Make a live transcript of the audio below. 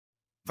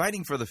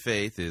Fighting for the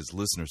Faith is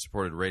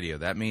listener-supported radio.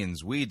 That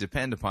means we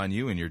depend upon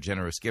you and your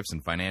generous gifts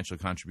and financial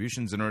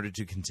contributions in order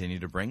to continue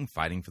to bring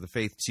Fighting for the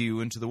Faith to you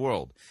and to the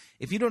world.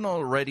 If you don't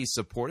already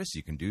support us,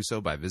 you can do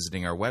so by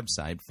visiting our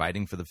website,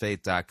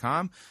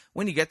 fightingforthefaith.com.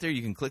 When you get there,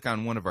 you can click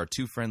on one of our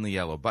two friendly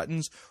yellow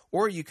buttons,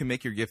 or you can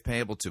make your gift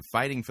payable to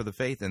Fighting for the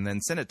Faith and then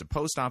send it to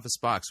Post Office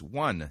Box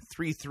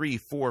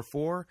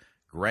 13344,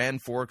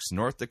 Grand Forks,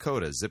 North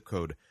Dakota, zip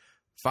code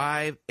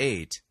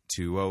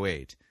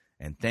 58208.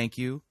 And thank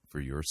you for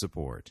your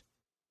support.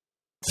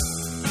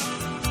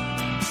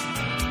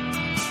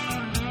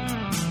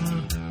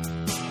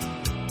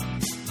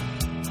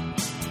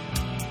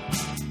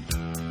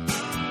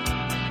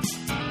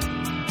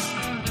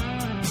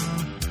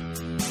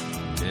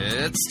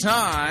 It's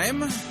time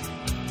for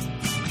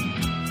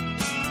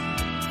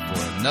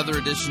another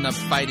edition of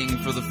Fighting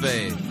for the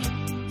Faith.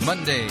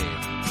 Monday,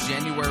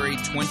 January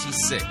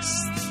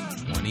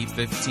 26th,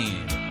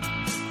 2015.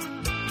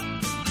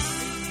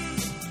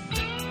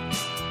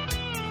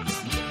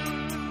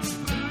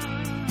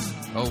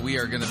 Oh, we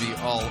are going to be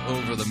all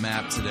over the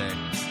map today.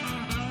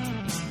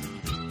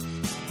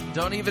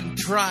 Don't even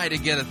try to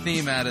get a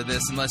theme out of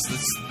this unless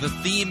the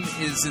theme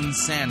is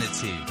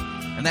insanity.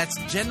 And that's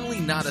generally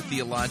not a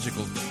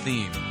theological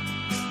theme.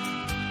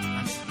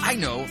 I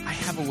know, I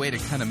have a way to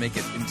kind of make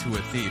it into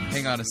a theme.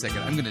 Hang on a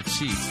second, I'm going to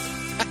cheat.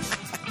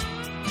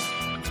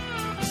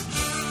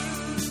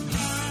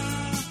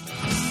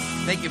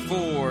 Thank you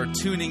for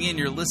tuning in.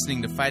 You're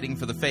listening to Fighting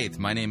for the Faith.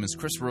 My name is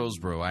Chris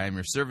Roseborough. I am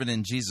your servant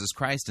in Jesus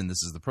Christ, and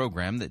this is the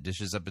program that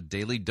dishes up a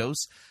daily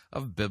dose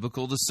of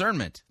biblical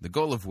discernment, the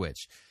goal of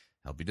which,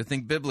 help you to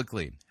think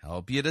biblically,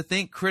 help you to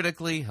think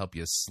critically, help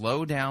you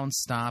slow down,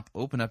 stop,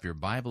 open up your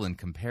Bible, and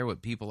compare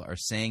what people are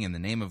saying in the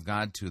name of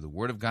God to the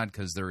Word of God,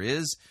 because there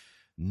is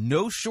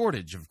no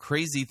shortage of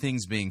crazy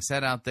things being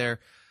said out there.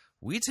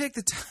 We take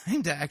the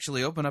time to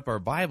actually open up our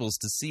Bibles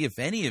to see if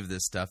any of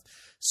this stuff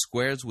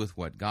squares with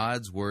what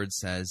God's Word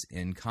says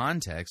in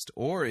context,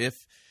 or if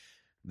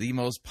the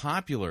most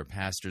popular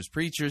pastors,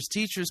 preachers,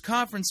 teachers,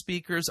 conference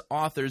speakers,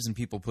 authors, and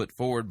people put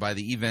forward by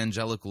the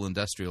evangelical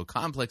industrial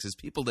complex is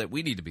people that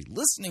we need to be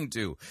listening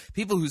to,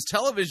 people whose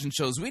television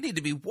shows we need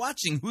to be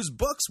watching, whose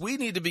books we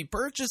need to be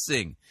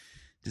purchasing,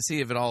 to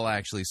see if it all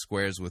actually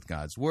squares with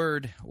God's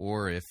Word,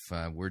 or if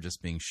we're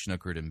just being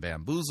snookered and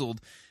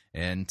bamboozled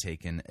and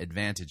taken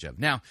advantage of.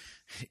 Now,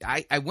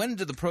 I went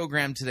into the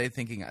program today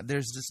thinking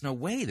there's just no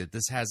way that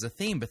this has a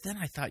theme, but then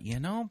I thought,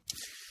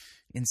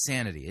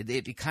 insanity.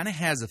 It kind of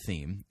has a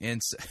theme, and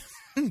so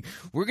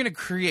we're going to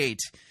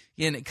create,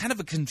 in kind of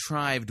a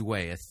contrived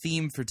way, a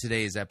theme for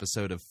today's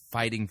episode of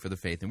Fighting for the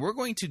Faith, and we're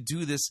going to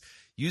do this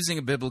using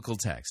a biblical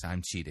text.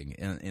 I'm cheating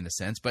in a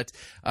sense, but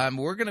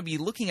we're going to be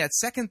looking at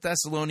 2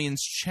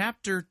 Thessalonians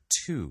chapter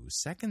 2.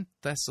 2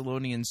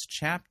 Thessalonians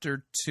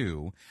chapter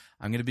 2.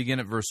 I'm going to begin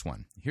at verse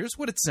 1. Here's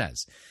what it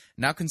says.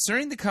 Now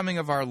concerning the coming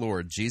of our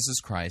Lord Jesus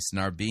Christ and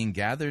our being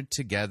gathered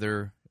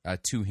together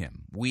to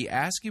him, we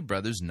ask you,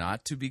 brothers,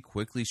 not to be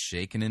quickly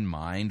shaken in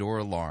mind or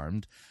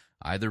alarmed,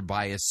 either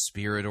by a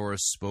spirit or a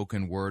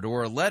spoken word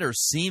or a letter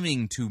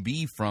seeming to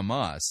be from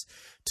us,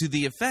 to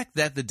the effect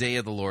that the day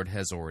of the Lord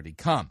has already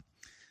come.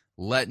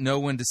 Let no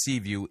one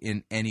deceive you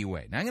in any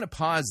way. Now, I'm going to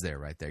pause there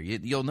right there.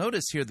 You'll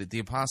notice here that the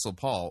Apostle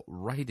Paul,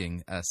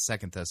 writing 2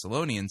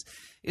 Thessalonians,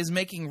 is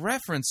making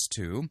reference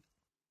to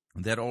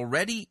that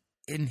already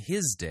in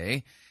his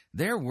day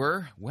there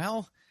were,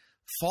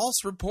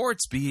 false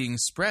reports being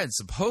spread,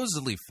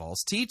 supposedly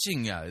false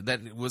teaching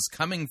that was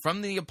coming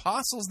from the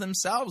apostles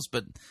themselves,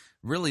 but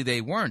really they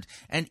weren't.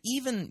 And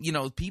even,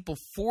 people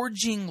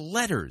forging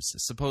letters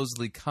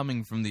supposedly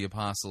coming from the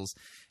apostles.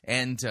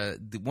 And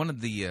one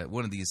of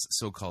these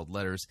so-called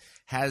letters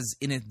has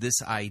in it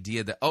this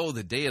idea that,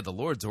 the day of the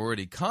Lord's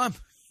already come.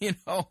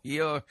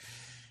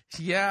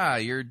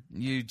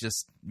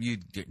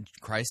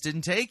 Christ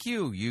didn't take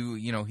you.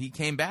 He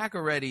came back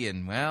already,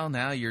 and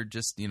now you're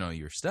just,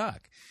 you're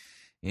stuck.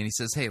 And he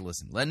says, hey,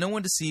 listen, let no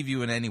one deceive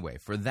you in any way,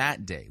 for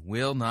that day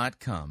will not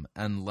come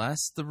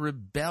unless the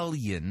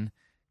rebellion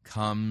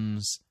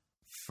comes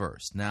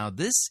first. Now,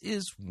 this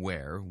is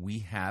where we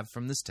have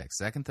from this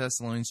text, 2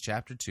 Thessalonians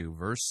chapter 2,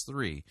 verse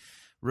 3,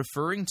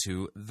 referring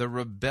to the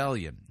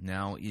rebellion.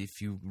 Now,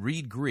 if you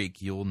read Greek,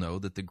 you'll know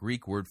that the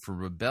Greek word for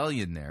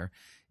rebellion there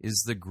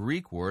is the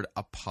Greek word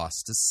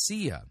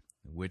apostasia,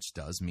 which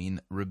does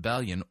mean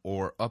rebellion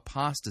or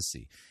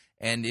apostasy.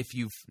 And if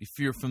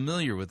you're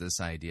familiar with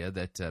this idea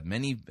that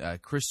many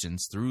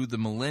Christians through the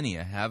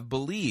millennia have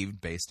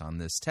believed, based on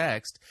this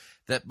text,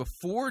 that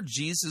before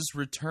Jesus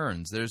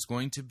returns, there's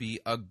going to be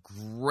a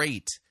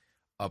great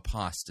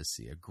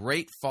apostasy, a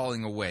great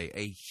falling away,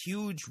 a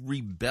huge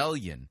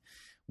rebellion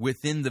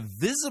within the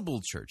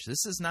visible church.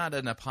 This is not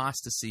an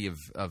apostasy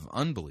of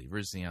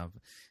unbelievers.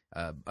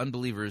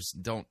 Unbelievers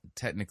don't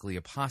technically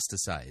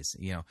apostatize.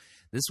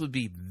 This would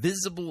be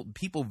visible,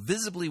 people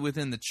visibly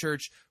within the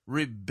church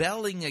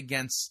rebelling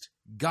against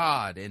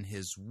God and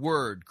His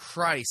Word,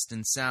 Christ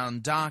and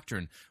sound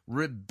doctrine,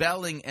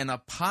 rebelling and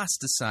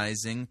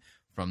apostatizing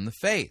from the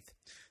faith.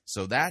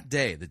 So that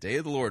day, the day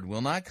of the Lord,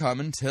 will not come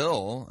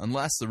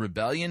unless the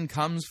rebellion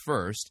comes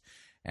first,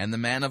 and the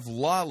man of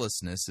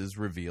lawlessness is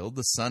revealed,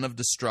 the son of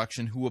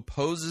destruction, who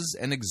opposes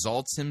and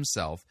exalts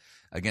himself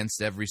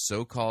against every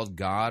so-called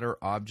God or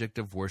object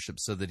of worship,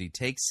 so that he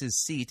takes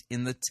his seat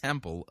in the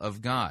temple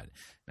of God.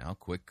 Now,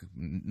 quick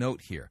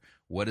note here.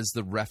 What is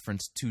the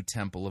reference to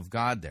temple of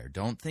God there?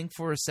 Don't think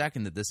for a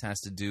second that this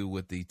has to do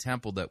with the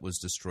temple that was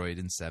destroyed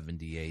in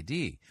 70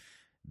 A.D.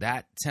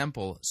 That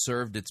temple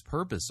served its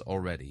purpose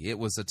already. It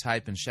was a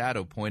type and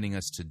shadow pointing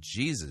us to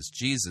Jesus.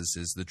 Jesus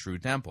is the true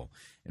temple.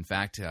 In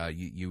fact,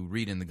 you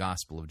read in the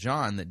Gospel of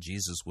John that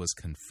Jesus was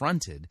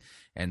confronted,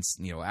 and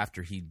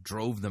after he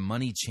drove the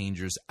money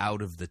changers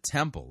out of the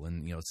temple,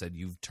 and said,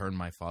 "You've turned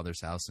my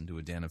Father's house into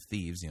a den of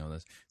thieves."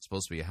 That's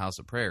supposed to be a house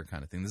of prayer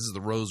kind of thing. This is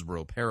the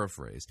Roseboro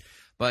paraphrase,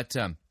 but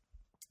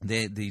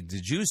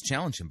the Jews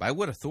challenged him. By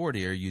what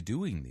authority are you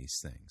doing these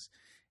things?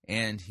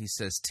 And he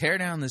says, "Tear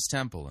down this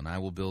temple, and I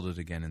will build it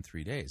again in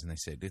 3 days." And they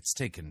said, "It's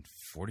taken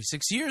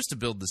 46 years to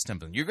build this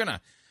temple. You're going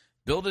to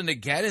build it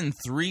again in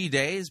 3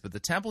 days?" But the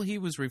temple he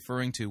was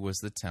referring to was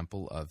the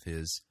temple of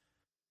his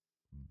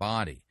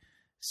body.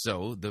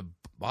 So the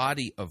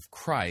body of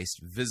Christ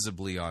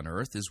visibly on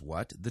earth is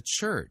what? The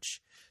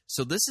church.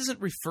 So this isn't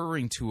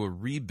referring to a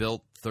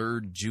rebuilt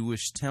third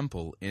Jewish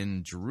temple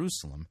in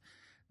Jerusalem.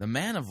 The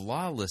man of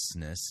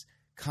lawlessness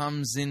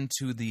comes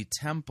into the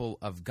temple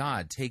of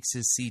God, takes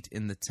his seat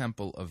in the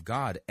temple of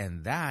God,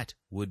 and that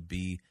would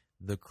be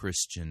the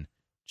Christian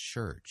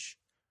church.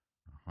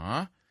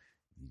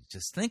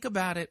 Just think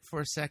about it for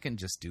a second.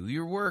 Just do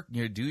your work.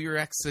 Do your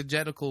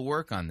exegetical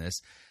work on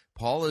this.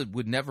 Paul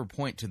would never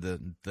point to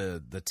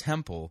the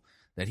temple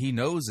that he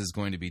knows is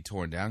going to be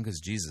torn down,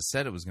 because Jesus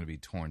said it was going to be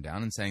torn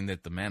down, and saying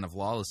that the man of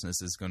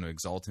lawlessness is going to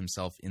exalt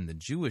himself in the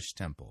Jewish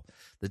temple.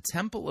 The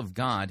temple of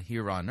God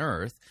here on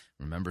earth,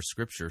 remember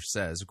Scripture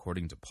says,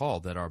 according to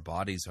Paul, that our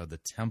bodies are the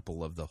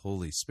temple of the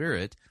Holy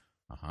Spirit.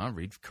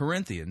 Read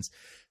Corinthians.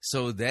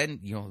 So then,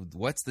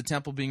 what's the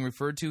temple being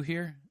referred to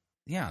here?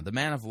 Yeah, the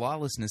man of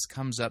lawlessness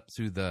comes up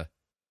through the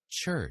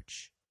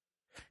church.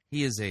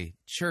 He is a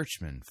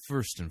churchman,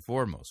 first and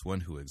foremost,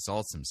 one who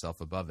exalts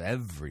himself above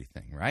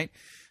everything, right?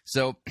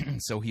 So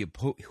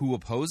who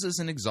opposes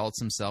and exalts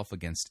himself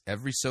against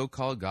every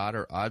so-called God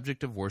or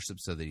object of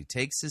worship, so that he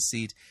takes his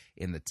seat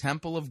in the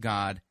temple of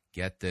God,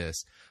 get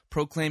this,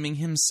 proclaiming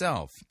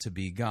himself to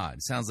be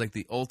God. Sounds like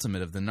the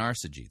ultimate of the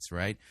narcissists,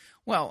 right?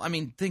 Well,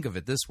 think of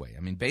it this way.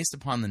 Based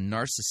upon the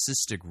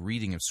narcissistic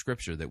reading of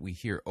Scripture that we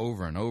hear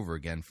over and over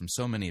again from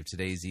so many of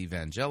today's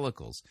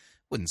evangelicals,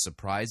 wouldn't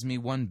surprise me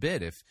one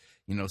bit if,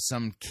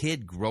 some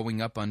kid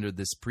growing up under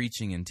this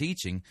preaching and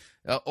teaching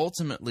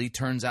ultimately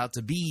turns out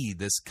to be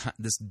this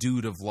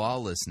dude of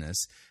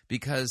lawlessness,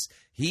 because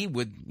he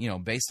would,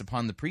 based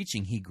upon the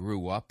preaching he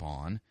grew up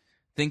on,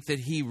 think that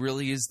he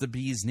really is the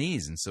bee's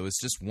knees. And so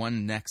it's just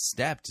one next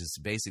step to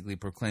basically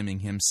proclaiming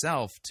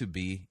himself to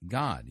be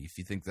God. If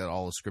you think that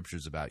all of Scripture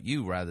is about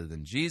you rather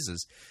than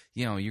Jesus,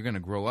 you're going to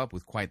grow up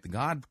with quite the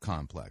God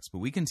complex. But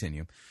we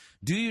continue.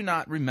 "Do you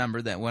not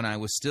remember that when I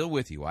was still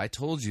with you, I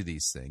told you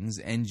these things,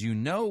 and you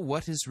know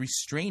what is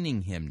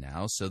restraining him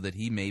now, so that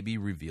he may be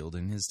revealed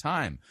in his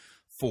time?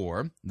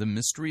 For the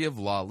mystery of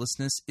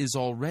lawlessness is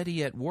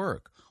already at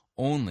work.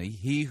 Only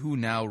he who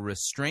now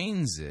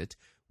restrains it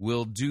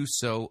will do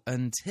so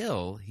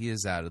until he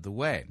is out of the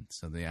way."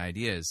 So the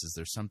idea is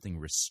there's something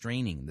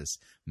restraining this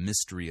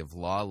mystery of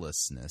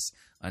lawlessness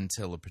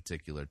until a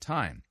particular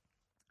time.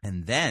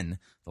 "And then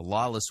the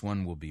lawless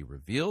one will be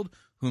revealed,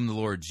 whom the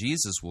Lord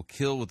Jesus will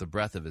kill with the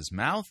breath of his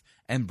mouth,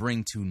 and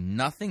bring to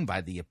nothing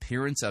by the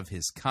appearance of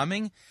his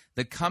coming,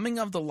 the coming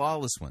of the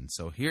lawless one."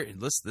 So here,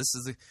 this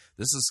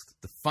is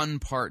the fun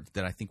part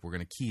that I think we're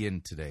going to key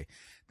in today.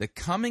 The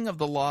coming of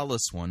the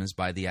lawless one is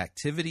by the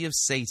activity of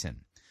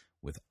Satan,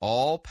 with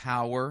all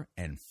power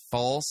and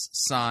false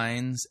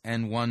signs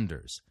and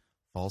wonders.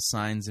 False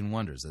signs and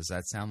wonders. Does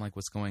that sound like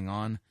what's going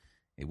on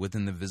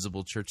within the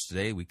visible church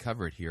today? We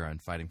cover it here on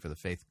Fighting for the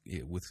Faith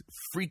with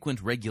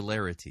frequent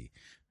regularity.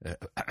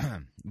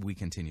 We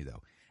continue,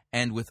 though.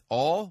 "And with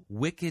all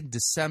wicked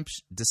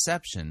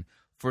deception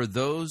for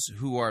those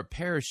who are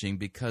perishing,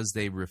 because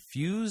they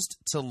refused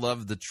to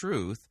love the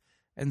truth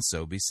and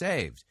so be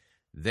saved.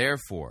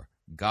 Therefore,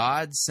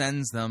 God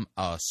sends them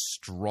a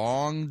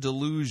strong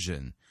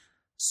delusion,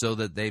 so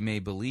that they may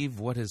believe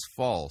what is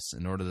false,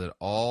 in order that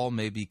all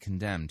may be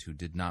condemned who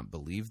did not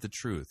believe the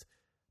truth,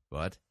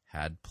 but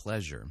had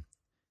pleasure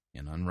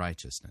in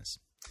unrighteousness."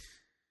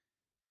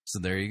 So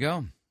there you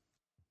go.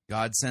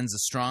 God sends a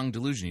strong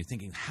delusion. You're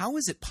thinking, how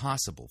is it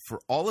possible for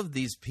all of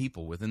these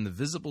people within the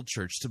visible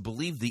church to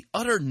believe the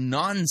utter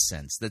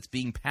nonsense that's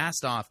being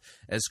passed off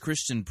as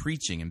Christian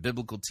preaching and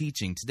biblical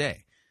teaching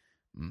today?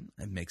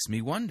 It makes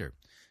me wonder,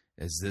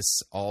 is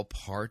this all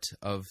part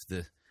of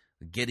the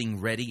getting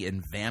ready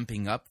and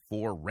ramping up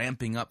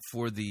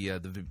for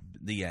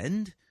the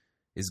end?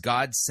 Is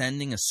God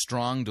sending a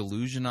strong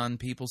delusion on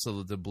people so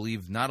that they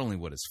believe not only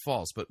what is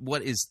false, but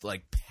what is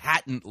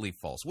patently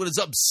false, what is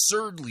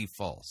absurdly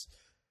false?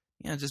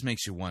 It just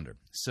makes you wonder.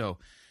 So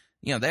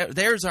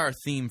there's our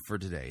theme for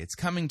today. It's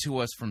coming to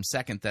us from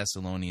 2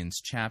 Thessalonians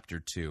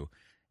chapter 2,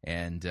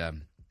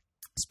 and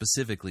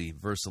specifically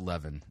verse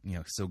 11.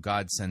 So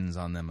God sends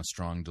on them a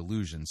strong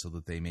delusion so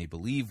that they may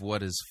believe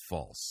what is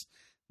false.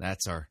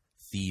 That's our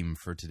theme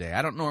for today.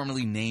 I don't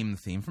normally name the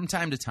theme. From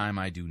time to time,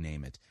 I do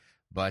name it.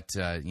 But,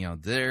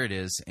 there it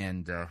is,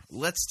 and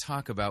let's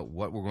talk about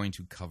what we're going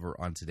to cover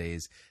on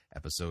today's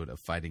episode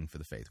of Fighting for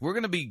the Faith. We're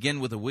going to begin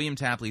with a William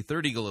Tapley,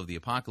 Third Eagle of the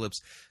Apocalypse,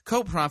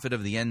 co-prophet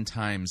of the End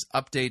Times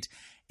update,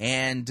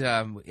 and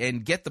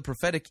get the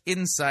prophetic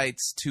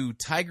insights to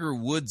Tiger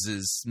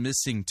Woods'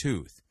 missing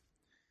tooth.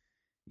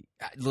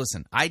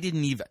 Listen, I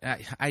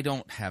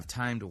don't have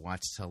time to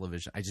watch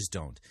television. I just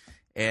don't.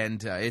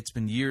 And it's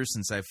been years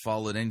since I've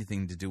followed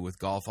anything to do with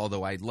golf,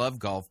 although I love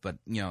golf. But,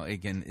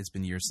 again, it's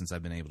been years since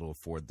I've been able to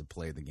afford to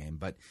play the game.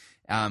 But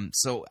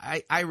so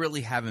I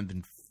really haven't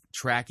been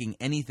tracking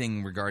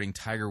anything regarding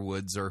Tiger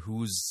Woods or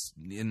who's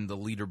in the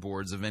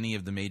leaderboards of any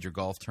of the major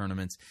golf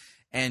tournaments.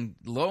 And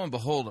lo and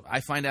behold,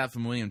 I find out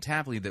from William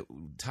Tapley that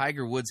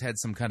Tiger Woods had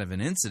some kind of an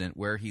incident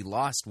where he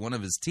lost one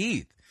of his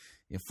teeth,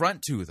 a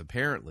front tooth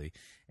apparently.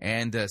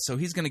 And so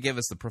he's going to give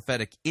us the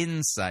prophetic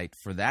insight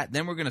for that.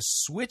 Then we're going to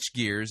switch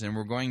gears, and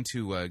we're going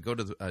to go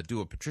to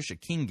do a Patricia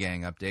King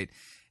Gang update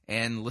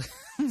and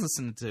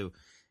listen to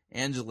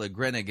Angela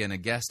Grenigan, a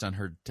guest on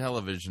her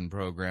television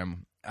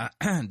program,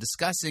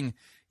 discussing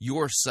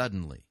Your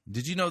Suddenly.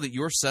 Did you know that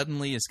Your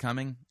Suddenly is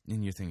coming?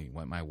 And you're thinking,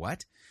 what? My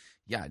what?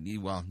 Yeah,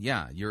 well,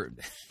 yeah, you're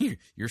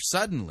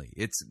suddenly.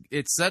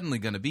 It's suddenly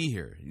going to be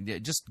here.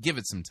 Just give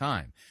it some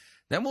time.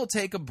 Then we'll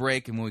take a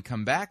break, and when we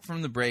come back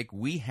from the break,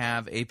 we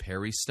have a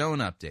Perry Stone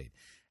update.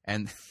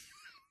 And,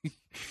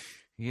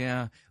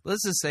 yeah,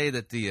 let's just say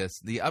that the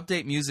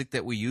update music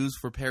that we use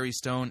for Perry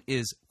Stone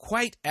is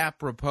quite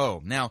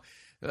apropos. Now,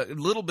 a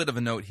little bit of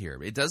a note here.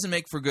 It doesn't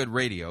make for good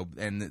radio,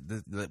 and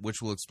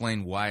which will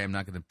explain why I'm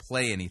not going to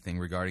play anything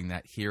regarding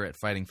that here at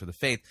Fighting for the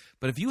Faith.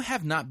 But if you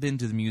have not been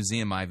to the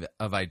Museum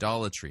of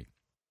Idolatry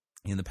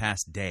in the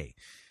past day,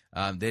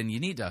 then you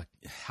need to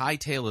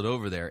hightail it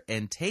over there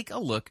and take a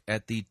look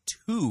at the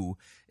 2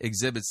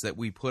 exhibits that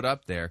we put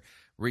up there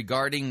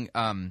regarding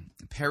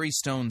Perry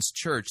Stone's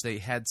church. They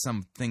had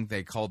something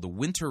they called the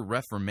Winter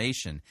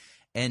Reformation.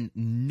 And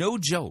no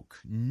joke.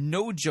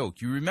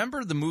 You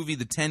remember the movie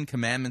The 10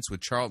 Commandments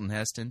with Charlton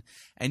Heston?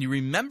 And you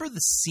remember the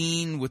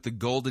scene with the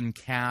golden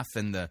calf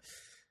and the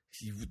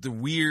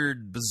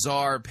weird,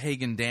 bizarre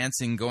pagan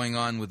dancing going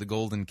on with the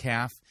golden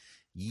calf?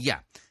 Yeah.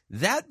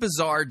 That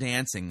bizarre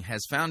dancing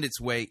has found its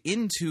way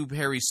into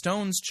Perry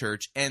Stone's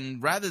church,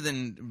 and rather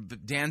than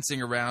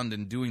dancing around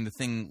and doing the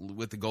thing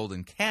with the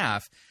golden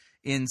calf,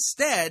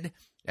 instead,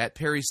 at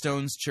Perry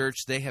Stone's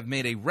church, they have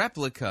made a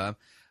replica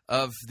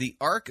of the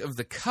Ark of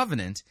the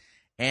Covenant,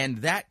 and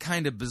that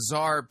kind of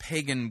bizarre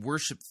pagan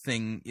worship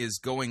thing is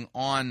going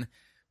on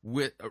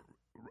with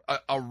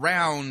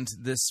around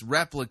this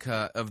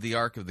replica of the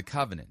Ark of the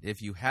Covenant.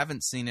 If you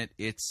haven't seen it,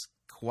 it's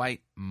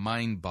quite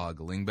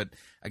mind-boggling, but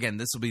again,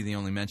 this will be the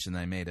only mention that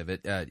I made of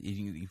it.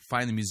 You can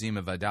find the Museum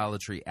of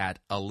Idolatry at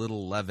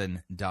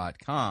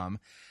alittleleaven.com.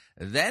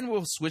 Then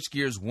we'll switch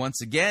gears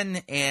once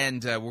again,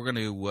 and we're going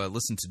to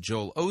listen to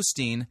Joel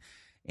Osteen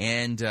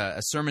and a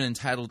sermon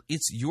entitled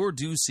 "It's Your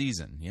Due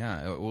Season."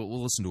 Yeah,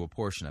 we'll listen to a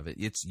portion of it.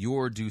 It's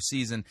Your Due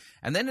Season.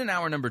 And then in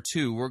hour number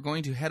 2, we're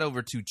going to head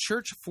over to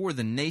Church for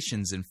the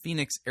Nations in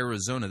Phoenix,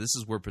 Arizona. This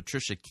is where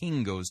Patricia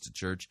King goes to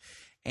church.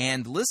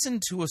 And listen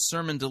to a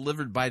sermon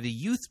delivered by the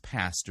youth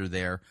pastor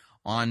there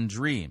on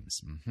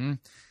dreams.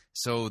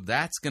 So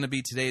that's going to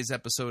be today's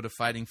episode of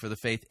Fighting for the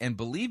Faith. And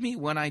believe me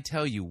when I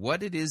tell you,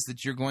 what it is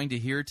that you're going to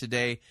hear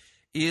today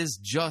is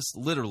just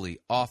literally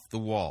off the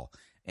wall.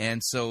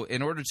 And so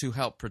in order to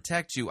help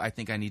protect you, I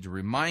think I need to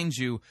remind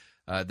you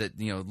that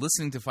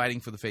listening to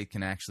Fighting for the Faith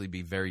can actually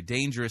be very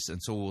dangerous.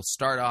 And so we'll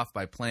start off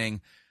by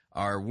playing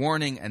our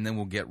warning, and then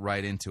we'll get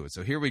right into it.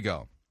 So here we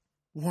go.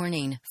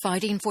 Warning,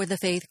 fighting for the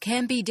faith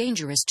can be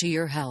dangerous to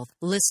your health.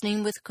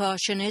 Listening with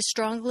caution is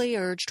strongly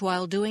urged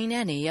while doing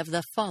any of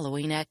the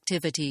following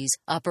activities: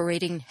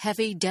 operating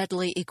heavy,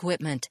 deadly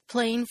equipment,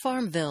 playing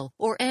Farmville,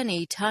 or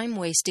any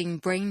time-wasting,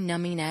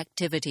 brain-numbing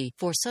activity.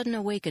 For sudden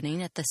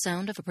awakening at the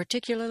sound of a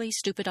particularly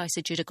stupid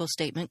eisegetical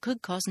statement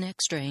could cause neck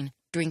strain.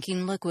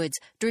 Drinking liquids,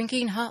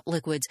 drinking hot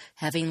liquids,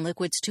 having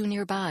liquids too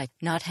nearby,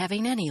 not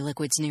having any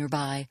liquids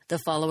nearby. The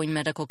following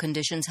medical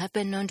conditions have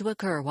been known to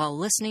occur while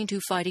listening to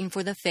Fighting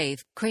for the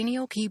Faith: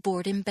 cranial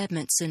keyboard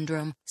embedment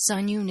syndrome,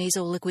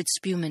 sinunasal liquid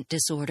spumant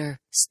disorder,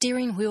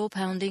 steering wheel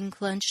pounding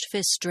clenched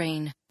fist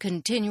strain,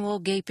 continual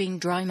gaping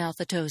dry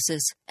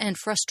mouthatosis, and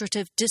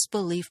frustrative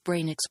disbelief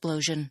brain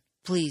explosion.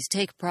 Please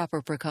take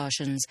proper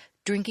precautions.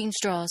 Drinking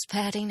straws,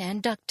 padding,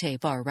 and duct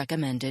tape are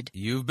recommended.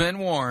 You've been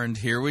warned.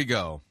 Here we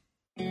go.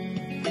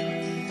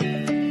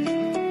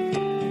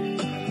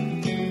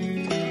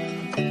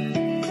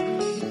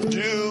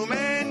 Doom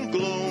and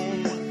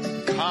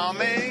gloom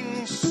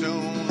coming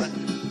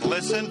soon.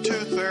 Listen to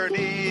Third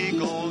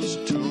Eagle's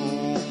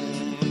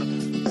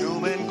tune.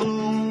 Doom and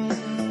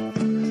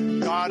gloom.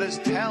 God is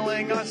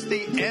telling us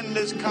the end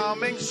is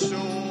coming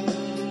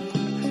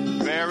soon.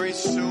 Very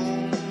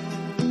soon.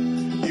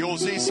 You'll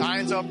see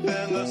signs up in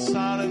the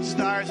sun and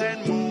stars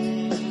and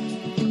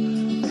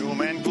moon.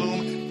 Doom and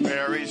gloom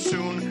very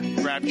soon.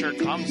 Rapture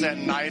comes at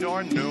night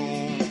or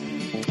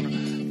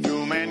noon.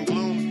 Doom and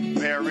gloom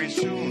very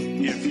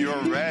soon. If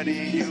you're ready,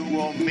 you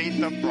will meet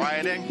the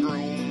bride and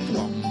groom.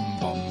 Bum,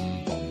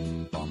 bum,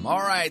 bum, bum. All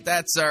right,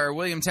 that's our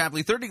William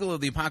Tapley, Third Eagle of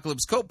the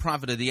Apocalypse,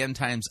 co-prophet of the End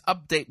Times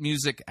update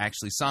music,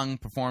 actually sung,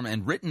 performed,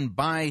 and written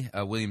by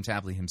William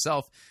Tapley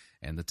himself.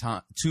 And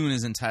the tune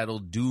is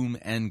entitled Doom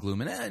and Gloom.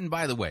 And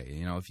by the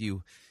way,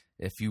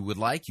 if you would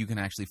like, you can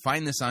actually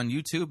find this on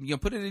YouTube.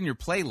 Put it in your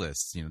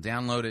playlist.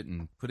 Download it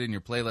and put it in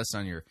your playlist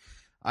on your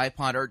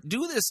iPod, or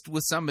do this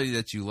with somebody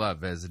that you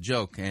love as a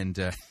joke. And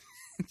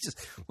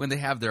just when they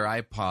have their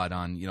iPod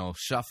on,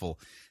 shuffle,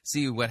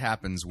 see what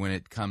happens when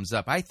it comes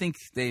up. I think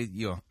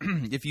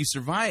if you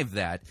survive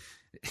that,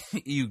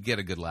 you get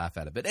a good laugh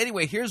out of it.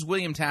 Anyway, here's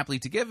William Tapley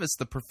to give us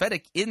the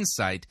prophetic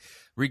insight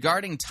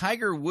regarding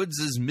Tiger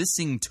Woods'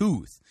 missing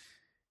tooth.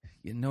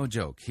 No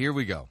joke. Here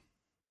we go.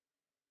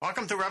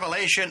 Welcome to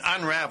Revelation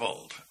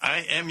Unraveled.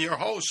 I am your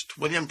host,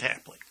 William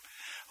Tapley,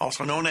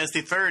 also known as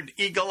the Third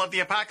Eagle of the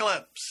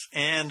Apocalypse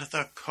and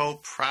the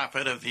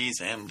co-prophet of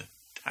these end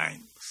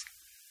times.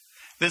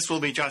 This will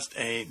be just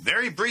a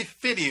very brief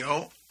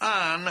video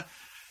on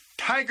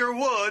Tiger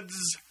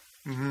Woods'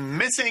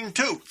 missing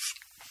tooth.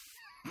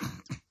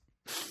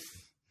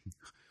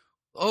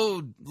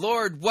 Oh,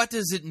 Lord, what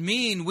does it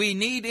mean? We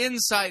need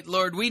insight,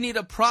 Lord. We need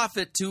a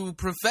prophet to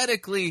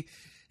prophetically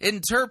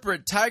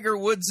interpret Tiger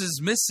Woods'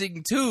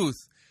 missing tooth.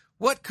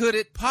 What could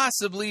it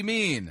possibly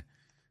mean?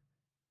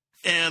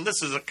 And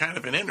this is a kind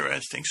of an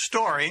interesting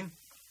story.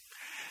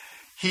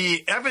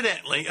 He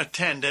evidently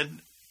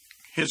attended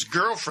his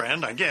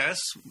girlfriend, I guess,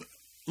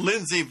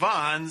 Lindsey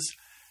Vohn's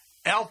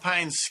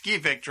alpine ski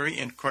victory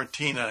in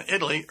Cortina,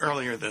 Italy,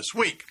 earlier this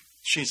week.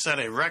 She set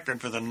a record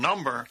for the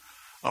number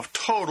of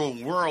total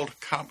World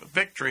Cup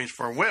victories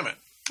for women,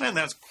 and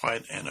that's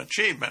quite an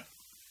achievement.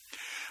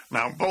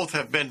 Now, both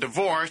have been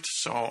divorced,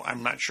 so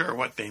I'm not sure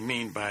what they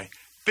mean by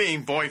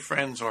being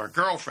boyfriends or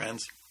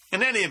girlfriends.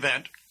 In any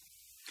event,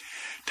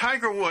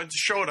 Tiger Woods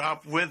showed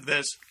up with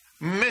this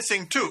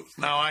missing tooth.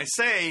 Now, I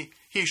say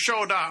he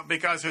showed up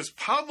because his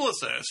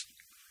publicist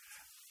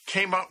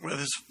came up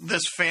with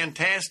this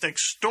fantastic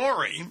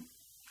story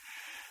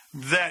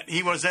that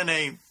he was in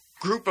a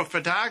group of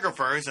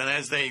photographers, and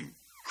as they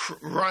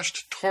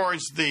rushed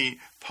towards the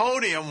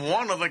podium,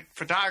 one of the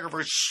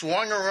photographers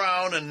swung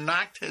around and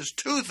knocked his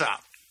tooth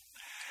out.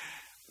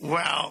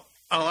 Well,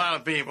 a lot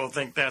of people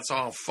think that's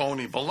all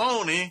phony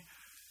baloney,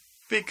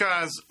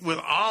 because with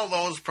all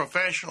those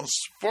professional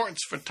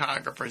sports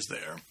photographers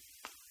there,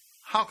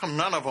 how come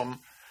none of them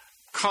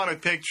caught a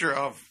picture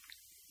of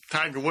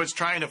Tiger Woods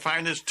trying to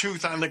find his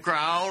tooth on the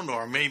ground,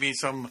 or maybe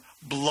some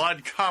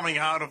blood coming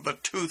out of the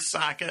tooth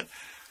socket?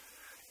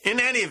 In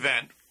any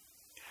event,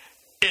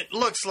 it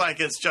looks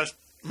like it's just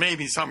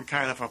maybe some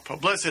kind of a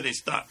publicity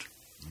stunt.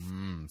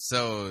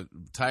 So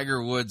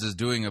Tiger Woods is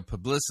doing a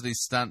publicity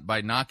stunt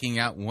by knocking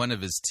out one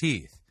of his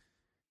teeth.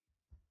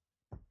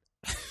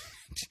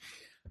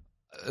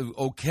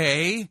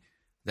 Okay,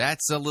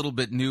 that's a little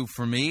bit new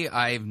for me.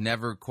 I've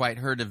never quite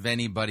heard of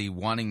anybody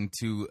wanting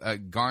to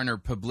garner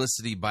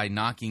publicity by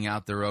knocking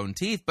out their own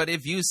teeth. But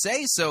if you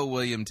say so,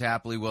 William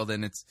Tapley, well,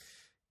 then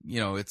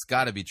it's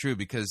got to be true,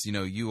 because,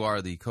 you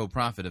are the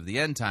co-prophet of the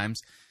end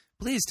times.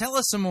 Please tell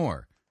us some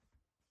more.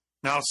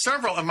 Now,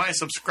 several of my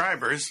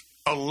subscribers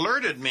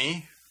alerted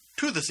me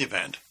to this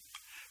event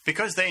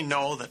because they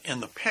know that in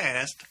the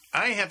past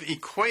I have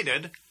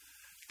equated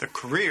the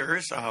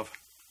careers of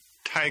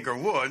Tiger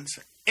Woods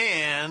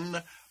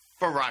and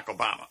Barack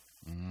Obama.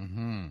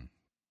 Mm-hmm.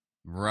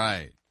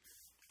 Right.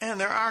 And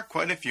there are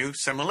quite a few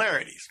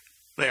similarities.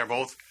 They are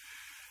both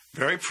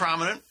very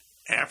prominent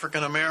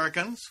African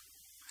Americans.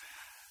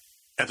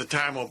 At the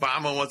time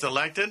Obama was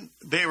elected,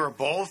 they were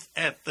both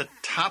at the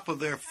top of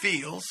their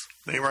fields.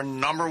 They were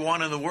number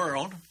one in the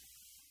world.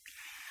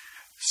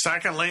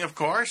 Secondly, of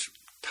course,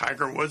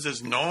 Tiger Woods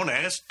is known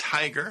as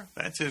Tiger.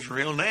 That's his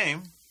real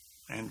name.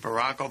 And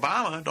Barack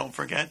Obama, don't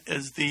forget,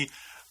 is the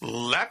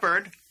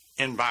leopard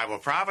in Bible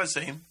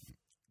prophecy.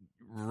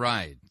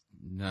 Right.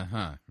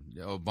 Uh-huh.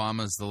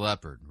 Obama's the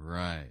leopard.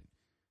 Right.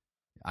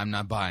 I'm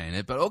not buying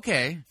it, but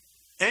okay.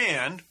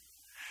 And,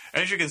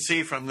 as you can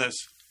see from this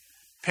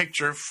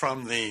picture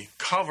from the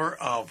cover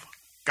of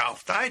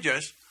Golf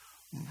Digest,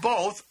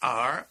 both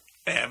are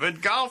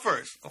avid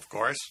golfers. Of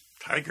course,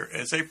 Tiger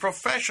is a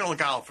professional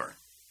golfer.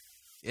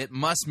 It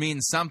must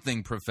mean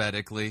something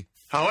prophetically.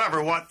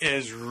 However, what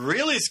is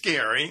really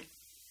scary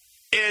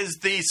is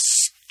the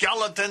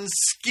skeleton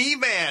ski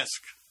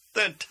mask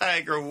that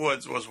Tiger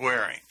Woods was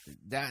wearing.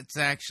 That's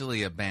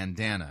actually a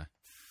bandana.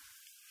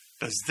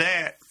 Does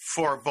that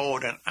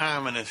forebode an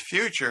ominous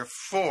future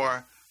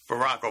for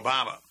Barack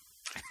Obama?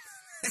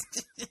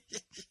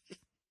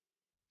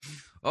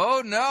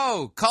 Oh,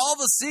 no. Call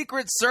the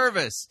Secret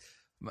Service.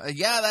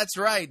 Yeah, that's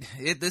right.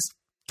 This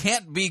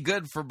can't be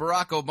good for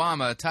Barack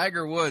Obama.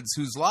 Tiger Woods,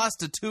 who's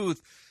lost a tooth,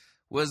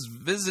 was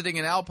visiting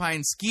an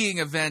alpine skiing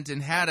event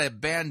and had a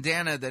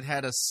bandana that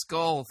had a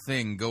skull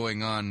thing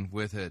going on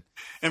with it.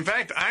 In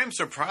fact, I'm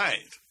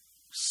surprised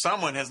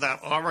someone has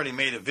not already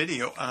made a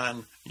video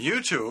on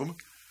YouTube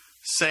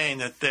saying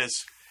that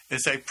this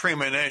is a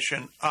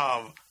premonition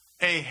of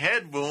a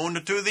head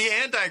wound to the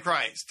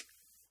Antichrist.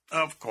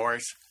 Of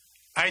course,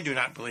 I do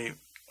not believe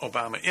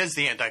Obama is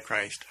the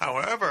Antichrist.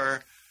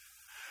 However,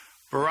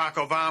 Barack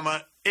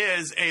Obama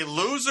is a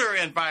loser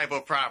in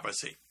Bible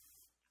prophecy.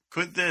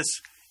 Could this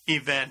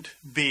event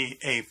be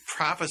a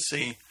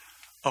prophecy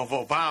of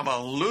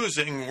Obama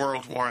losing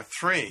World War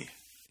III?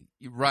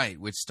 Right,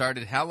 which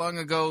started how long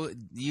ago?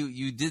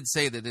 You did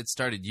say that it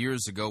started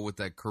years ago with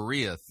that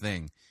Korea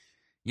thing.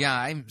 Yeah,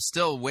 I'm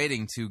still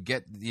waiting to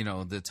get,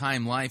 the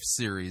Time Life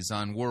series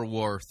on World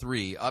War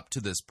III up to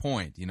this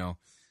point, a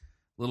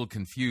little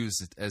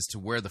confused as to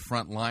where the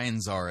front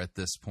lines are at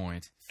this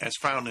point. As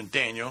found in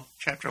Daniel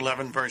chapter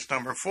 11, verse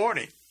number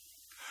 40.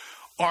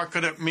 Or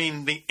could it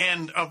mean the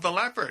end of the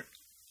leopard,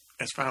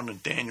 as found in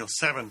Daniel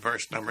 7,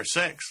 verse number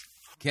 6?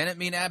 Can it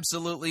mean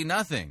absolutely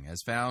nothing,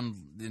 as found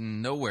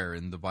in nowhere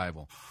in the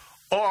Bible?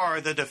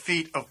 Or the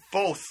defeat of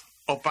both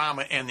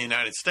Obama and the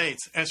United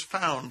States, as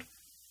found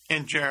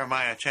in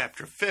Jeremiah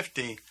chapter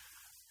 50,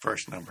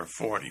 verse number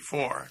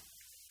 44.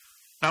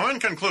 Now,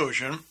 in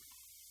conclusion,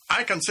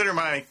 I consider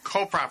my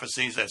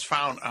co-prophecies as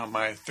found on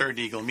my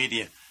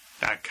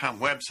ThirdEagleMedia.com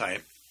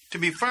website to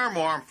be far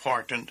more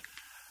important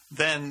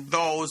than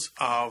those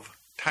of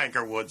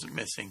Tiger Woods'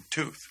 missing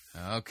tooth.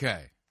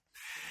 Okay.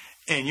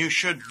 And you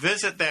should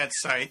visit that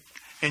site,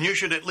 and you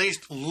should at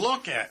least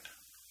look at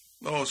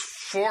those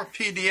 4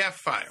 PDF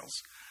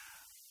files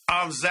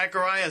of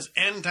Zechariah's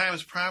end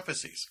times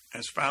prophecies,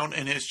 as found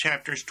in his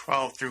chapters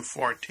 12 through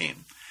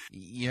 14.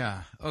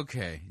 Yeah,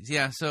 okay.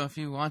 Yeah, so if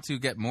you want to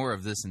get more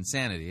of this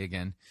insanity,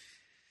 again,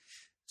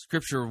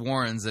 Scripture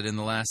warns that in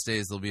the last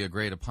days there'll be a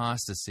great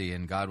apostasy,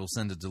 and God will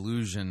send a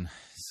delusion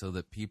so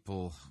that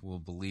people will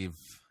believe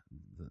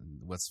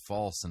what's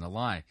false and a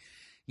lie.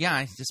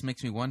 Yeah, it just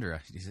makes me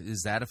wonder,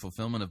 is that a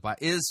fulfillment of...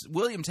 Is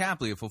William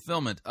Tapley a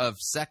fulfillment of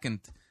 2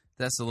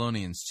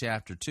 Thessalonians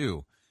chapter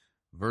 2,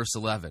 verse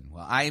 11?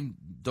 Well, I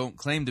don't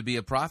claim to be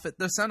a prophet,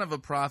 the son of a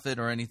prophet,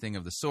 or anything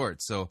of the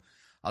sort, so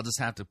I'll just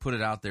have to put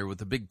it out there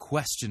with a big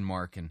question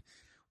mark, and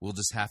we'll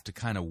just have to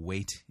kind of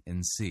wait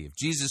and see. If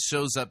Jesus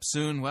shows up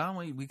soon, well,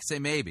 we could say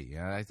maybe.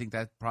 I think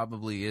that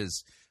probably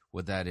is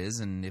what that is,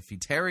 and if he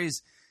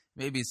tarries,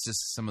 maybe it's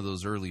just some of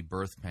those early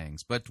birth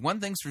pangs. But one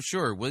thing's for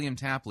sure, William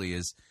Tapley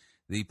is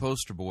the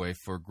poster boy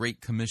for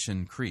Great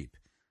Commission creep.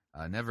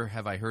 Never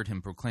have I heard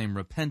him proclaim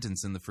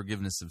repentance and the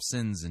forgiveness of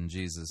sins in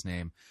Jesus'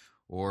 name,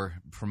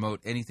 or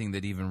promote anything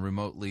that even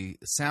remotely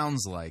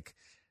sounds like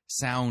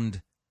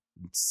sound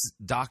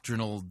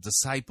doctrinal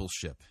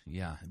discipleship.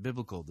 Yeah,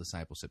 biblical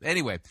discipleship.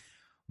 Anyway,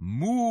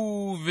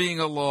 moving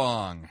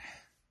along.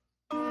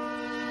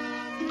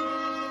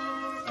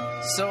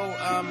 So,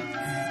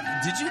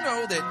 did you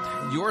know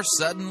that your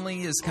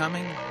suddenly is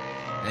coming?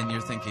 And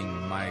you're thinking,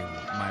 my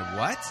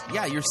what?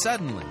 Yeah, your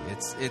suddenly.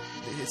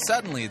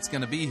 Suddenly it's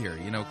going to be here,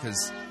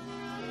 because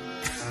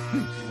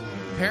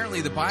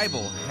apparently the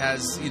Bible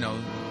has,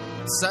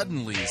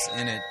 suddenlies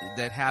in it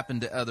that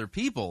happen to other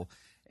people.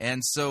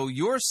 And so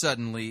your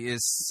suddenly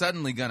is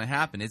suddenly going to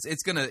happen.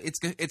 It's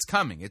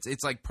coming.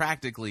 It's like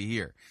practically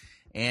here.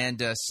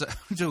 And so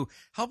to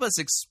help us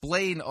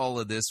explain all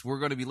of this, we're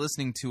going to be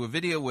listening to a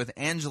video with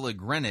Angela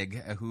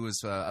Grenig, who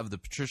is of the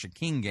Patricia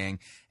King gang,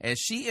 as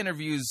she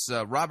interviews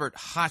Robert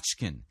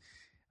Hodgkin.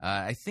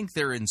 I think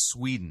they're in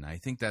Sweden. I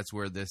think that's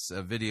where this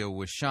video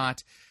was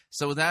shot.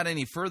 So without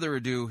any further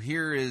ado,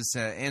 here is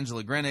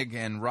Angela Grenig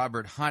and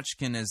Robert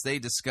Hodgkin as they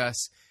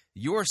discuss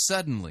Your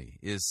Suddenly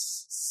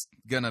is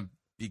going to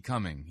be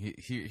coming.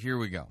 Here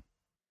we go.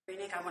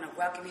 I want to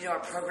welcome you to our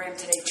program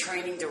today,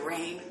 Training to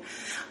Reign.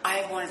 I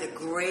have one of the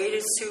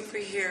greatest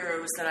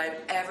superheroes that I've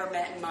ever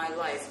met in my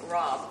life,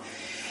 Rob.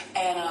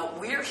 And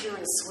we're here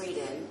in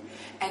Sweden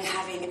and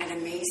having an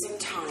amazing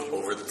time.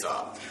 Over the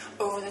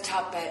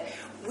top, but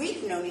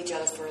we've known each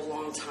other for a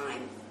long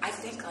time. I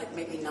think like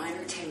maybe 9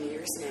 or 10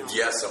 years now.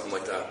 Yeah, something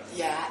like that.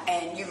 Yeah,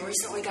 and you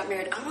recently got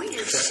married. I want you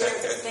to share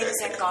the things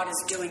that God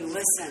is doing.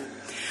 Listen,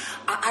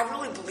 I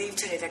really believe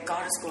today that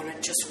God is going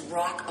to just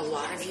rock a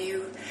lot of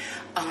you.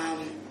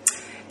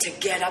 To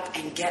get up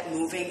and get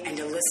moving and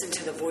to listen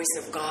to the voice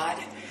of God.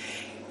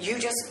 You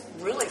just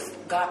really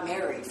got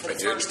married for the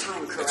first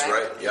time, correct? That's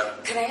right, yeah.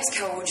 Can I ask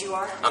how old you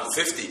are? I'm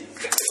 50.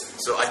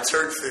 So I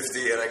turned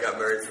 50 and I got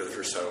married for the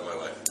first time in my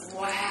life.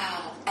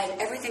 Wow. And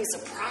everything's a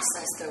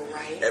process though,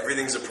 right?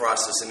 Everything's a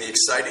process. And the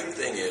exciting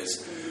thing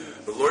is,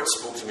 the Lord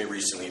spoke to me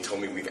recently and told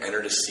me we've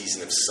entered a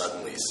season of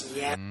suddenlies.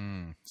 Yeah.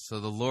 So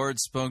the Lord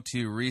spoke to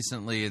you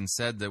recently and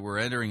said that we're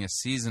entering a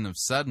season of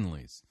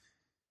suddenlies.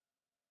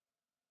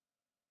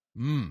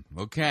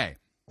 Okay.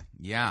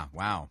 Yeah,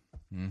 wow.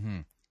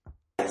 Mm-hmm.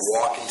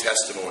 walk in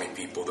testimony,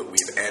 people, that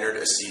we've entered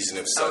a season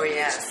of suddenlies.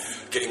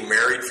 yes. Getting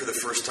married for the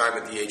first time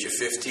at the age of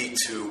 50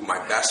 to my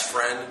best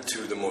friend,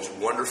 to the most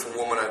wonderful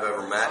woman I've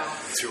ever met,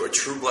 to a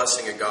true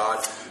blessing of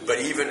God. But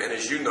even, and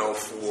as you know,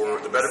 for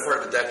the better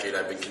part of a decade,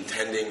 I've been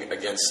contending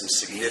against some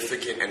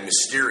significant and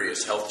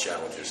mysterious health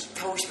challenges.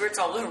 The Holy Spirit's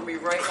all over me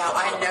right now.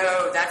 I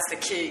know. That's the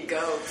key.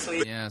 Go,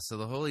 please. Yeah, so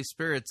the Holy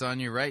Spirit's on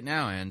you right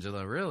now,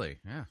 Angela. Really?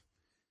 Yeah.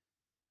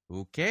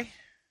 Okay.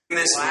 In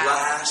this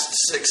last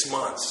 6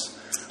 months,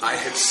 I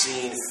have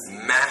seen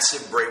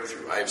massive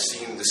breakthrough. I have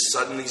seen the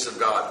suddenlies of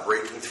God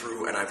breaking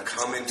through, and I've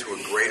come into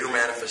a greater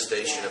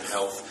manifestation of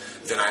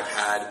health than I've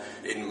had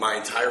in my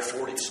entire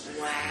 40s.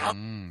 Wow.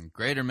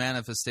 Greater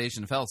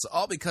manifestation of health. So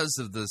all because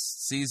of this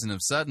season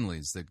of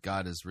suddenlies that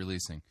God is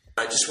releasing.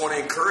 I just want to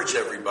encourage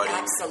everybody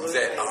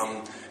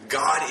that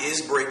God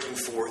is breaking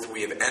forth.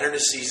 We have entered a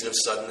season of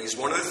suddenlies.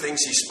 One of the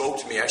things he spoke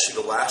to me,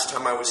 actually the last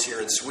time I was here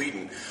in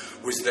Sweden,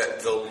 was that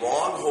the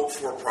long hoped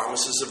for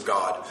promises of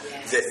God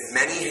that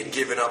many had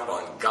given up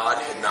on, God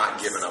had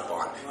not given up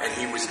on, and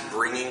he was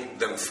bringing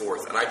them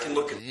forth. And I can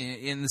look at...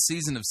 In the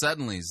season of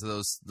suddenlies,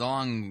 those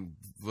long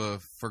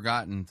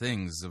forgotten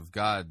things of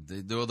God,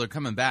 they're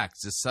coming back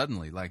just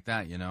suddenly like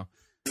that, you know.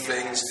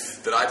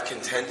 Things that I've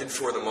contended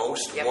for the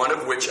most, one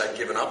of which I'd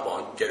given up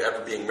on,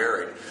 ever being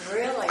married.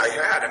 Really? I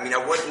had. I mean,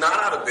 I was not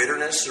out of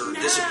bitterness or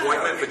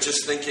disappointment, but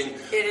just thinking,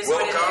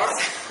 well,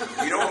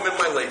 God, you know, I'm in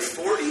my late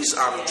 40s.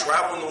 I'm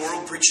traveling the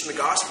world preaching the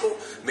gospel.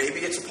 Maybe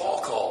it's a Paul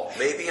call.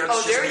 Maybe I'm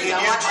just there you me go.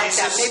 and you, I like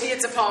Jesus. that. Maybe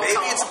it's a Paul call.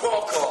 Maybe it's a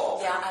Paul call.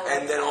 Yeah, I like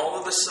and then that.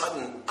 all of a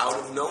sudden, out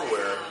of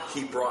nowhere,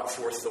 he brought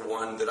forth the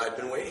one that I've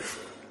been waiting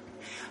for.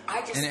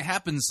 And it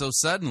happened so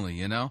suddenly,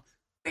 you know.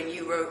 When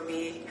you wrote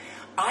me,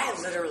 I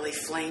literally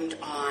flamed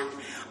on.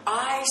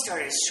 I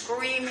started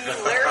screaming.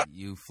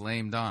 You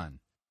flamed on.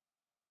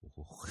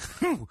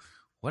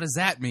 What does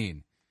that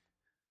mean?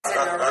 In the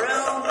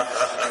room.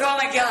 Oh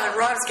my God,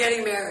 Rob's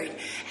getting married.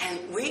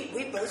 And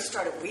we both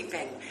started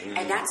weeping.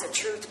 And that's the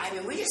truth. I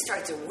mean, we just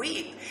started to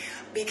weep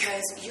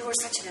because you are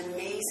such an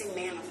amazing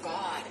man of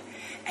God.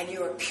 And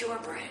you are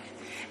purebred.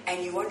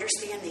 And you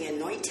understand the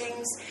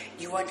anointings.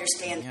 You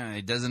understand... Yeah,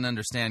 he doesn't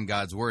understand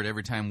God's word.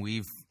 Every time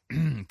we've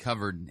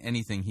covered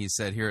anything he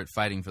said here at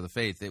Fighting for the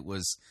Faith, it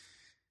was,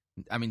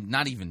 I mean,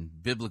 not even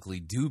biblically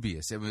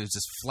dubious. It was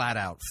just flat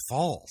out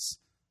false.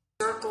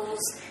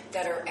 Circles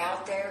that are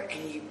out there,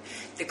 and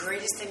the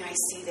greatest thing I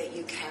see that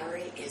you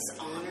carry is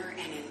honor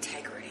and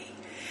integrity.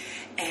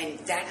 And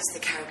that is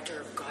the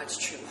character of God's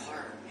true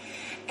heart.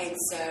 And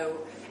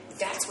so...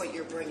 that's what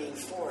you're bringing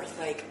forth.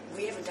 Like,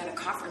 we haven't done a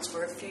conference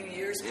for a few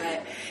years,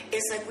 but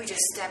it's like we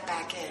just step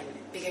back in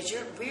because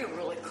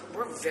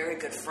we're very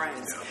good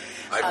friends.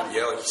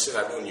 Yeah, like you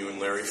said, I've known you and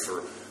Larry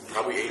for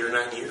probably 8 or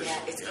 9 years. Yeah,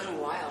 it's been a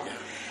while. Yeah.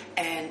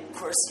 And, of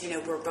course, you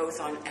know, we're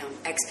both on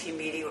XP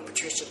Media with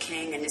Patricia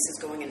King, and this is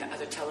going into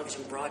other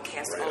television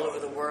broadcasts all over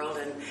the world.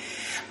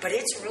 But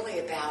it's really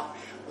about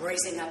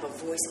raising up a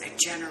voice, a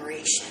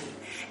generation,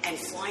 and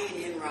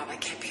flying in, Rob. I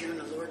kept hearing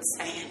the Lord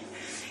saying,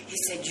 he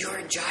said, you're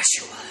a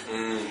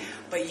Joshua,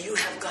 but you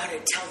have got to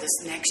tell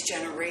this next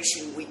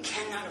generation we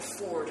cannot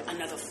afford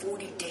another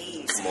 40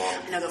 days,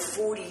 another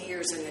 40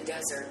 years in the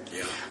desert.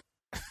 Yeah.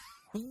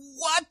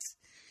 What?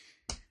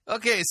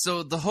 Okay,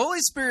 so the Holy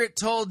Spirit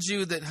told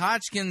you that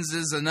Hodgkins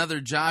is another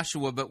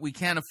Joshua, but we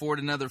can't afford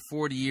another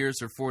 40 years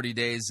or 40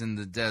 days in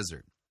the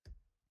desert.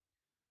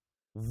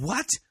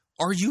 What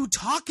are you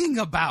talking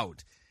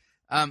about?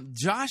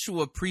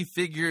 Joshua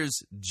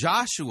prefigures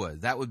Joshua.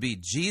 That would be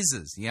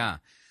Jesus, yeah.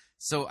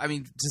 So, I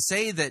mean, to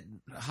say that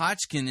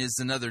Hodgkin is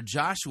another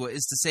Joshua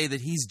is to say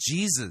that he's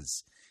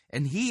Jesus.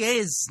 And he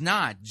is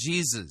not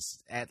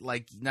Jesus, at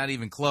not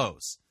even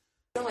close.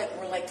 I feel like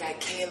we're like that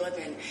Caleb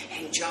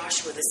and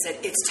Joshua that said,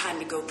 it's time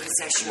to go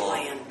possess your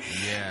land.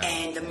 Yeah.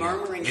 And the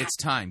murmuring... It's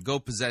time. Go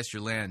possess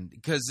your land.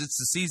 Because it's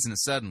the season of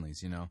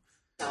suddenlies, you know.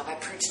 I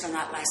preached on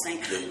that last night.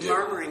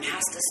 Murmuring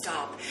has to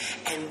stop.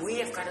 And we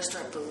have got to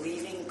start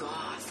believing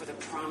God for the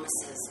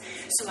promises.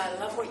 So I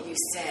love what you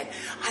said.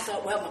 I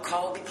thought, well,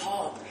 McCall will be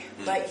Paul.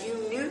 But you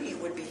knew you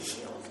would be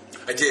healed.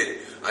 I did.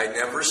 I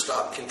never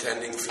stopped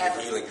contending for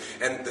the healing.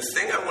 And the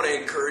thing I want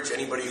to encourage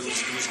anybody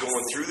who's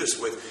going through this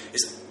with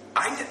is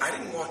I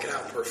didn't walk it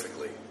out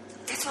perfectly.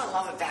 That's what I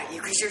love about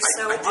you, because you're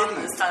so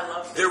honest. I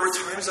love that. There were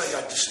times I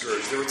got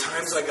discouraged. There were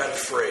times I got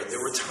afraid.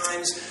 There were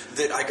times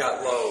that I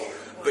got low.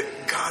 But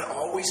God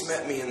always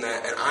met me in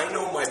that. And I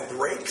know my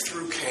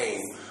breakthrough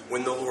came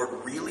when the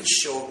Lord really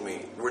showed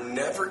me we're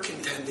never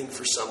contending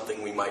for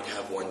something we might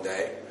have one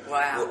day.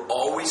 Wow. We're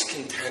always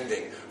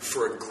contending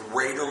for a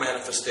greater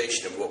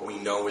manifestation of what we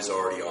know is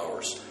already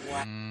ours.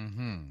 Wow.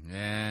 Mm-hmm.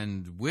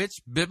 And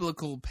which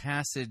biblical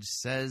passage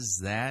says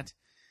that?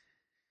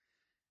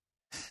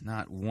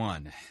 Not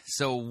one.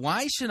 So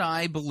why should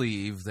I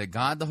believe that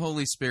God the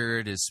Holy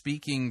Spirit is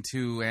speaking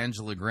to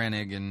Angela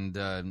Grenig and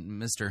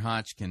Mr.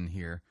 Hodgkin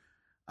here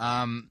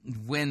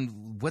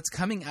when what's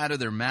coming out of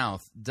their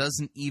mouth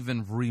doesn't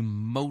even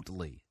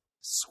remotely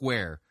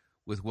square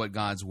with what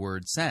God's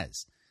Word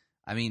says?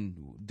 I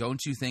mean,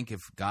 don't you think if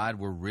God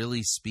were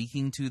really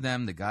speaking to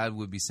them, that God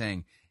would be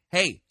saying,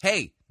 hey,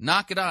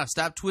 knock it off.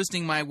 Stop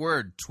twisting my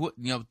word.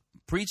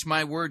 Preach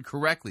my word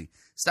correctly.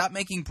 Stop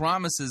making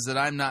promises that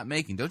I'm not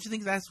making. Don't you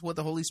think that's what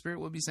the Holy Spirit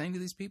would be saying to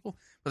these people?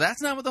 But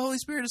that's not what the Holy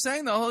Spirit is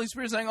saying. The Holy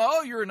Spirit is saying,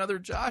 oh, you're another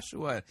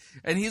Joshua.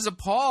 And he's a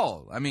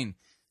Paul. I mean,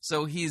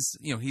 so he's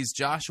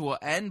Joshua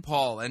and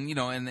Paul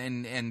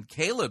and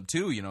Caleb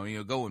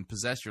too, go and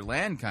possess your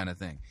land kind of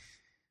thing.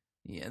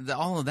 Yeah,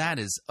 all of that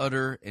is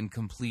utter and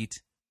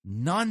complete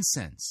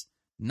nonsense.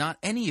 Not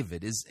any of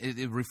it is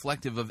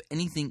reflective of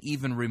anything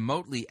even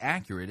remotely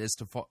accurate as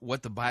to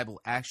what the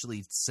Bible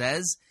actually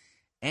says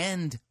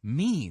and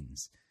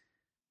means.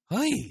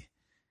 Hey.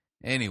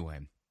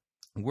 Anyway,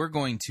 we're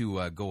going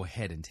to go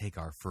ahead and take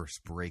our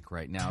first break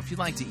right now. If you'd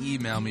like to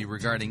email me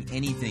regarding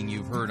anything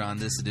you've heard on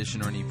this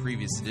edition or any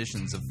previous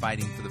editions of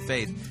Fighting for the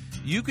Faith,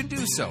 you can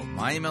do so.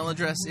 My email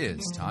address is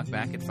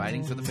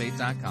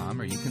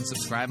talkback@fightingforthefaith.com, or you can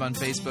subscribe on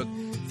Facebook,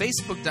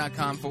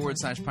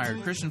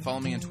 facebook.com/Pirate Christian. Follow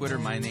me on Twitter,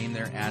 my name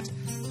there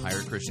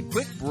 @Pirate Christian.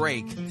 Quick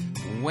break.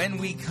 When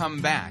we come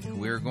back,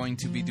 we're going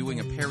to be doing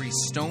a Perry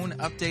Stone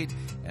update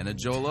and a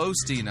Joel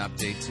Osteen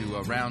update to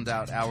round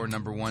out hour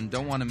number 1.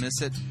 Don't want to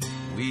miss it.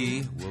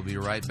 We will be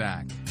right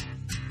back.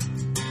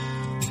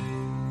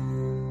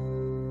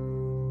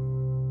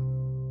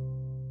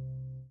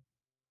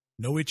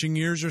 No itching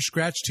ears are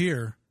scratched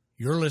here.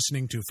 You're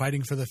listening to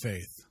Fighting for the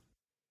Faith.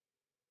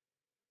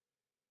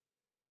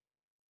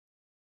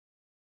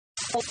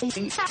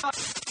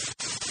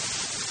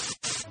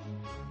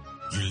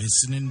 You're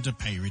listening to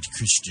Pirate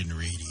Christian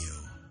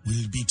Radio.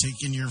 We'll be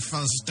taking your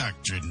false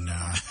doctrine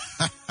now.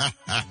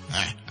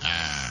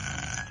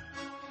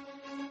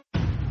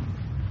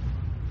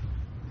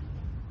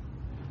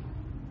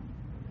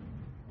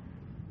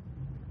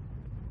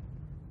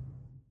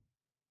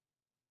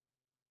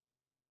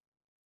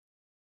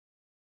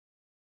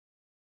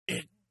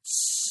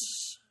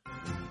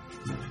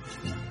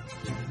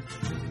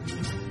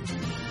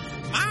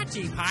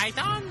 Monty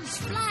Python's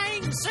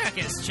Flying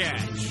Circus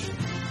Church.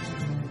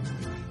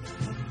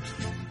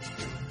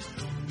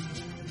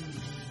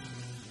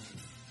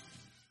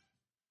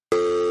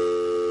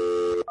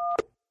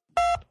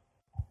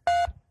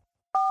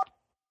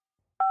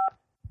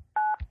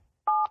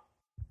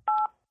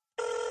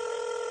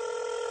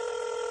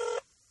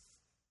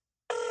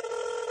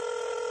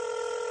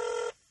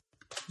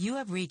 You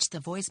have reached the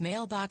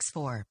voicemail box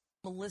for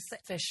Melissa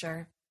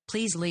Fisher.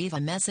 Please leave a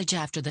message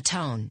after the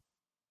tone.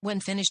 When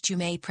finished, you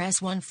may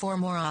press 1 for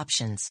more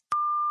options.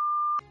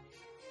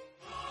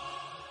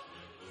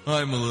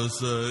 Hi,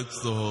 Melissa.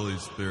 It's the Holy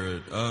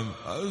Spirit.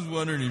 I was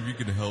wondering if you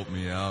could help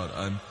me out.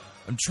 I'm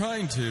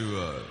trying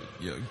to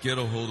get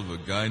a hold of a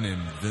guy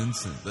named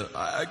Vincent that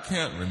I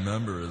can't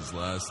remember his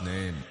last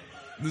name.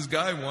 This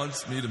guy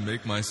wants me to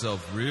make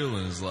myself real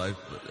in his life,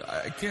 but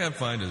I can't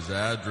find his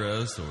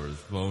address or his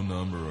phone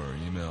number or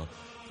email.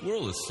 The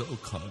world is so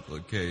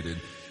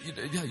complicated.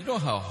 You know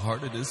how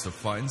hard it is to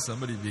find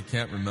somebody if you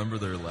can't remember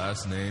their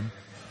last name?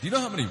 Do you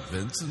know how many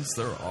Vincents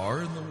there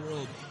are in the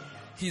world?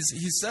 He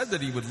said that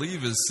he would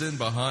leave his sin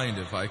behind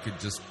if I could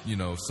just,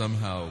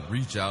 somehow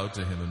reach out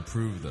to him and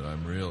prove that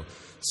I'm real.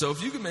 So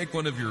if you could make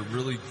one of your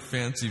really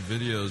fancy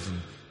videos and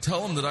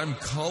tell him that I'm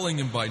calling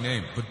him by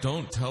name, but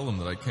don't tell him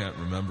that I can't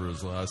remember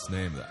his last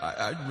name,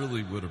 I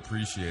really would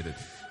appreciate it.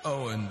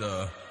 Oh, and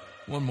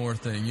one more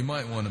thing. You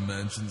might want to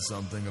mention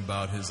something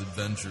about his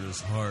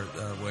adventurous heart.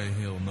 That way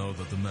he'll know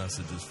that the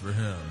message is for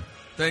him.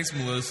 Thanks,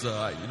 Melissa.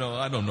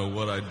 I don't know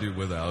what I'd do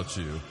without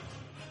you.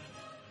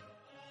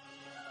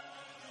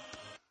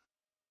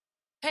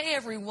 Hey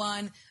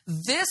everyone,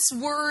 this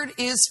word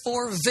is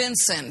for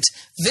Vincent.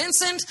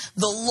 Vincent,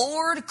 the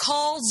Lord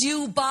calls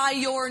you by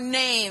your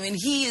name, and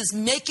He is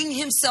making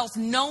Himself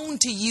known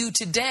to you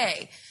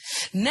today.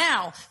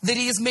 Now that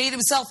He has made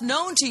Himself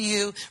known to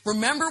you,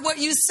 remember what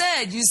you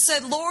said. You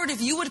said, Lord,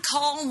 if you would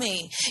call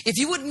me, if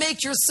you would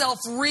make yourself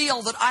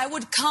real, that I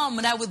would come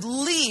and I would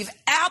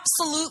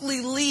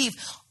absolutely leave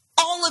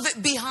all of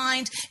it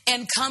behind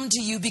and come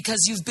to you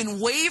because you've been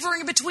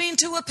wavering between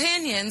two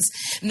opinions.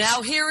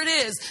 Now here it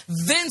is.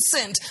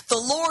 Vincent, the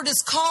Lord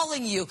is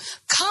calling you.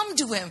 Come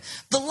to Him.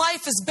 The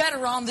life is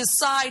better on this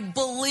side.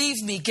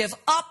 Believe me. Give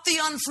up the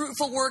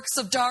unfruitful works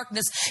of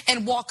darkness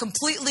and walk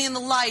completely in the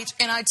light.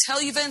 And I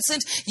tell you,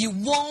 Vincent, you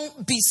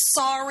won't be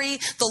sorry.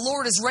 The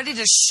Lord is ready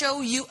to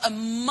show you a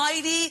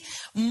mighty,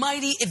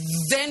 mighty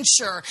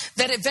adventure.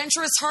 That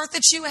adventurous heart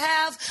that you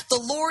have,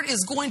 the Lord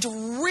is going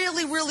to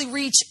really, really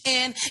reach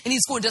in, and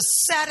He's going to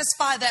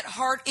satisfy that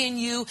heart in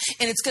you,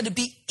 and it's going to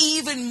be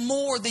even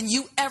more than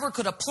you ever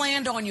could have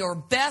planned on your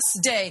best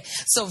day.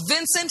 So,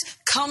 Vincent,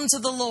 come to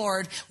the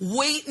Lord.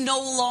 Wait no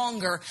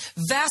longer.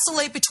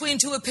 Vacillate between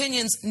two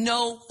opinions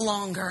no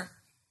longer.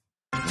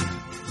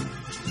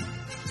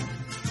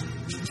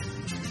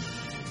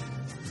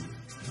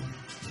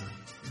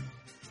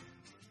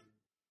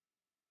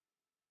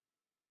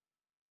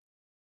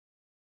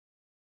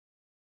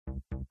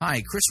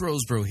 Hi, Chris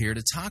Rosebrough here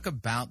to talk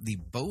about the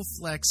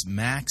Bowflex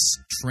Max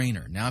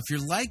Trainer. Now, if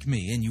you're like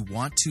me and you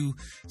want to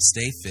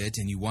stay fit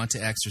and you want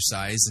to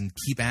exercise and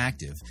keep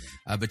active,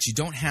 but you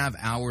don't have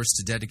hours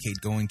to dedicate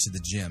going to the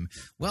gym,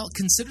 well,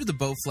 consider the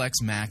Bowflex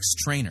Max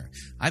Trainer.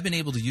 I've been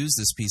able to use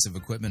this piece of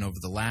equipment over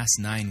the last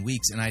 9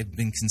 weeks, and I've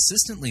been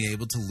consistently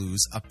able to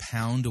lose a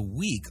pound a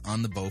week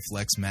on the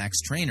Bowflex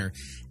Max Trainer.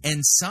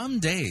 And some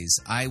days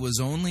I was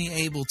only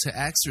able to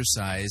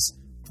exercise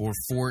for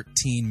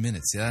 14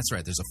 minutes. Yeah, that's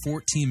right. There's a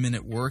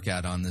 14-minute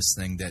workout on this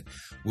thing that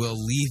will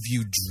leave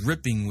you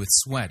dripping with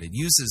sweat. It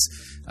uses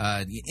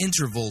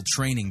interval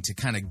training to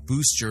kind of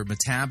boost your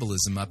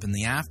metabolism up, and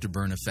the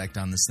afterburn effect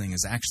on this thing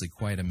is actually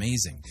quite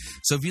amazing.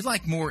 So if you'd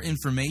like more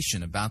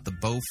information about the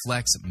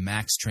Bowflex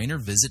Max Trainer,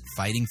 visit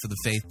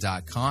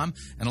fightingforthefaith.com,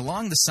 and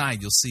along the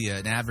side you'll see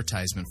an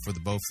advertisement for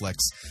the Bowflex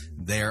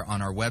there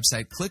on our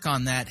website. Click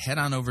on that, head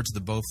on over to the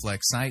Bowflex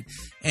site,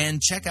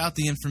 and check out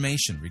the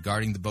information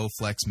regarding the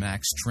Bowflex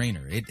Max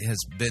Trainer. It has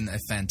been a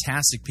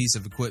fantastic piece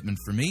of equipment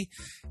for me,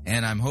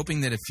 and I'm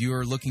hoping that if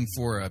you're looking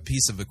for a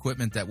piece of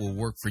equipment that will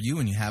work for you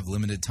and you have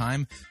limited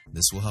time,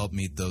 this will help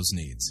meet those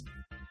needs.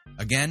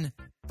 Again,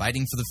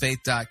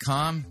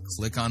 fightingforthefaith.com,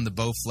 click on the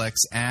Bowflex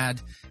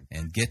ad,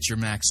 and get your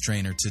Max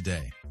Trainer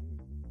today.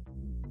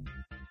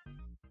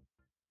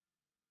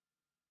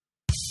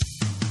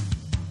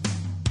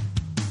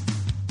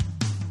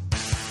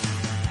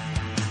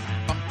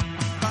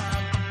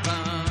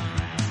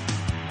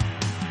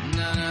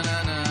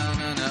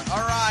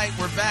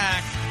 We're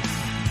back.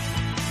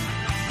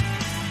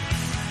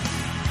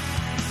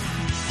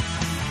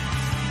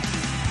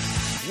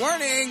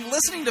 Warning,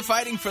 listening to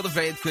Fighting for the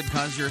Faith could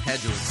cause your head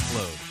to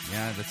explode.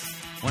 Yeah, that's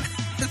one of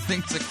the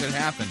things that could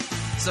happen.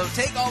 So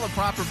take all the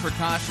proper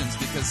precautions,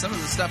 because some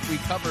of the stuff we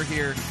cover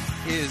here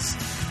is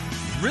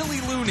really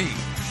loony.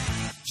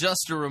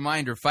 Just a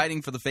reminder,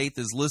 Fighting for the Faith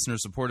is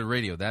listener-supported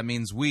radio. That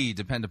means we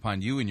depend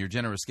upon you and your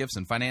generous gifts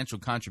and financial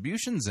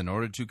contributions in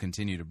order to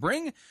continue to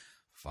bring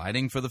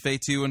Fighting for the Faith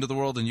to you into the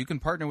world, and you can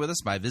partner with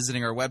us by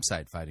visiting our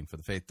website,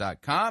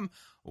 fightingforthefaith.com.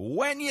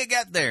 When you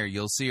get there,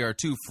 you'll see our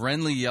two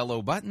friendly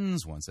yellow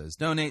buttons. One says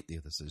donate, the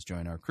other says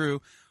join our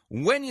crew.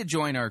 When you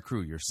join our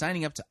crew, you're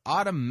signing up to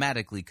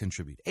automatically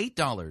contribute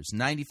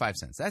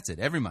 $8.95. That's it,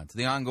 every month, to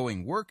the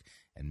ongoing work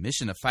and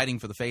mission of Fighting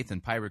for the Faith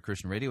and Pirate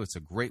Christian Radio. It's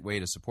a great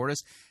way to support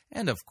us.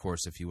 And, of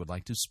course, if you would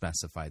like to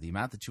specify the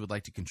amount that you would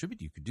like to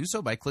contribute, you could do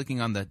so by clicking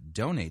on the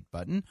donate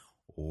button.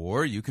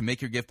 Or you can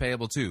make your gift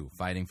payable to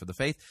Fighting for the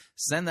Faith.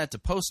 Send that to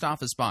Post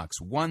Office Box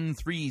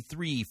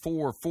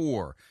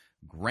 13344,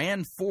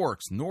 Grand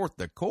Forks, North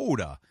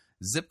Dakota,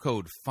 zip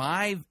code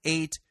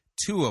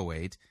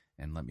 58208.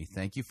 And let me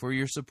thank you for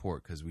your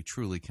support, because we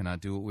truly cannot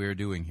do what we are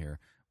doing here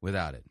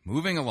without it.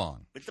 Moving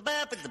along.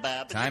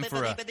 Time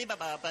for a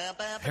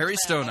Perry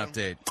Stone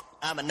update.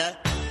 I'm a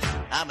nut.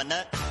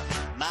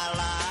 My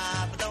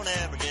life don't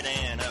ever get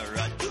in a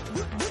rut.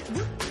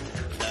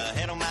 The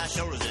head on my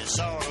shoulders is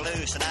sort of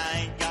loose, and I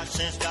ain't got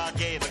sense God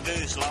gave a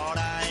goose. Lord,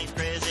 I ain't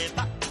crazy,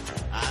 but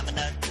I'm a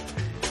nut.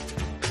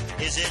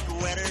 Is it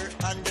wetter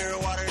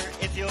underwater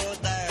if you're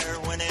there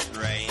when it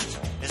rains?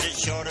 Is it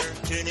shorter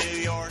to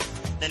New York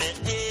than it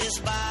is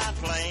by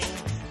plane?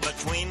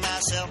 Between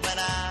myself and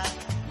I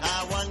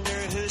wonder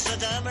who's the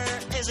dumber.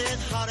 Is it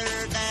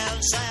hotter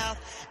down south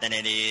than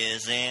it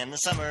is in the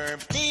summer?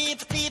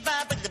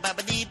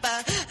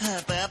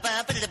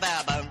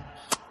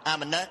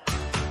 I'm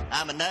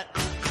a nut.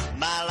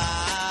 My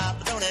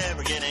life don't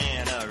ever get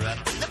in a rut.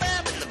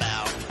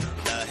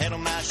 The head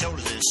on my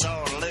shoulders is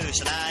sort of loose,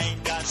 and I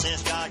ain't got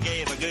sense God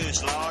gave a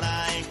goose. Lord,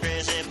 I ain't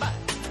crazy, but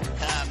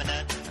I'm a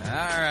nut.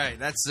 All right,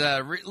 that's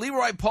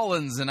Leroy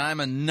Pullins, and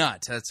I'm a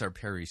nut. That's our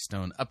Perry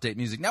Stone update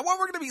music. Now, what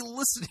we're going to be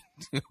listening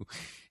to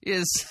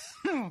is,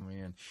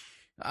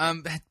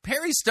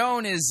 Perry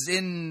Stone is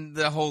in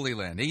the Holy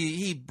Land.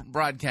 He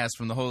broadcasts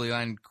from the Holy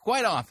Land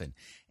quite often,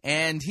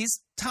 and he's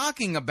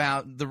talking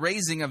about the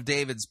raising of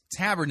David's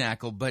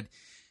tabernacle, but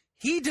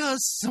he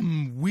does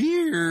some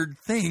weird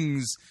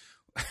things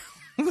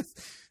with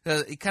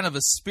kind of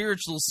a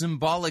spiritual,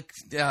 symbolic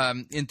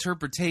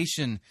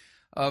interpretation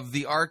of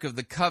the Ark of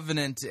the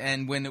Covenant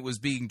and when it was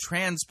being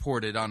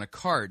transported on a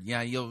cart.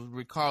 Yeah, you'll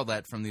recall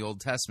that from the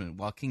Old Testament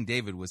while King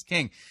David was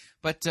king.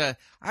 But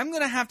I'm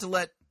going to have to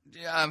let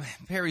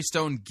Perry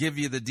Stone give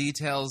you the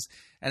details.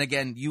 And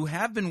again, you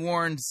have been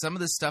warned. Some of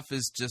this stuff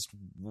is just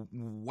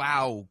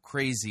wow,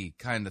 crazy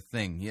kind of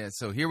thing. Yeah,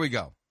 so here we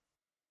go.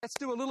 Let's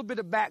do a little bit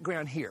of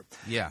background here.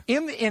 Yeah.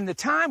 In the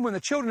time when the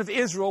children of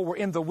Israel were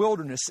in the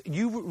wilderness,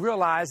 you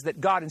realize that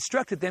God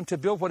instructed them to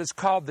build what is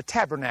called the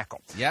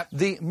tabernacle. Yep.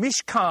 The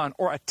mishkan,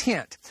 or a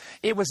tent.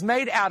 It was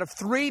made out of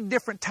 3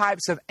 different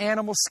types of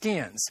animal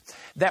skins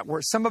that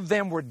were, some of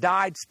them were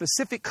dyed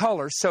specific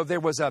colors. So there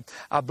was a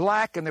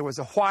black, and there was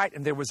a white,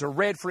 and there was a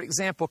red, for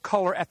example,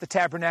 color at the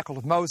tabernacle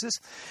of Moses.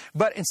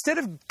 But instead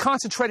of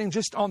concentrating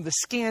just on the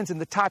skins and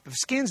the type of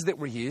skins that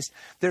were used,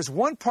 there's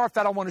one part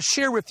that I want to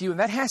share with you, and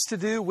that has to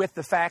do do with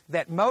the fact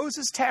that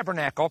Moses'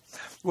 tabernacle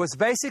was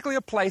basically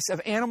a place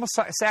of animal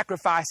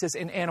sacrifices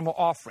and animal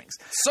offerings.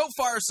 So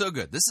far, so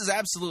good. This is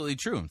absolutely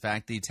true. In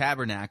fact, the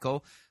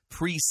tabernacle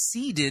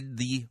preceded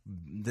the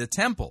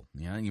temple.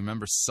 You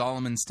remember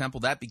Solomon's temple?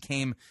 That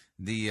became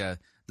the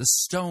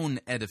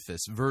stone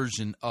edifice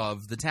version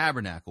of the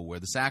tabernacle where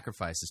the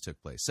sacrifices took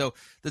place. So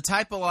the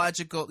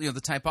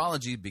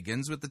typology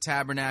begins with the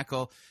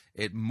tabernacle.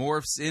 It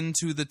morphs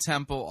into the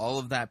temple, all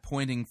of that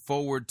pointing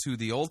forward to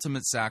the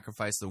ultimate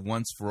sacrifice, the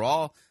once for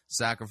all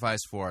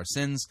sacrifice for our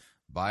sins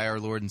by our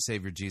Lord and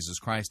Savior Jesus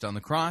Christ on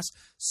the cross.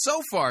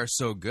 So far,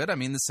 so good. I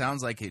mean, this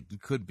sounds like it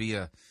could be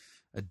a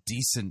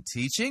decent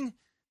teaching.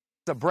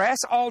 A brass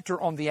altar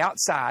on the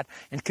outside,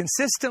 and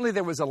consistently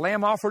there was a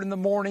lamb offered in the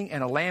morning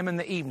and a lamb in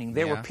the evening.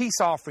 There were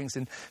peace offerings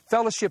and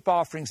fellowship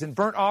offerings and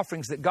burnt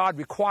offerings that God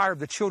required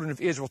the children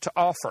of Israel to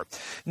offer.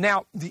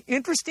 Now, the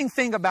interesting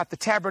thing about the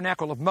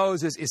tabernacle of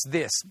Moses is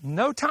this.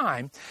 No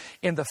time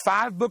in the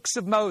 5 books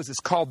of Moses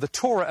called the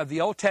Torah of the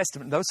Old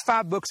Testament, those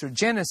 5 books are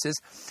Genesis,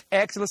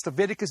 Exodus,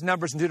 Leviticus,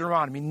 Numbers, and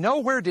Deuteronomy.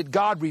 Nowhere did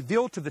God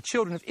reveal to the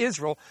children of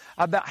Israel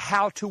about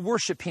how to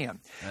worship Him.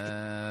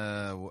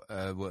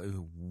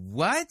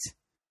 What?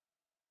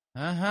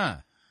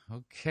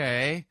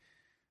 Okay.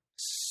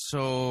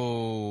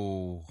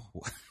 So,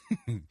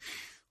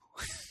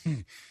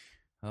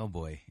 oh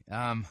boy.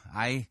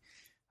 I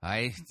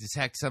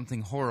detect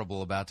something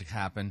horrible about to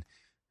happen.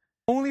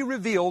 Only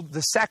revealed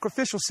the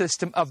sacrificial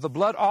system of the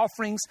blood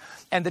offerings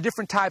and the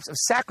different types of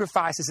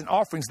sacrifices and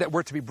offerings that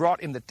were to be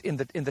brought in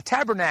the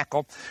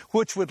tabernacle,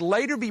 which would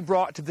later be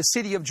brought to the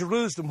city of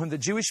Jerusalem when the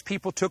Jewish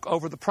people took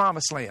over the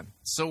Promised Land.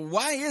 So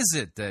why is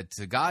it that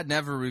God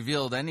never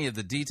revealed any of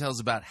the details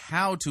about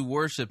how to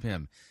worship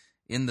Him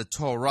in the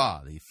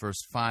Torah, the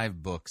first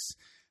 5 books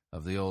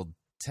of the Old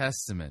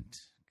Testament?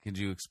 Could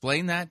you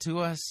explain that to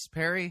us,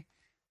 Perry?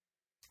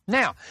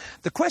 Now,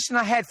 the question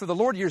I had for the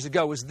Lord years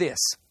ago was this.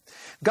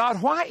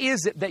 God, why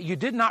is it that you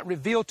did not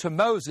reveal to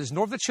Moses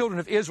nor the children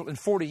of Israel in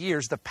 40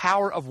 years the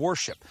power of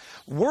worship?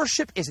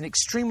 Worship is an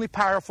extremely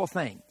powerful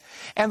thing.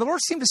 And the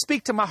Lord seemed to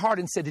speak to my heart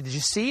and said, did you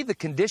see the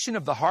condition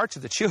of the hearts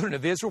of the children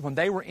of Israel when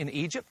they were in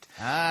Egypt?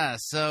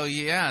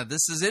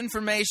 This is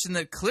information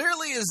that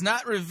clearly is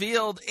not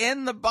revealed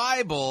in the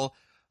Bible.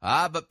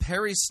 But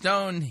Perry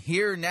Stone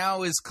here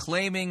now is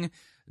claiming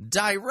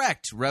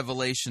direct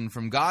revelation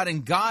from God,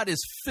 and God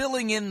is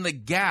filling in the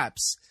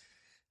gaps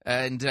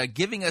and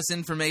giving us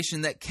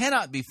information that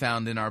cannot be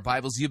found in our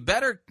Bibles. You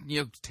better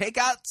take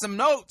out some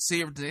notes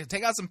here,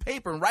 take out some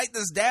paper and write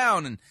this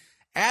down and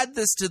add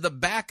this to the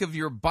back of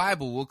your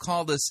Bible. We'll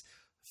call this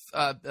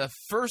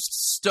First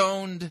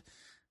Stoned.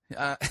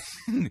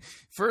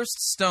 First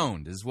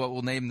Stoned is what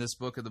we'll name this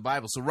book of the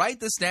Bible. So write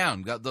this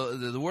down.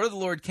 The word of the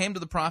Lord came to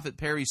the prophet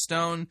Perry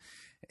Stone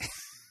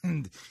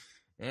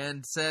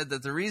and said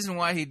that the reason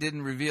why he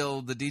didn't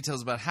reveal the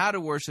details about how to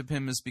worship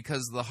Him is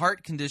because of the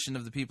heart condition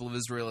of the people of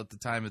Israel at the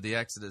time of the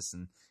Exodus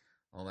and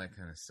all that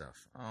kind of stuff.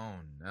 Oh,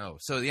 no.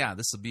 So,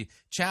 this will be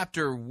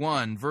chapter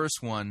 1,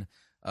 verse 1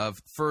 of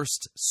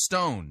First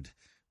Stoned,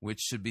 which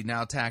should be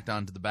now tacked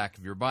onto the back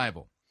of your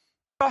Bible.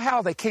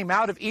 How they came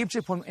out of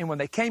Egypt when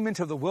they came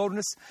into the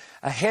wilderness,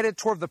 headed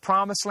toward the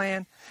Promised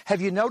Land. Have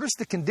you noticed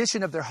the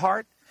condition of their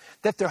heart?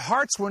 That their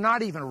hearts were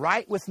not even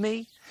right with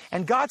me.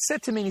 And God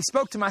said to me, and He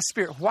spoke to my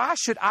spirit, why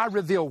should I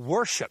reveal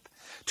worship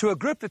to a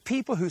group of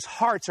people whose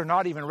hearts are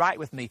not even right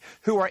with me,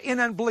 who are in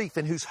unbelief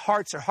and whose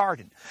hearts are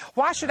hardened?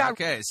 Why should I...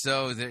 Okay,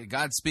 so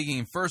God's speaking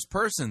in first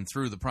person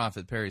through the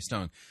prophet Perry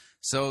Stone.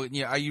 So,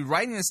 are you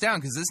writing this down?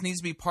 Because this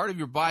needs to be part of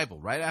your Bible.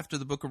 Right after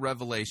the book of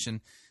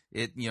Revelation,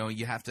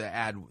 you have to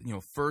add,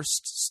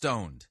 First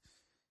Stoned.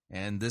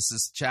 And this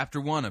is chapter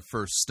 1 of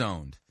First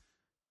Stoned.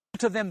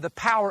 To them the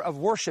power of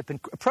worship and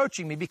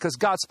approaching me, because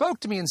God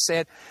spoke to me and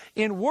said,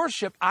 in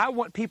worship, I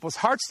want people's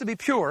hearts to be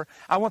pure.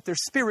 I want their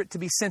spirit to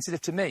be sensitive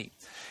to me.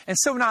 And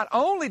so not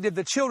only did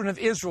the children of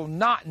Israel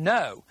not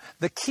know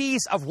the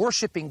keys of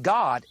worshiping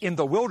God in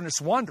the wilderness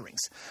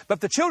wanderings,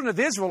 but the children of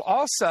Israel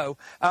also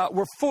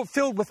were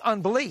filled with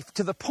unbelief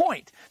to the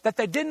point that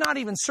they did not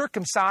even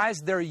circumcise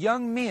their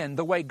young men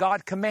the way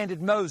God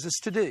commanded Moses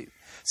to do.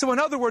 So in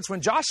other words, when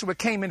Joshua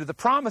came into the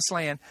Promised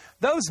Land,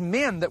 those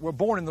men that were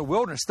born in the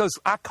wilderness,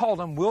 I call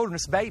them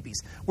wilderness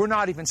babies, were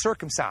not even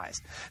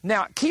circumcised.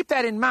 Now, keep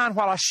that in mind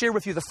while I share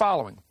with you the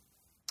following.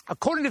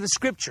 According to the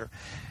Scripture,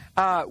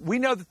 we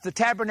know that the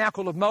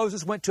tabernacle of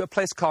Moses went to a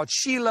place called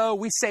Shiloh.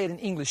 We say it in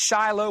English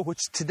Shiloh,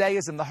 which today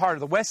is in the heart of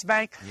the West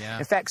Bank. Yeah.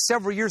 In fact,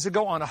 several years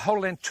ago on a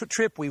Holy Land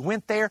trip, we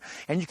went there,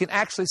 and you can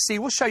actually see,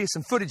 we'll show you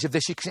some footage of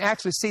this, you can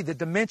actually see the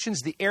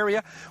dimensions, the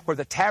area where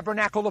the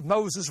tabernacle of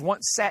Moses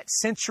once sat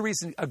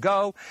centuries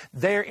ago,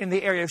 there in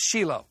the area of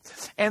Shiloh.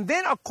 And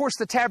then, of course,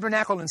 the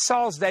tabernacle in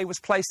Saul's day was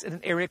placed in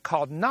an area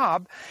called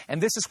Nob,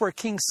 and this is where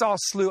King Saul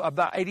slew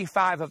about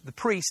 85 of the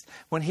priests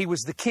when he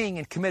was the king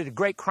and committed a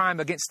great crime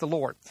against the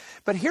Lord.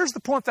 But here's the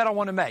point that I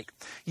want to make.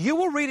 You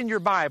will read in your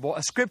Bible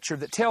a scripture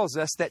that tells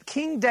us that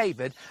King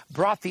David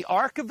brought the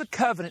Ark of the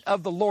Covenant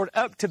of the Lord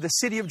up to the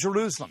city of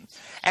Jerusalem.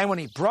 And when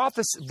he brought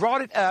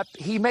it up,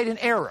 he made an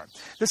error.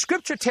 The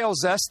scripture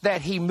tells us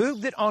that he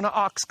moved it on an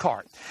ox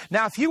cart.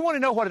 Now, if you want to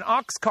know what an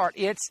ox cart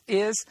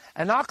is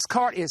an ox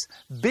cart is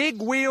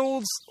big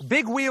wheels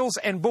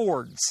and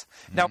boards.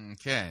 Now,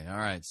 okay, all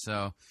right,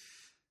 so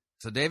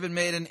David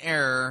made an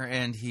error,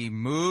 and he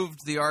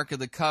moved the Ark of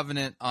the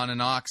Covenant on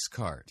an ox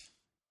cart.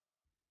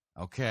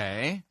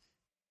 Okay.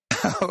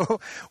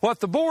 What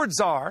the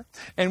boards are,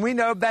 and we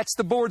know that's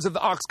the boards of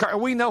the ox cart,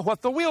 and we know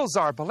what the wheels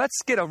are, but let's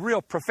get a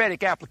real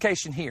prophetic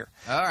application here.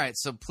 All right,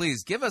 so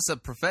please give us a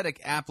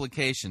prophetic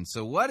application.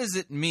 So what does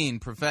it mean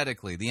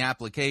prophetically, the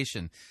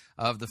application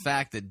of the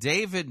fact that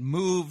David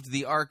moved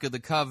the Ark of the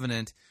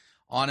Covenant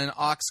on an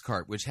ox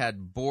cart, which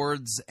had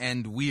boards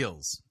and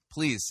wheels?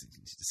 Please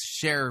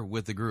share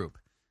with the group.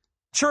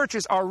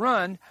 Churches are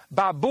run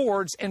by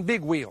boards and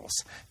big wheels.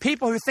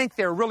 People who think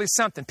they're really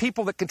something.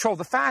 People that control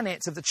the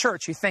finance of the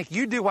church who think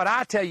you do what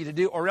I tell you to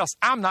do or else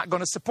I'm not going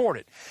to support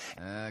it.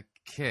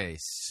 Okay,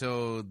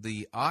 so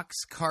the ox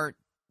cart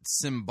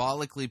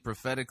symbolically,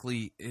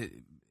 prophetically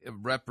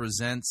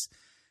represents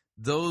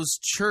those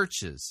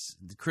churches,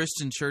 the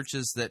Christian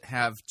churches that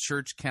have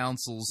church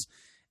councils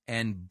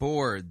and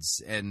boards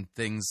and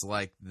things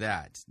like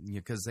that,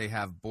 because they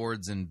have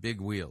boards and big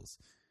wheels.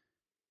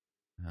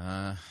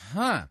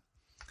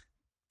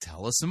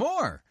 Tell us some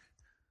more.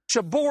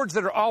 Boards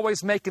that are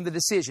always making the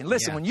decision.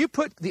 Listen, when you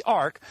put the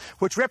ark,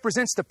 which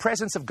represents the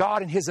presence of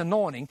God and his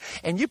anointing,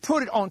 and you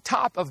put it on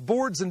top of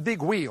boards and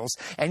big wheels,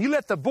 and you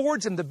let the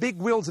boards and the big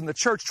wheels in the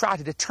church try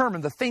to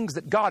determine the things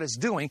that God is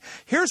doing,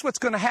 here's what's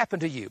going to happen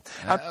to you.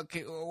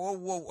 Okay,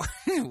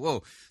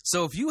 whoa.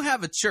 So if you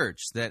have a church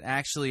that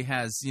actually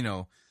has,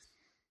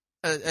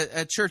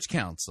 a church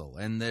council,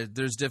 and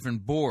there's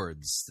different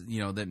boards,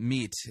 that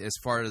meet as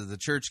part of the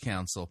church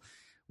council,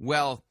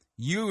 well,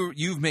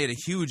 You've made a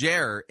huge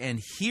error,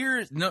 and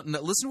listen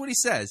to what he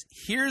says.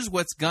 Here's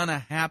what's gonna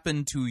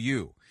happen to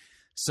you.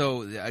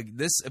 So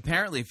this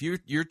apparently, if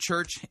your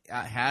church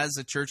has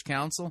a church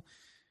council,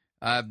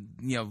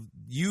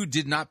 you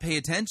did not pay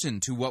attention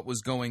to what was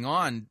going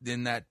on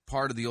in that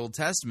part of the Old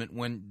Testament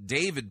when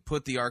David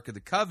put the Ark of the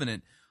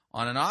Covenant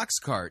on an ox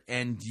cart,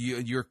 and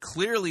you're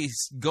clearly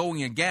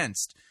going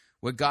against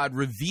what God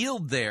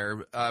revealed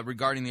there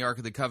regarding the Ark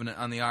of the Covenant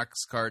on the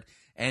ox cart.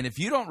 And if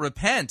you don't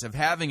repent of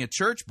having a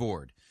church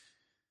board,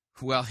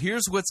 well,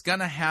 here's what's going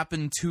to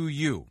happen to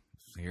you.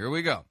 Here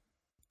we go.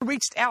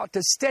 Reached out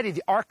to steady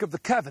the Ark of the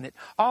Covenant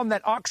on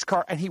that ox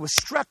cart, and he was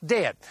struck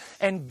dead.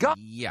 And God...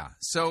 Yeah,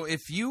 so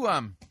if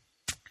your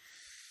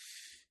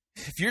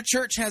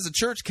church has a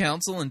church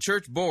council and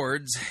church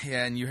boards,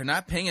 and you're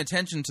not paying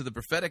attention to the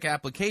prophetic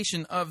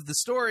application of the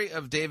story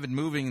of David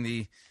moving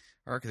the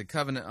Ark of the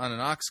Covenant on an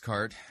ox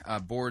cart,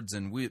 boards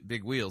and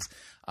big wheels,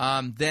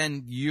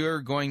 then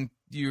you're going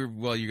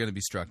to be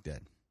struck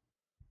dead.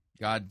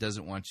 God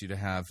doesn't want you to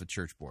have a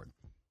church board.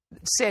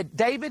 Said,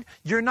 David,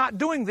 you're not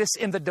doing this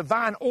in the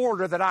divine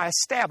order that I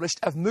established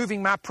of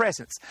moving my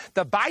presence.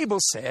 The Bible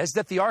says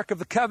that the Ark of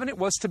the Covenant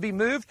was to be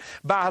moved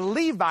by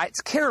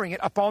Levites carrying it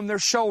upon their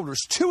shoulders,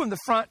 2 in the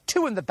front,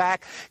 2 in the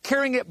back,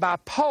 carrying it by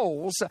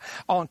poles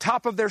on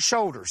top of their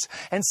shoulders.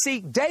 And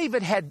see,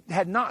 David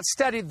had not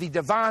studied the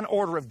divine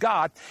order of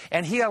God,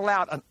 and he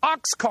allowed an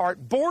ox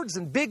cart, boards,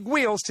 and big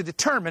wheels to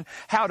determine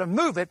how to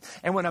move it.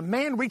 And when a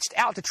man reached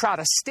out to try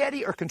to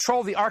steady or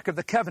control the Ark of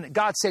the Covenant,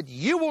 God said,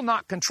 you will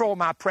not control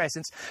my presence.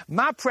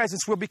 My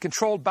presence will be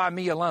controlled by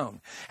me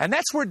alone. And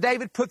that's where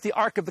David put the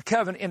Ark of the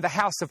Covenant in the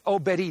house of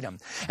Obed-Edom.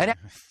 And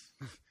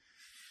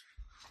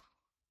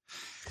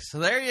so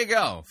there you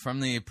go,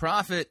 from the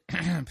prophet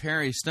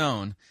Perry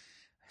Stone.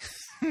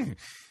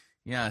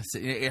 Yeah,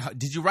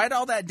 did you write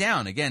all that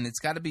down? Again, it's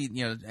got to be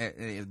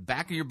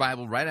back of your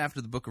Bible, right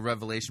after the Book of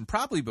Revelation,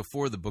 probably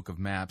before the Book of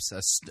Maps.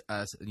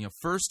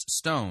 First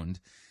stoned.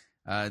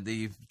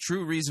 The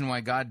true reason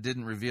why God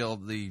didn't reveal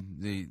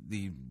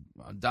the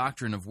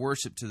doctrine of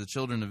worship to the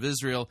children of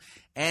Israel.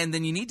 And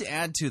then you need to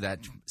add to that,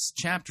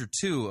 chapter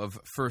 2 of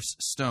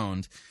First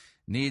Stoned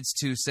needs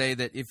to say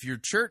that if your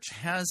church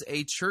has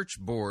a church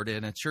board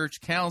and a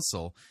church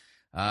council,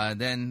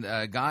 then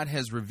God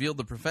has revealed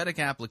the prophetic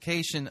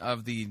application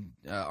of the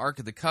Ark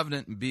of the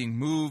Covenant being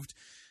moved,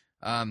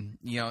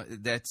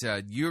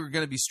 that you're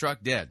going to be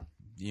struck dead,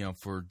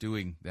 for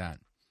doing that.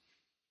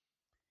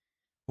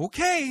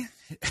 Okay,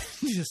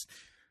 just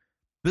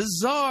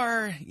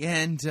bizarre.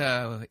 And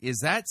is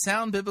that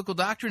sound biblical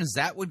doctrine? Is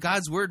that what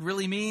God's word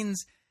really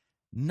means?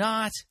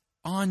 Not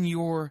on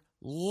your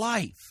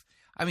life.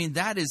 I mean,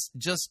 that is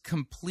just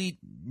complete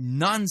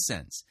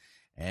nonsense.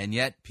 And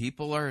yet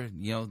people are,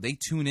 they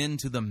tune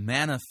into the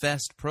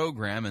Manifest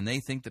program and they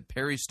think that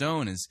Perry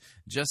Stone is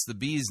just the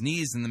bee's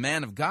knees and the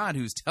man of God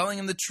who's telling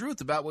them the truth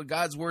about what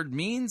God's word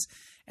means.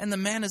 And the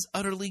man is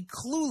utterly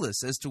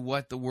clueless as to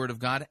what the word of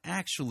God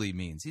actually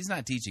means. He's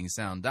not teaching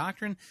sound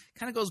doctrine.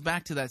 Kind of goes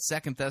back to that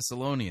 2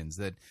 Thessalonians,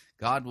 that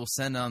God will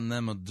send on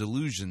them a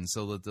delusion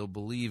so that they'll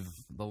believe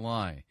the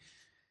lie.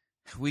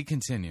 We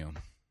continue.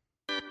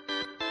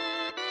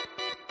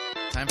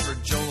 Time for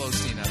Joel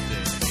Osteen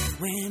update.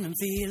 When I'm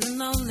feeling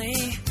lonely,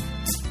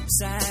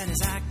 sad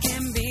as I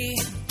can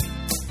be,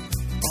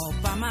 all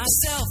by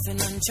myself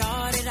in an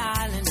uncharted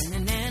island in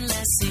an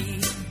endless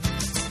sea.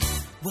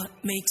 What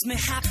makes me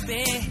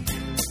happy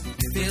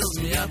fills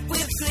me up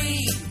with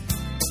glee.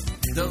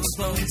 Those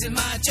bones in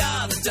my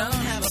jaw that don't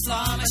have a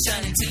flaw, my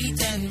shiny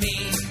teeth and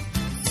me.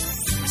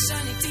 My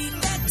shiny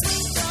teeth that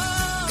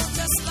twinkle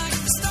just like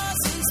the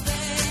stars in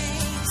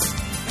space.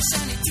 My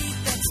shiny teeth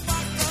that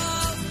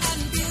sparkle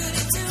and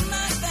beauty to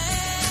my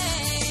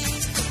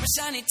face. My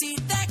shiny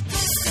teeth that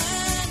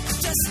glisten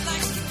just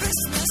like a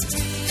Christmas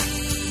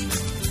tree.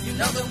 You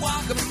know they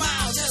walk a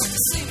mile just to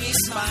see me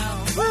smile.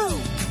 Woo!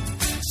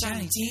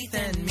 Shiny teeth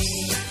and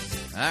me.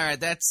 All right,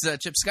 that's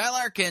Chip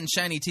Skylark and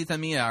Shiny Teeth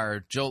on Me, our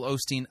Joel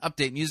Osteen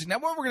update music. Now,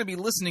 what we're going to be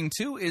listening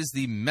to is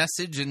the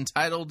message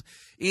entitled,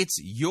 It's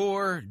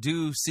Your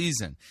Due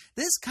Season.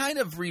 This kind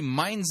of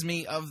reminds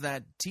me of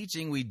that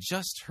teaching we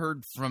just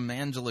heard from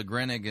Angela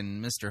Grenig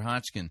and Mr.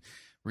 Hodgkin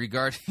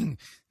regarding,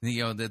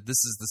 that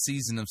this is the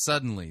season of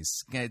suddenlies.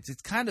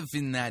 It's kind of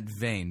in that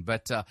vein,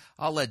 but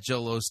I'll let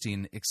Joel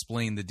Osteen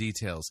explain the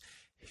details.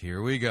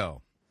 Here we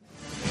go.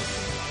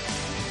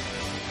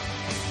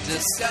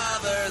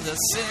 Discover the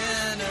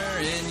sinner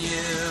in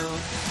you.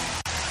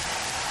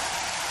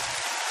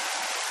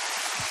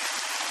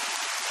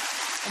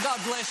 God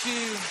bless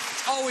you.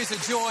 It's always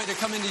a joy to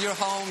come into your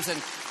homes. And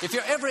if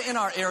you're ever in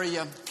our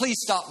area,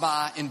 please stop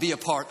by and be a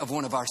part of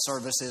one of our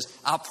services.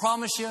 I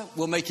promise you,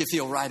 we'll make you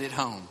feel right at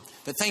home.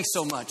 But thanks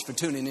so much for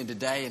tuning in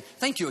today. And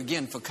thank you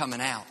again for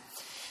coming out.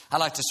 I'd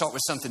like to start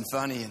with something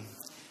funny. And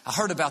I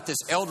heard about this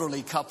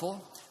elderly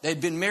couple. They'd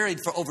been married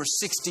for over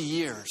 60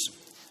 years.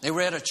 They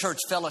were at a church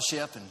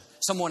fellowship, and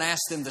someone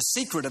asked them the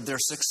secret of their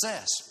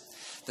success.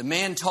 The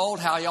man told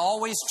how he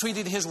always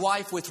treated his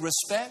wife with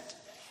respect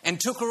and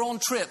took her on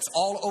trips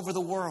all over the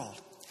world.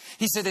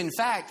 He said, in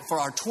fact, for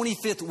our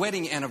 25th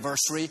wedding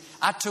anniversary,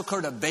 I took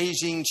her to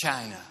Beijing,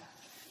 China.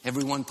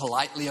 Everyone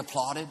politely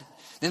applauded.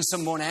 Then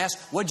someone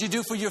asked, what'd you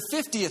do for your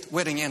 50th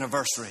wedding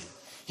anniversary?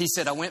 He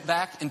said, I went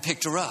back and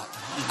picked her up.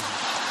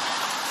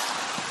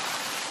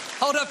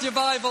 Hold up your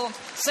Bible.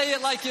 Say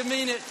it like you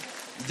mean it.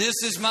 This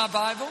is my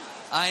Bible.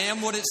 I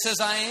am what it says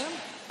I am.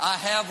 I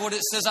have what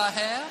it says I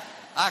have.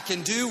 I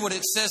can do what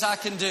it says I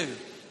can do.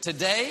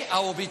 Today, I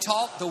will be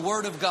taught the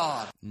Word of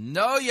God.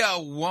 No, you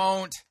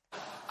won't.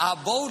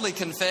 I boldly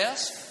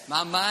confess.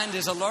 My mind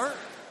is alert.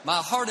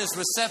 My heart is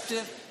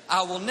receptive.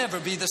 I will never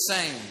be the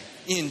same.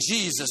 In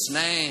Jesus'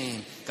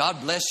 name,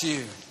 God bless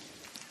you.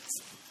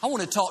 I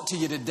want to talk to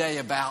you today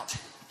about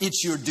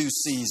it's your due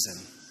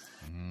season.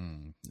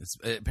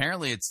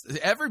 Apparently, it's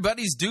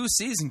everybody's due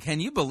season.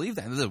 Can you believe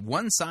that? The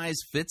one size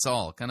fits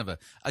all, kind of a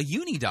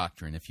uni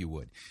doctrine, if you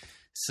would.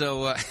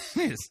 So,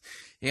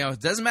 it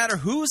doesn't matter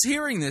who's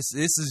hearing this.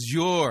 This is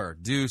your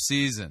due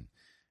season.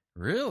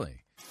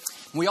 Really?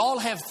 We all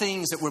have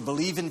things that we're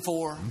believing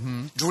for,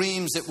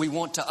 dreams that we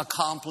want to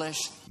accomplish.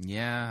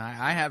 Yeah,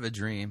 I have a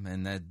dream,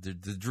 and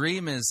the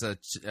dream is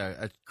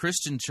a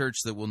Christian church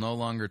that will no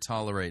longer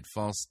tolerate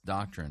false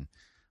doctrine,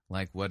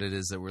 like what it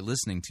is that we're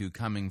listening to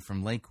coming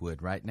from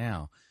Lakewood right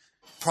now.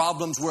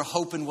 Problems we're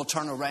hoping will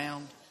turn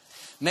around.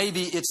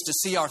 Maybe it's to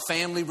see our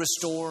family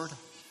restored,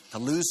 to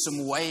lose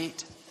some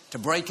weight, to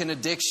break an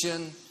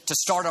addiction, to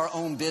start our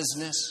own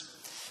business.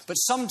 But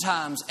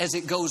sometimes as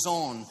it goes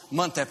on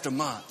month after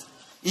month,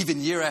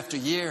 even year after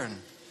year, and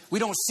we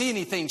don't see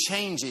anything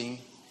changing,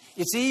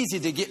 it's easy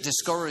to get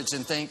discouraged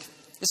and think,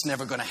 it's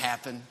never going to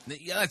happen.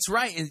 Yeah, that's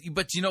right.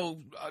 But,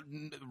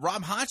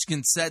 Rob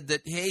Hodgkin said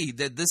that,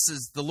 that this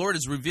is, the Lord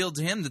has revealed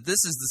to him that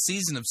this is the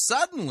season of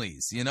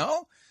suddenlies,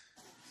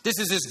 This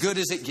is as good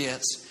as it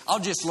gets. I'll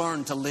just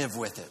learn to live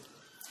with it.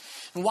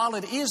 And while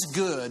it is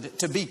good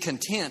to be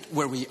content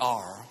where we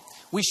are,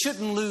 we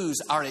shouldn't lose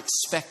our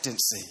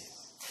expectancy.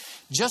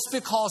 Just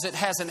because it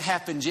hasn't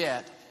happened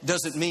yet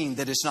doesn't mean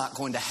that it's not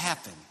going to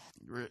happen.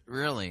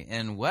 Really?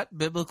 And what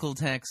biblical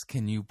text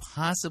can you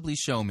possibly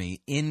show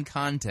me in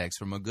context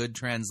from a good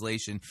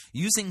translation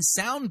using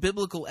sound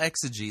biblical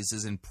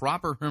exegesis and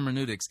proper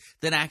hermeneutics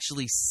that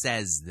actually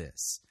says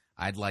this?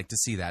 I'd like to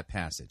see that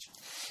passage.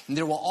 And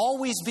there will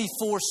always be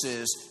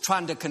forces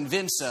trying to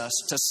convince us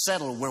to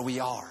settle where we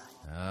are.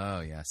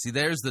 Oh, yeah. See,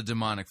 there's the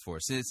demonic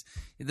force. It's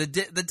the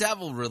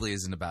devil really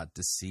isn't about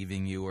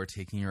deceiving you or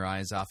taking your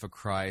eyes off of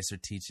Christ or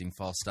teaching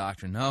false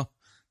doctrine. No.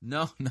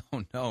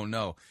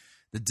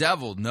 The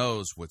devil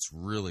knows what's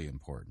really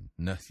important.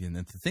 And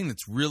the thing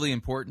that's really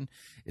important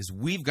is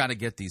we've got to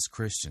get these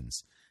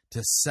Christians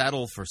to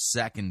settle for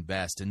second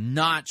best and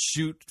not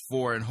shoot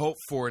for and hope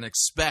for and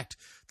expect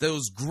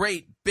those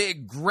great,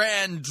 big,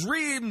 grand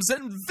dreams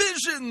and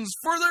visions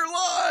for their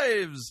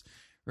lives.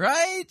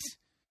 Right?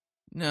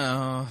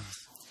 No.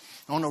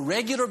 On a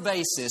regular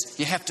basis,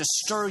 you have to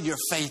stir your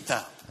faith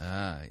up.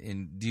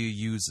 And do you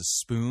use a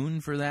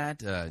spoon for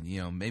that?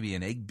 Maybe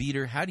an egg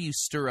beater? How do you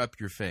stir up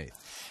your faith?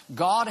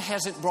 God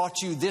hasn't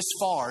brought you this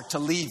far to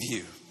leave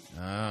you.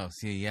 Oh,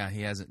 see, yeah,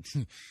 he hasn't.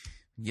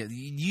 Yeah,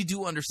 you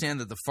do understand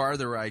that the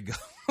farther I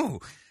go,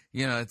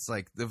 It's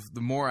like the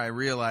more I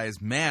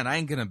realize, man, I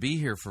ain't going to be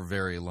here for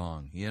very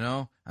long,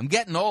 I'm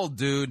getting old,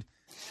 dude.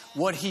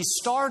 What he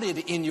started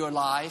in your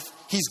life,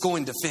 he's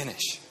going to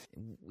finish.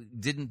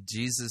 Didn't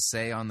Jesus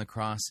say on the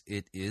cross,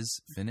 it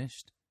is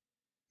finished?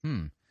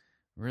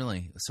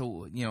 Really?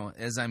 So,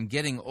 as I'm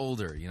getting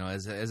older,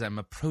 as I'm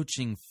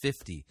approaching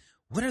 50,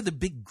 what are the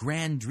big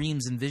grand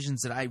dreams and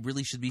visions that I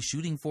really should be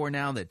shooting for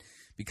now that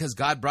because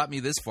God brought me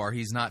this far,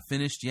 he's not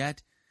finished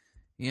yet?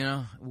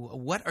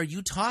 What are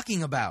you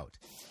talking about?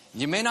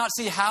 You may not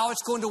see how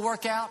it's going to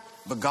work out,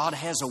 but God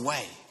has a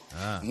way.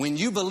 When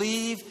you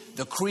believe,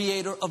 the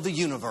creator of the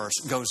universe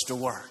goes to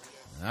work.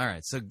 All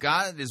right, so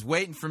God is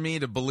waiting for me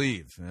to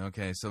believe.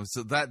 Okay, so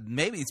that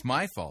maybe it's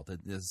my fault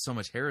that there's so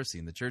much heresy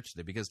in the church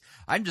today because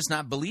I'm just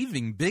not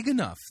believing big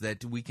enough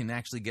that we can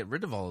actually get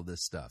rid of all of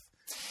this stuff.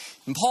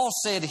 And Paul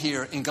said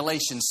here in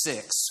Galatians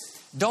 6,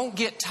 don't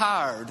get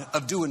tired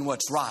of doing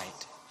what's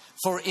right,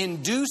 for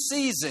in due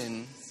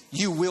season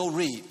you will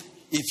reap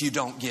if you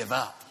don't give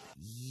up.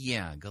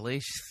 Yeah,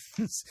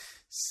 Galatians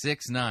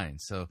 6:9.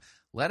 So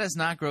let us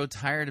not grow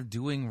tired of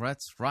doing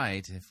what's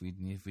right. If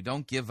we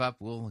don't give up,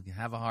 we'll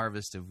have a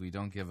harvest. If we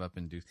don't give up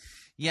and do,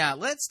 yeah,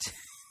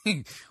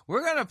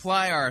 we're going to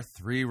apply our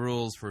 3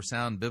 rules for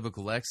sound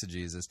biblical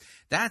exegesis.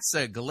 That's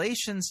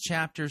Galatians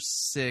chapter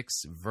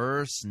 6,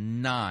 verse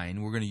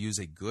 9. We're going to use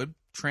a good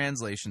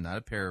translation, not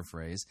a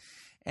paraphrase.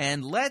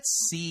 And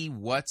let's see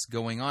what's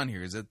going on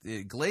here. Is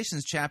that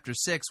Galatians chapter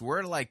 6,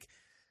 we're like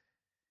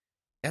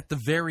at the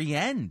very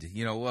end,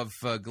 of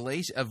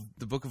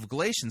the book of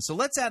Galatians. So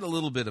let's add a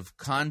little bit of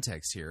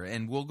context here,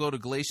 and we'll go to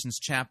Galatians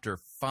chapter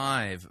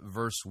 5,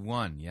 verse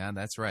 1. Yeah,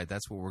 that's right.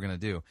 That's what we're going to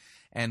do.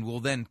 And we'll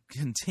then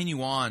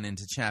continue on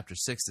into chapter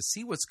 6 to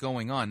see what's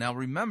going on. Now,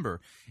 remember,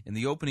 in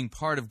the opening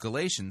part of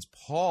Galatians,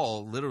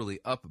 Paul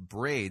literally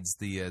upbraids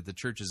the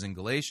churches in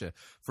Galatia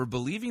for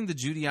believing the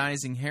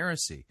Judaizing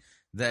heresy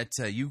that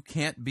you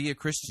can't be a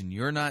Christian.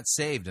 You're not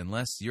saved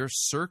unless you're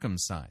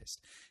circumcised.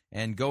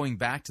 And going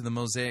back to the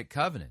Mosaic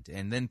covenant.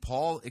 And then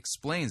Paul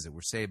explains that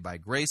we're saved by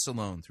grace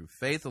alone, through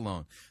faith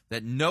alone,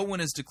 that no one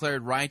is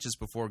declared righteous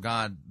before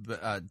God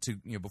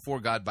before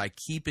God by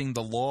keeping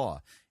the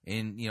law.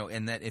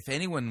 And that if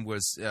anyone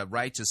was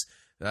righteous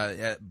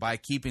by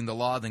keeping the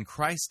law, then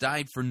Christ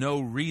died for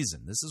no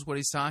reason. This is what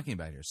he's talking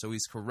about here. So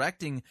he's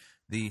correcting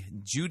the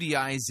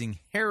Judaizing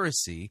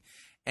heresy.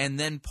 And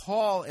then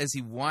Paul, as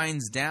he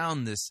winds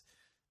down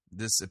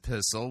this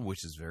epistle,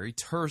 which is very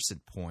terse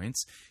at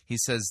points, he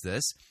says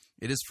this: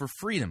 it is for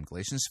freedom,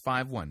 Galatians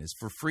 5:1, is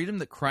for freedom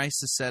that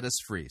Christ has set us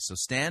free. So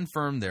stand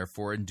firm,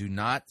 therefore, and do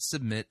not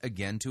submit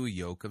again to a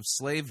yoke of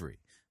slavery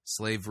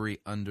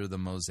under the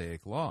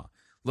Mosaic law.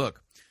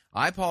 Look,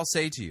 I, Paul,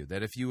 say to you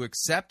that if you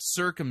accept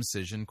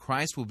circumcision,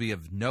 Christ will be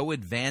of no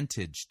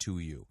advantage to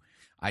you.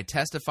 I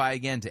testify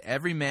again to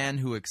every man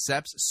who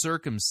accepts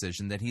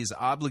circumcision that he is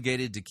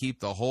obligated to keep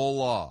the whole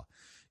law.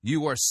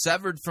 You are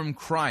severed from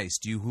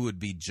Christ, you who would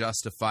be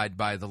justified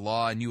by the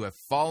law, and you have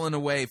fallen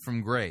away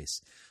from grace.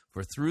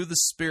 For through the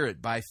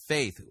Spirit, by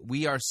faith,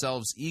 we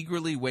ourselves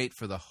eagerly wait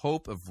for the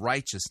hope of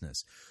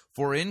righteousness.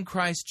 For in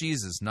Christ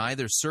Jesus,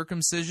 neither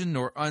circumcision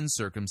nor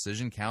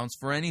uncircumcision counts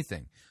for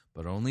anything,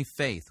 but only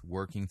faith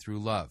working through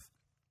love.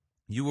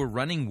 You were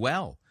running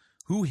well.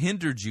 Who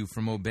hindered you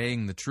from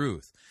obeying the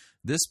truth?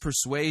 This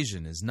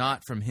persuasion is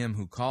not from him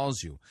who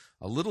calls you.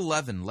 A little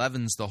leaven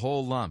leavens the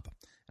whole lump.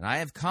 And I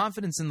have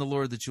confidence in the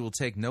Lord that you will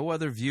take no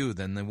other view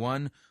than the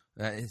one,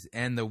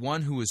 and the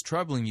one who is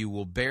troubling you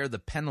will bear the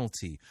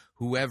penalty,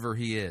 whoever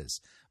he is.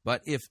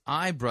 But if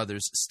I,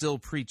 brothers, still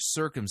preach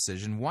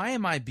circumcision, why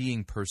am I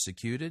being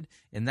persecuted?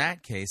 In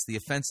that case, the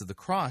offense of the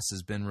cross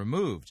has been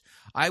removed.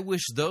 I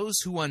wish those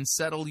who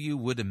unsettle you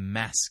would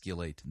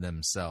emasculate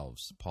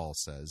themselves, Paul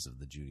says of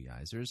the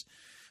Judaizers.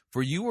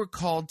 For you were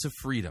called to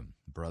freedom,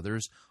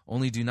 brothers,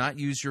 only do not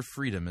use your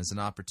freedom as an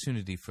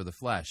opportunity for the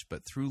flesh,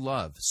 but through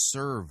love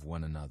serve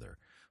one another.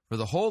 For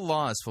the whole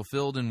law is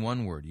fulfilled in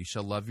one word, you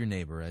shall love your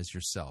neighbor as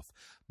yourself.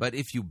 But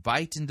if you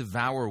bite and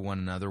devour one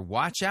another,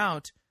 watch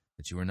out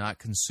that you are not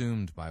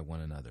consumed by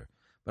one another.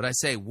 But I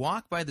say,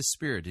 walk by the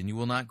Spirit, and you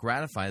will not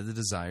gratify the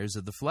desires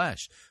of the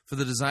flesh. For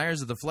the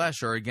desires of the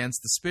flesh are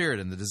against the Spirit,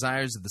 and the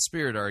desires of the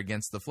Spirit are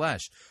against the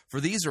flesh. For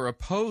these are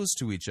opposed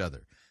to each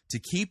other, to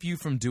keep you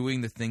from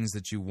doing the things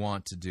that you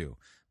want to do.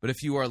 But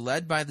if you are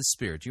led by the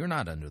Spirit, you are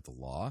not under the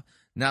law.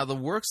 Now the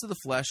works of the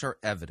flesh are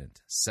evident: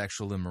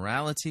 sexual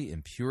immorality,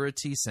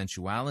 impurity,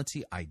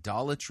 sensuality,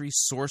 idolatry,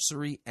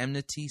 sorcery,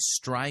 enmity,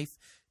 strife,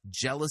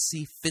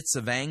 jealousy, fits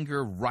of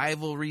anger,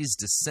 rivalries,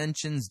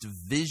 dissensions,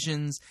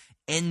 divisions,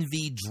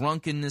 envy,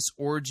 drunkenness,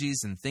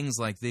 orgies, and things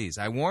like these.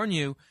 I warn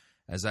you,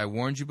 as I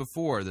warned you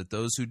before, that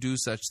those who do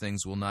such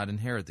things will not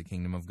inherit the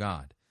kingdom of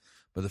God.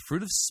 But the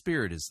fruit of the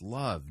Spirit is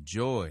love,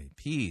 joy,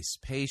 peace,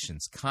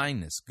 patience,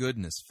 kindness,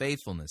 goodness,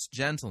 faithfulness,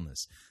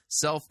 gentleness,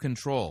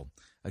 self-control.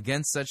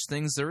 Against such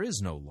things there is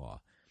no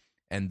law.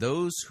 And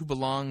those who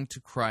belong to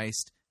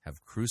Christ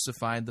have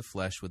crucified the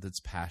flesh with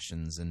its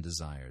passions and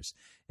desires.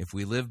 If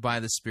we live by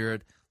the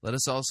Spirit, let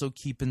us also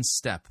keep in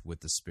step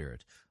with the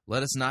Spirit.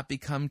 Let us not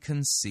become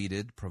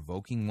conceited,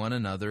 provoking one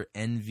another,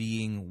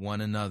 envying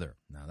one another.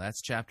 Now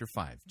that's chapter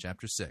 5.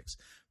 Chapter 6.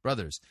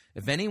 Brothers,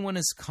 if anyone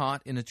is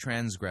caught in a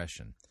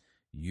transgression,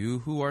 you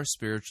who are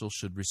spiritual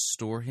should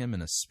restore him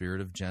in a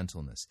spirit of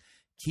gentleness.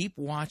 Keep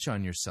watch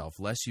on yourself,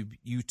 lest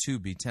you too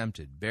be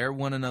tempted. Bear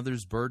one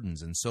another's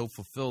burdens, and so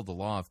fulfill the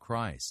law of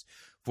Christ.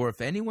 For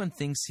if anyone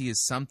thinks he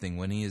is something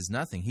when he is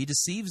nothing, he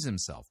deceives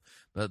himself.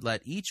 But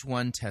let each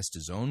one test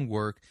his own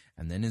work,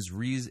 and then his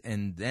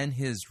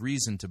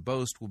reason to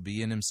boast will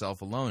be in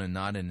himself alone and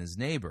not in his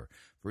neighbor.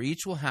 For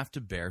each will have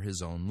to bear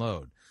his own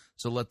load.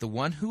 So let the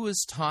one who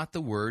is taught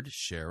the word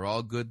share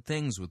all good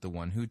things with the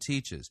one who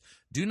teaches.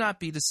 Do not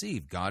be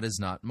deceived. God is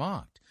not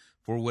mocked.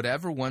 For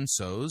whatever one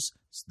sows,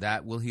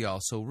 that will he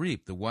also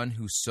reap. The one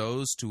who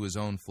sows to his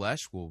own flesh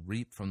will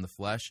reap from the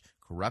flesh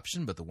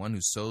corruption, but the one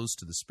who sows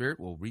to the Spirit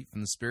will reap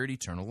from the Spirit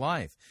eternal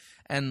life.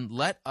 And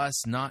let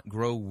us not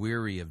grow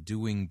weary of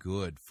doing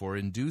good, for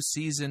in due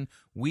season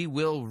we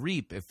will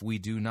reap if we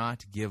do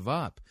not give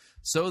up.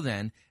 So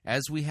then,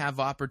 as we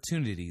have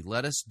opportunity,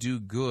 let us do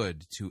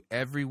good to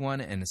everyone,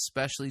 and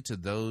especially to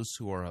those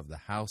who are of the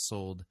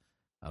household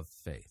of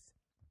faith.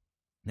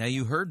 Now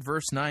you heard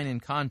verse 9 in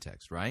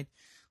context, right?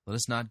 Let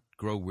us not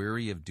grow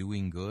weary of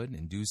doing good.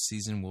 In due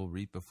season we'll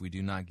reap if we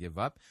do not give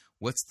up.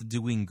 What's the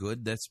doing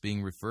good that's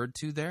being referred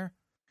to there?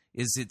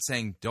 Is it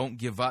saying don't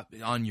give up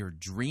on your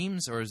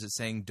dreams, or is it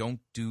saying don't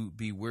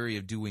be weary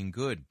of doing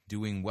good,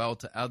 doing well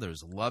to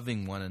others,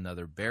 loving one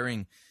another,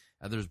 bearing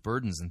others'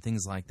 burdens and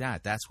things like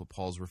that? That's what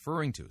Paul's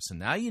referring to. So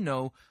now you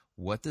know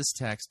what this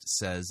text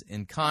says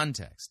in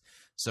context.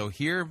 So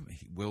here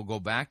we'll go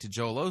back to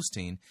Joel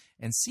Osteen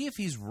and see if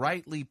he's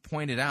rightly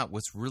pointed out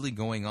what's really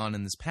going on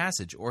in this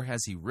passage, or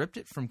has he ripped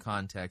it from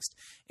context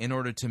in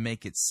order to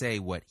make it say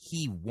what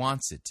he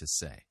wants it to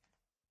say.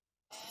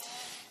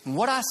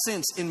 What I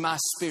sense in my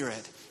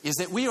spirit is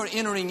that we are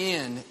entering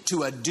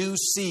into a due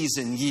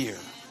season year.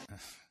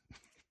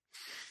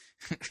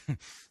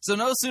 So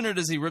no sooner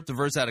does he rip the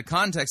verse out of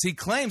context, he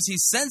claims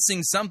he's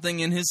sensing something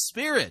in his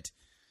spirit.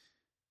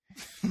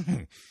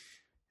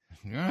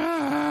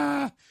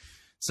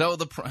 So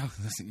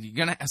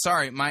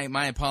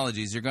my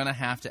apologies. You're gonna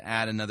have to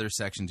add another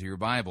section to your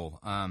Bible.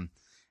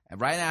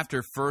 Right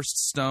after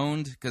first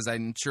stoned, because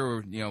I'm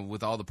sure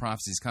with all the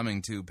prophecies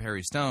coming to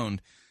Perry Stone,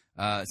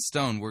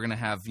 we're gonna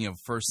have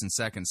first and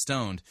second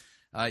stoned.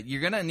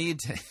 You're gonna need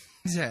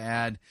to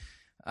add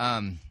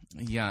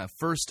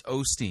first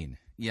Osteen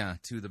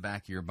to the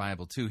back of your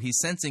Bible too. He's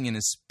sensing in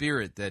his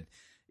spirit that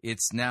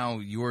it's now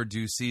your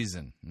due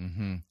season.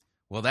 Mm-hmm.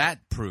 Well,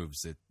 that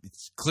proves it.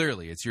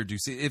 It's your due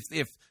season.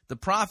 If the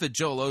prophet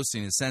Joel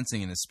Osteen is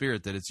sensing in his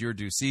spirit that it's your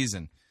due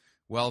season,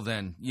 well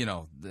then,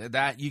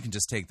 that you can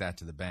just take that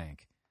to the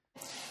bank.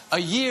 A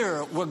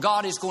year where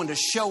God is going to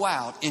show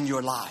out in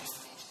your life.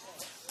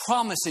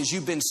 Promises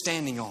you've been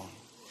standing on.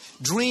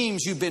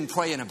 Dreams you've been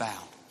praying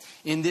about.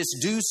 In this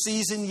due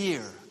season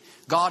year,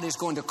 God is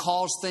going to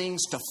cause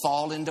things to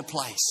fall into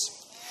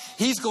place.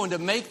 He's going to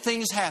make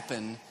things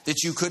happen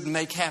that you couldn't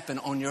make happen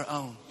on your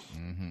own.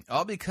 Mm-hmm.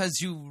 All because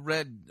you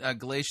read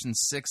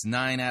Galatians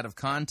 6:9 out of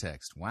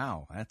context.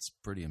 Wow, that's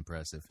pretty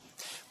impressive.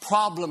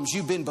 Problems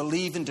you've been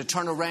believing to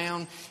turn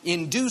around,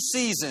 in due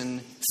season,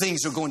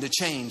 things are going to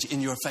change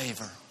in your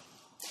favor.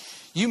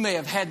 You may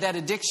have had that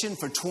addiction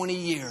for 20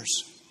 years.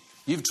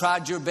 You've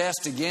tried your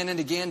best again and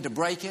again to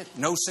break it.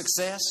 No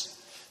success.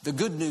 The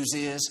good news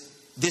is,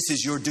 this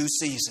is your due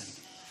season.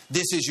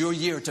 This is your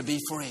year to be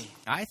free.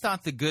 I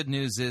thought the good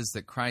news is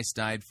that Christ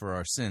died for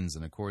our sins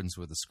in accordance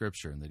with the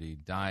Scripture, and that He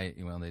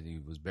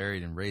was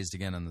buried and raised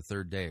again on the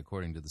third day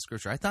according to the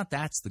Scripture. I thought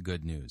that's the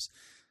good news.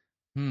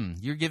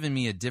 You're giving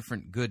me a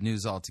different good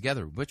news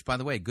altogether, which, by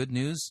the way, good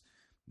news,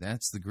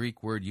 that's the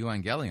Greek word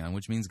euangelion,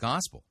 which means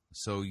gospel.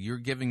 So you're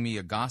giving me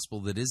a gospel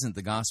that isn't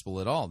the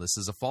gospel at all. This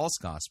is a false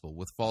gospel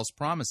with false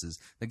promises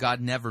that God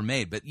never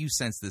made, but you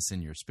sense this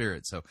in your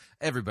spirit, so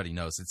everybody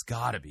knows it's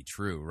got to be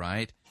true,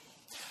 right?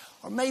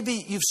 Or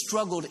maybe you've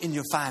struggled in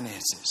your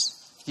finances.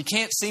 You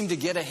can't seem to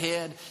get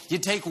ahead. You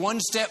take one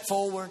step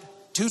forward,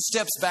 2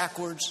 steps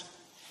backwards.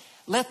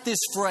 Let this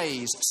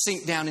phrase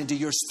sink down into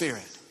your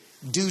spirit.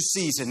 Due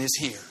season is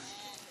here.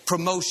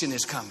 Promotion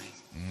is coming.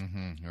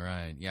 Mm-hmm,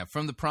 right. Yeah,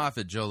 from the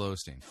prophet Joel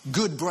Osteen.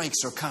 Good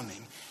breaks are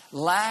coming.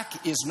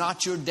 Lack is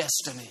not your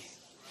destiny.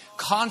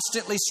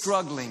 Constantly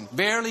struggling,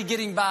 barely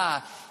getting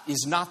by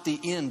is not the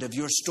end of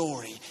your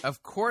story.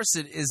 Of course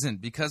it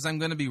isn't, because I'm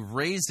going to be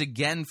raised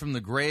again from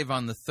the grave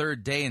on the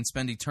third day and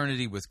spend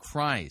eternity with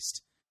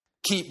Christ.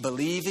 Keep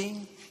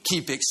believing,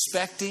 keep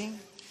expecting,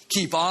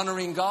 keep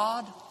honoring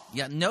God.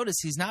 Yeah, notice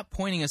he's not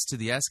pointing us to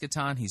the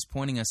eschaton, he's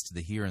pointing us to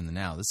the here and the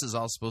now. This is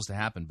all supposed to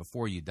happen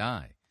before you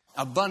die.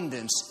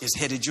 Abundance is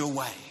headed your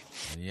way.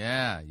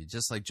 Yeah, you're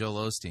just like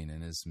Joel Osteen in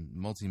his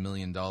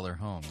multi-million-dollar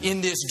home. In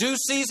this due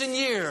season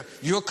year,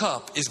 your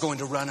cup is going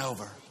to run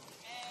over.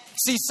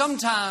 See,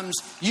 sometimes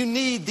you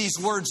need these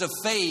words of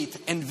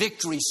faith and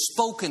victory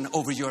spoken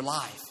over your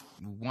life.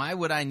 Why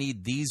would I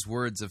need these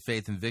words of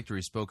faith and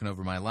victory spoken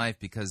over my life?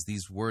 Because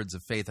these words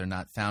of faith are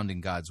not found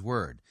in God's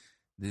Word.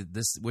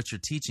 what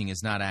you're teaching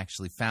is not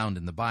actually found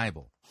in the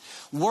Bible.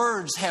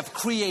 Words have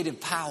creative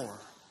power.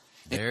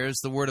 There's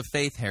the word of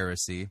faith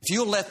heresy. If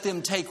you'll let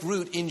them take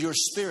root in your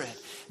spirit,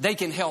 they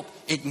can help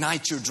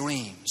ignite your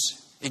dreams,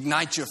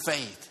 ignite your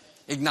faith,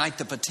 ignite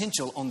the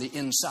potential on the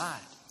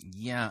inside.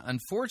 Yeah,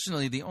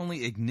 unfortunately, the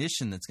only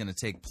ignition that's going to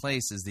take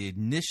place is the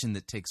ignition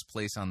that takes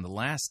place on the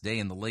last day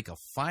in the lake of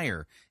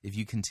fire if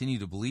you continue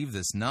to believe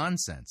this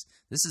nonsense.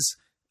 This is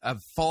a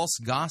false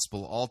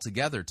gospel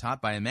altogether,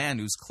 taught by a man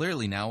who's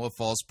clearly now a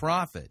false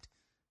prophet.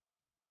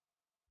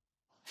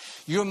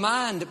 Your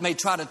mind may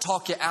try to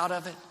talk you out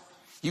of it.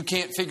 You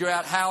can't figure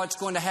out how it's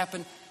going to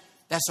happen.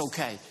 That's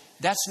okay.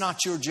 That's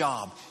not your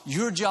job.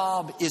 Your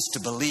job is to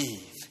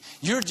believe.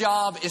 Your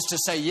job is to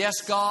say,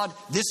 yes, God,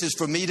 this is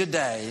for me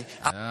today.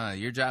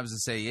 Your job is to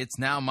say, it's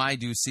now my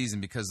due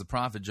season because the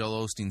prophet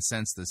Joel Osteen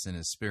sensed this in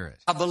his spirit.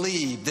 I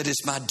believe that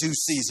it's my due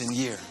season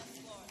year.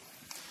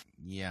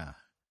 Yeah.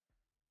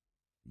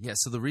 Yeah,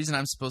 so the reason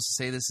I'm supposed to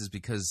say this is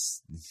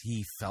because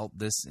he felt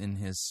this in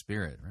his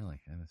spirit, really,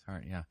 in his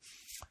heart, yeah.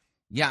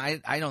 Yeah,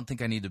 I don't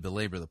think I need to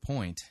belabor the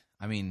point.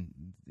 I mean,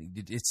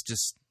 it's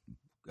just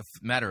a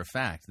matter of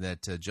fact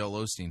that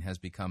Joel Osteen has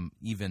become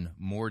even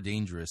more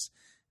dangerous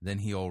than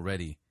he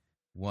already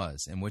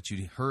was. And what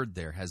you heard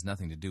there has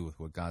nothing to do with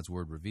what God's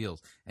Word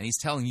reveals. And he's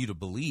telling you to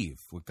believe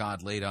what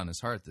God laid on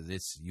his heart, that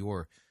it's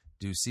your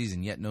due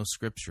season, yet no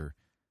Scripture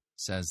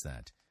says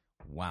that.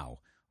 Wow.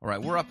 All right,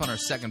 we're up on our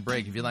second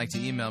break. If you'd like to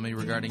email me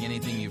regarding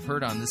anything you've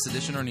heard on this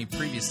edition or any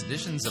previous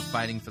editions of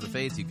Fighting for the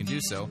Faith, you can do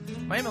so.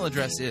 My email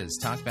address is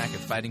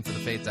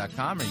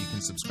talkback@fightingforthefaith.com, or you can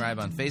subscribe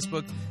on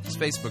Facebook. It's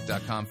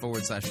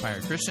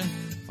facebook.com/Pirate Christian.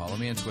 Follow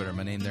me on Twitter.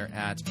 My name there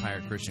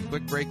 @Pirate Christian.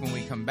 Quick break. When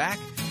we come back,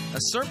 a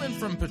sermon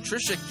from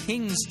Patricia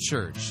King's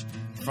church,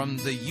 from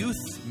the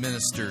youth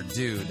minister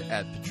dude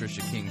at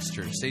Patricia King's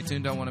church. Stay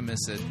tuned. Don't want to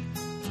miss it.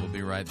 We'll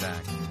be right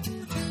back.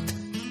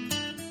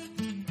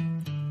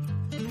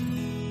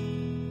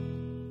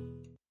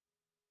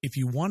 If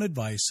you want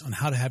advice on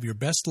how to have your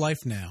best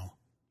life now,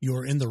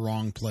 you're in the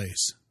wrong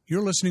place.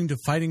 You're listening to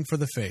Fighting for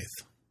the Faith.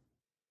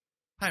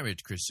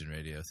 Pirate Christian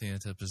Radio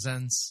Theater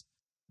presents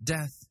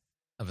Death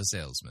of a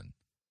Salesman.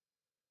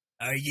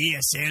 Are ye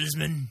a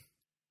salesman?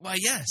 Why,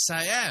 yes,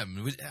 I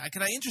am.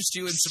 Can I interest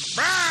you in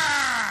some...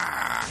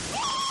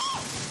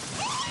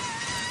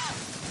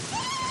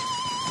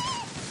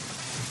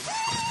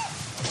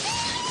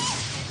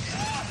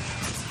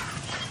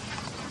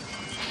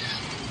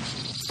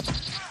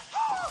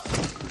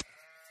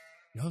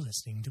 You're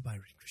listening to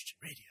Pirate Christian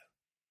Radio.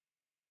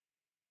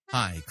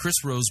 Hi, Chris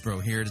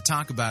Rosebrough here to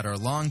talk about our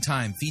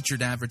longtime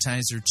featured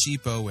advertiser,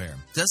 Cheapo Air.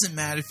 Doesn't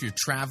matter if you're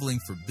traveling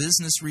for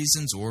business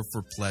reasons or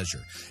for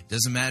pleasure.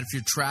 Doesn't matter if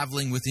you're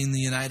traveling within the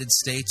United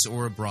States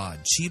or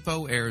abroad.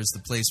 Cheapo Air is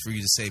the place for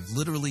you to save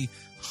literally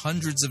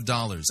hundreds of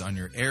dollars on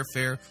your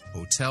airfare,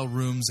 hotel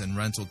rooms, and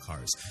rental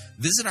cars.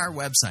 Visit our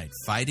website,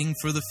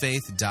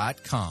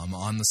 fightingforthefaith.com.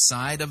 On the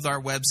side of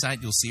our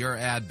website, you'll see our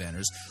ad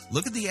banners.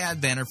 Look at the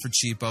ad banner for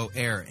Cheapo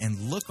Air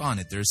and look on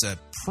it. There's a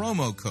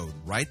promo code.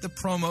 Write the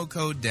promo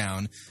code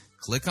down.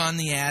 Click on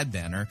the ad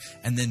banner,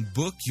 and then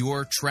book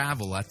your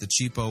travel at the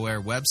Cheapo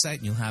Air website,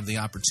 and you'll have the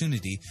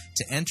opportunity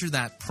to enter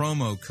that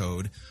promo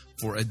code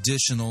for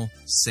additional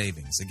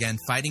savings. Again,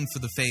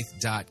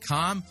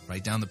 fightingforthefaith.com.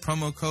 Write down the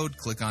promo code,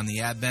 click on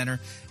the ad banner,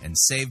 and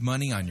save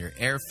money on your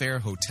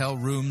airfare, hotel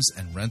rooms,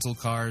 and rental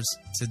cars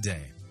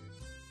today.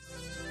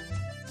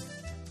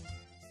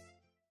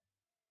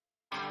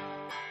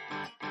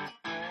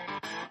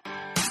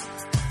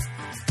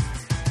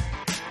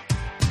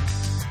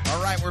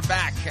 All right, we're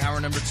back.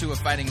 Hour number 2 of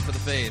Fighting for the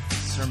Faith.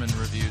 Sermon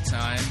review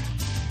time.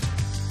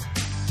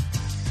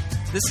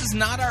 This is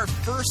not our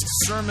first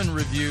sermon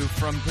review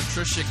from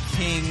Patricia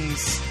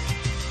King's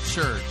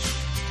church,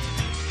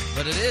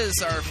 but it is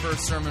our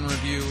first sermon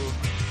review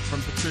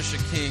from Patricia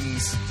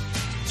King's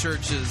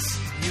church's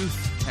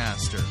youth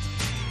pastor.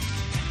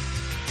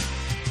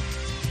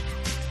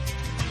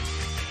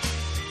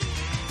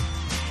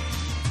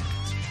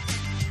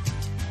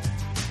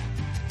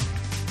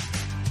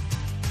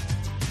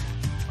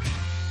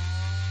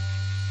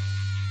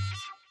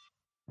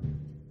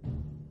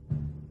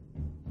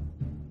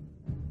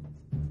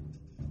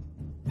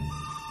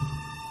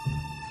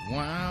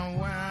 Wow,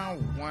 wow,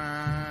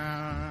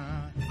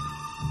 wow.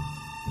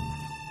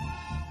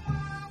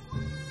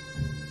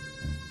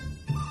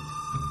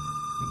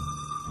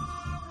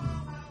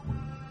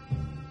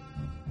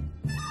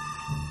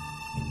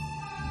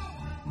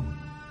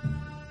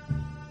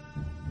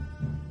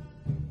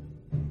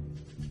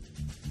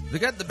 The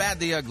good, the bad,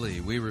 the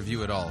ugly. We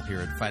review it all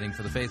here at Fighting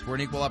for the Faith. We're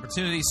an equal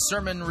opportunity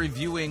sermon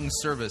reviewing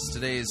service.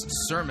 Today's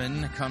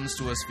sermon comes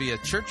to us via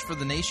Church for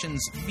the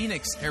Nations,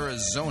 Phoenix,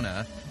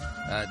 Arizona.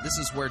 This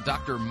is where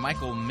Dr.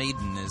 Michael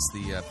Maiden is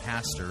the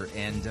pastor,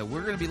 and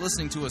we're going to be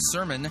listening to a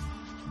sermon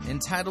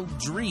entitled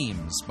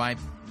Dreams by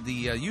the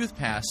youth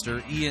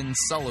pastor, Ian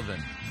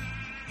Sullivan.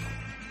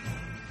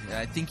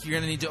 I think you're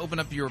going to need to open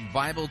up your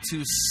Bible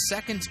to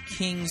 2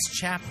 Kings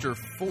chapter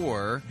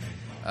 4,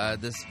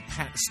 this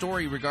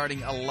story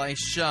regarding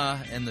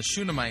Elisha and the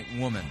Shunammite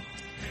woman.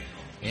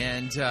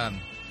 And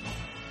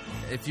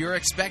if you're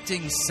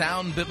expecting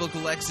sound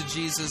biblical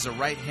exegesis, a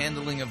right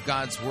handling of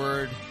God's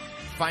Word,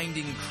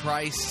 finding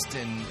Christ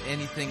and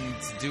anything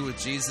to do with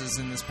Jesus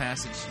in this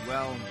passage,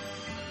 well,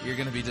 you're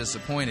going to be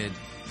disappointed.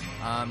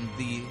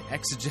 The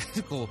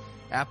exegetical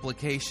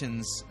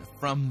applications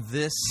from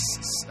this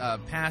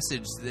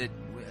passage that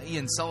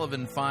Ian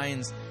Sullivan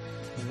finds,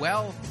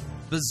 well,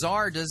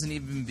 bizarre doesn't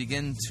even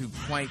begin to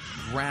quite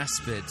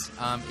grasp it.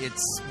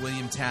 It's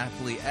William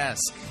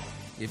Tapley-esque,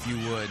 if you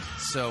would.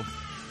 So,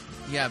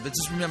 yeah, but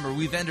just remember,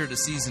 we've entered a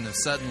season of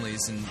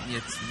suddenlies, and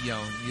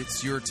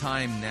it's your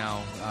time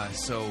now.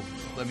 So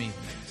let me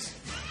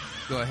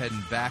go ahead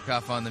and back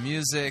off on the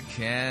music,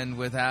 and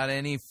without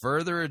any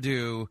further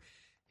ado,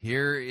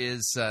 here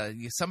is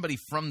somebody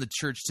from the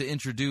church to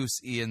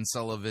introduce Ian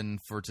Sullivan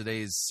for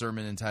today's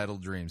sermon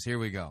entitled Dreams. Here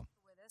we go.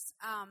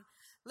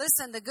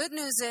 Listen, the good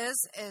news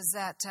is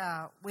that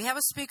we have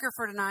a speaker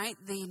for tonight.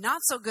 The not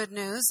so good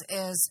news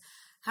is,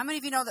 how many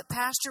of you know that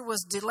Pastor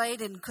was delayed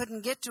and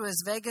couldn't get to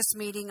his Vegas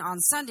meeting on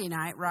Sunday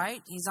night,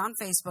 right? He's on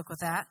Facebook with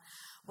that.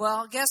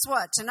 Well, guess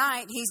what?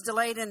 Tonight he's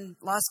delayed in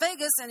Las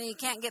Vegas and he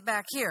can't get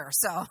back here.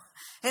 So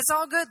it's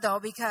all good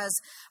though, because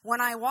when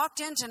I walked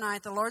in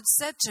tonight, the Lord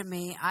said to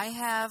me, I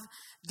have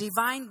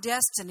divine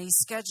destiny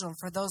scheduled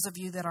for those of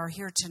you that are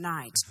here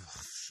tonight.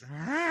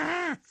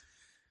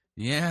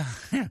 Yeah.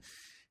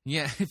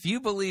 Yeah, if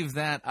you believe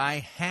that,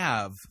 I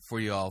have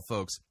for you all,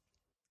 folks,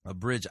 a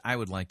bridge I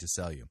would like to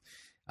sell you.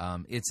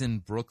 It's in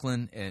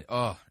Brooklyn, and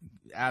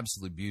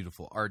absolutely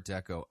beautiful Art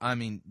Deco. I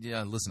mean,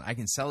 yeah, listen, I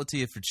can sell it to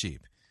you for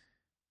cheap.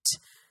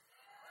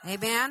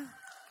 Amen.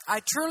 I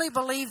truly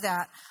believe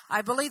that.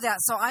 I believe that.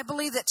 So I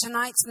believe that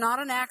tonight's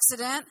not an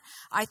accident.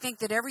 I think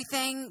that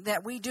everything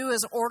that we do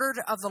is ordered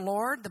of the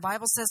Lord. The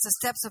Bible says the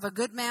steps of a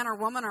good man or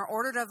woman are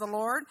ordered of the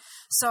Lord.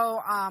 So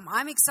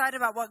I'm excited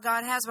about what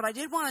God has. But I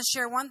did want to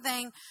share one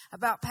thing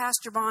about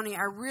Pastor Bonnie.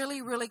 I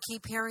really, really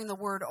keep hearing the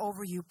word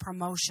over you,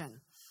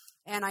 promotion.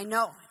 And I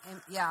know,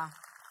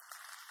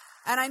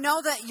 and I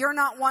know that you're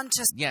not one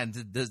to... Yeah,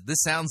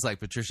 this sounds like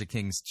Patricia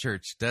King's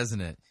church,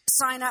 doesn't it?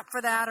 Sign up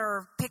for that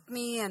or pick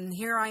me and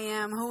here I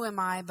am, who am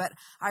I? But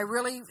I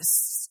really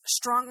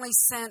strongly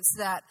sense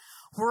that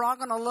we're all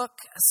going to look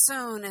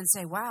soon and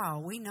say,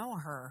 wow, we know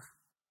her.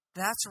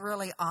 That's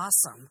really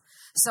awesome.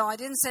 So I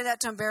didn't say that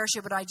to embarrass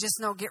you, but I just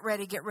know get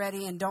ready,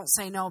 and don't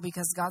say no,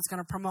 because God's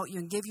going to promote you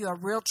and give you a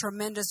real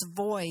tremendous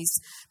voice,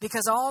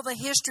 because all the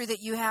history that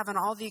you have and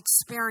all the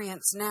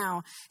experience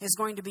now is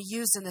going to be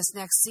used in this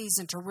next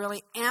season to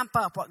really amp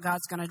up what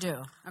God's going to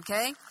do.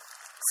 Okay?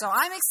 So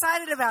I'm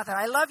excited about that.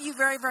 I love you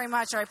very, very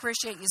much. I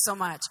appreciate you so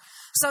much.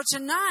 So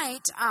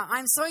tonight,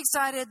 I'm so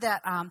excited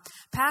that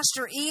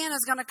Pastor Ian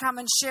is going to come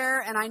and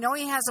share, and I know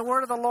he has a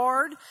word of the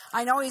Lord.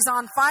 I know he's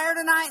on fire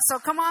tonight, so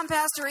come on,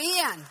 Pastor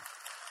Ian.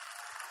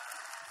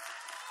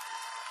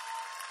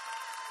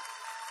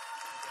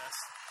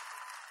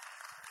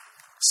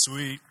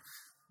 Sweet.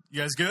 You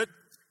guys good?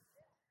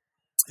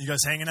 You guys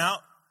hanging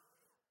out?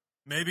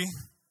 Maybe?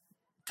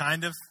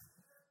 Kind of?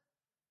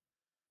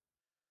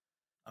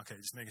 Okay,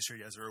 just making sure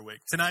you guys are awake.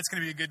 Tonight's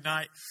going to be a good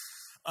night.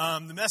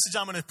 The message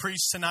I'm going to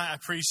preach tonight, I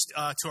preached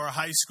to our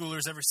high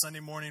schoolers every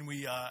Sunday morning.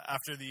 We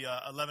after the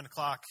 11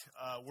 o'clock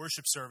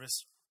worship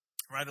service,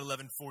 right at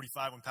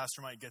 11:45, when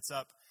Pastor Mike gets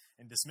up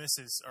and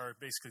dismisses, or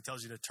basically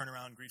tells you to turn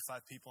around, greet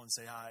 5 people, and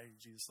say, hi,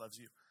 Jesus loves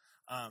you.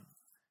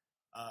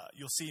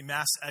 You'll see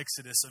mass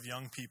exodus of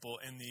young people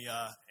in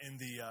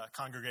the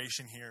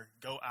congregation here.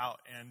 Go out,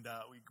 and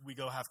we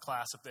go have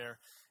class up there,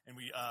 and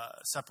we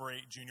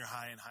separate junior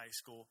high and high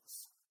school.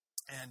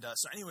 And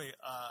so anyway,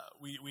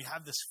 we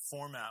have this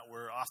format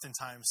where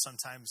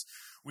sometimes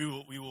we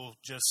will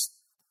just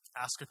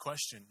ask a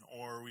question,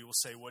 or we will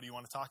say, what do you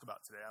want to talk about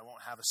today? I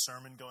won't have a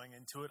sermon going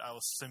into it. I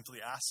will simply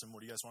ask them,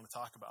 what do you guys want to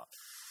talk about?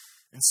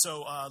 And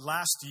so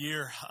last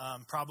year,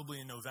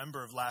 probably in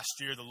November of last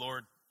year, the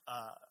Lord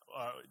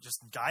just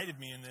guided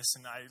me in this,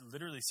 and I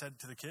literally said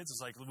to the kids,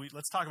 it's like,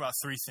 let's talk about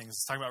 3 things.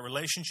 Let's talk about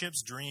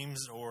relationships,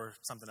 dreams, or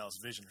something else,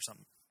 vision or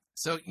something.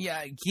 So,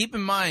 yeah, keep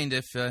in mind,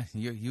 if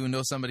you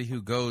know somebody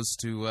who goes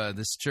to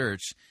this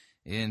church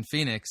in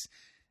Phoenix,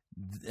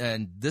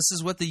 and this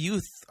is what the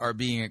youth are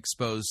being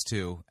exposed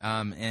to,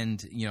 and,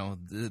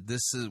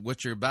 this is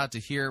what you're about to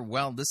hear.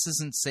 Well, this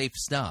isn't safe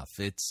stuff.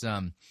 It's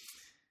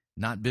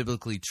not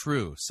biblically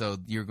true. So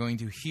you're going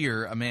to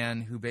hear a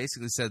man who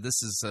basically said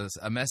this is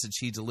a message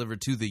he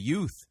delivered to the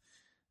youth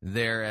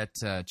there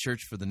at Church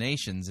for the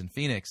Nations in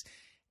Phoenix.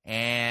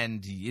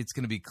 And it's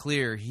going to be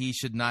clear he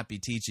should not be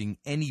teaching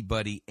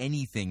anybody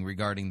anything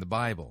regarding the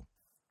Bible.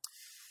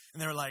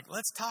 And they were like,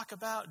 let's talk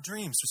about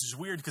dreams, which is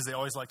weird because they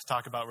always like to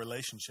talk about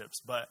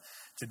relationships. But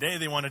today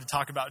they wanted to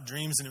talk about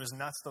dreams, and it was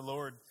nuts. The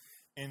Lord,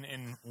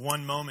 in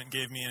one moment,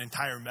 gave me an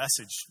entire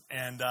message.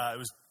 And it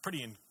was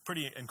pretty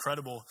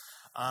incredible.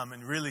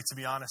 And really, to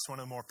be honest, one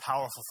of the more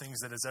powerful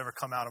things that has ever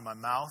come out of my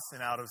mouth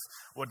and out of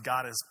what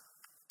God has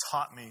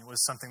taught me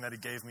was something that he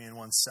gave me in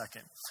 1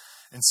 second.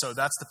 And so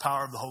that's the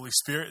power of the Holy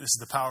Spirit. This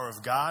is the power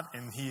of God,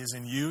 and he is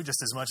in you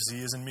just as much as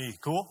he is in me.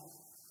 Cool?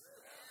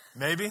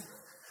 Maybe?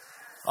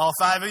 All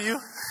 5 of you?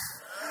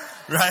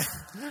 Right?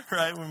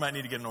 Right? We might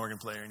need to get an organ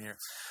player in here.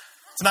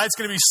 Tonight's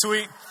going to be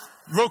sweet.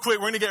 Real quick,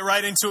 we're going to get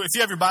right into it. If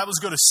you have your Bibles,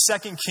 go to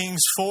 2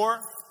 Kings 4.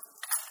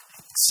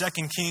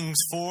 2 Kings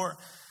 4.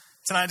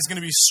 Tonight is going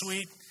to be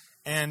sweet,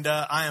 and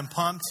I am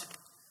pumped.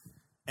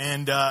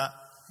 And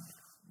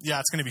yeah,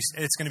 it's going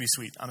to be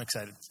sweet. I'm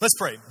excited. Let's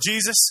pray.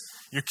 Jesus,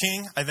 your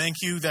King, I thank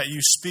you that you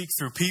speak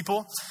through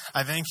people.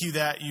 I thank you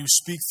that you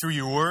speak through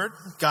your word.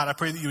 God, I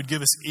pray that you would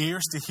give us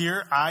ears to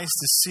hear, eyes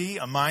to see,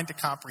 a mind to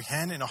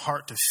comprehend, and a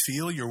heart to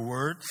feel your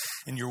word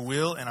and your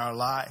will in our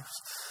lives.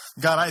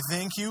 God, I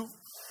thank you,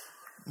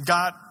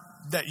 God,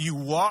 that you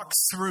walk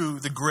through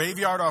the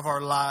graveyard of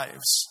our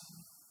lives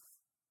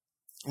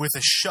with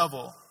a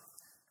shovel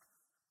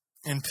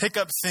and pick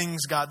up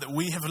things, God, that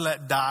we have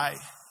let die.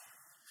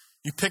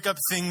 You pick up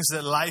things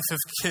that life have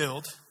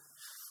killed,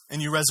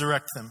 and you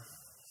resurrect them.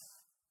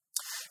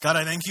 God,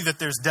 I thank you that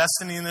there's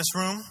destiny in this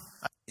room.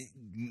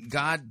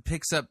 God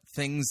picks up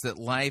things that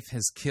life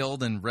has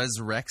killed and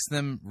resurrects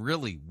them?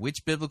 Really?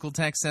 Which biblical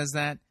text says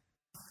that?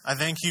 I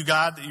thank you,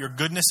 God, that your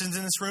goodness is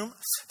in this room.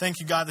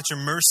 Thank you, God, that your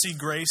mercy,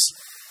 grace,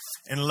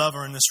 and love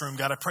are in this room.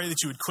 God, I pray that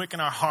you would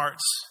quicken our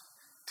hearts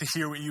to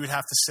hear what you would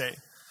have to say.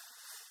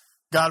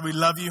 God, we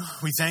love you.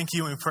 We thank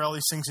you, and we pray all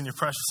these things in your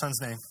precious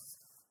Son's name.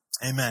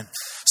 Amen.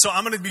 So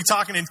I'm going to be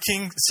talking in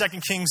 2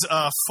 Kings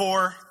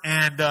 4,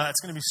 and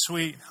it's going to be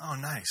sweet. Oh,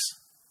 nice.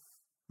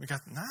 We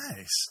got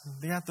nice.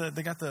 They got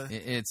the.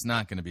 It's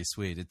not going to be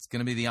sweet. It's going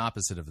to be the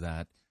opposite of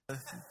that.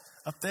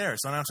 Up there,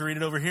 so I don't have to read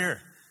it over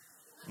here.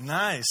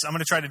 Nice. I'm going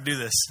to try to do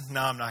this.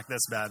 No, I'm not.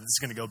 That's bad. It's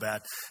going to go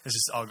bad. It's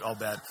just all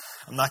bad.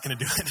 I'm not going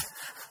to do it.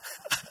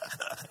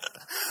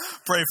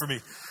 Pray for me.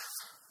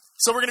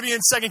 So we're going to be in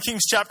 2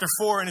 Kings chapter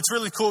 4, and it's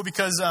really cool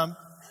because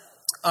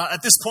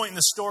at this point in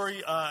the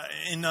story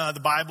in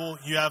the Bible,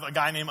 you have a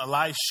guy named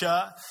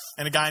Elisha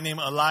and a guy named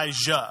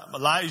Elijah.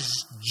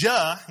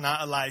 Elijah,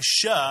 not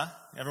Elisha.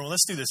 Everyone,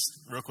 let's do this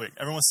real quick.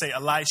 Everyone say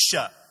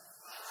Elisha.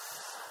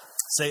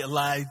 Say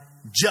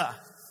Elijah.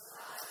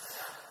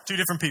 Two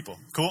different people.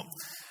 Cool?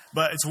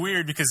 But it's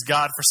weird because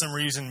God, for some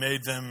reason,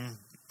 made them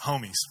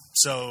homies.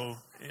 So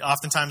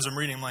oftentimes I'm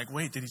reading, I'm like,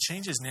 wait, did he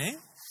change his name?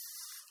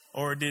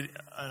 Or did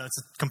it's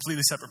a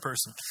completely separate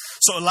person.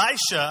 So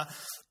Elisha...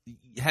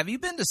 Have you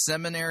been to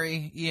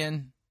seminary,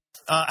 Ian?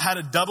 Had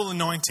a double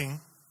anointing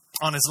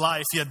on his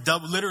life. He had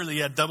double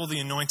the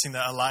anointing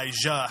that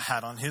Elijah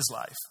had on his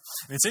life.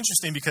 And it's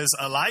interesting because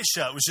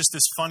Elisha was just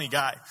this funny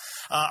guy.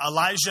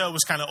 Elijah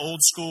was kind of old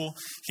school.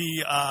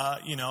 He,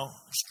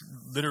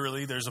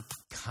 literally there's a...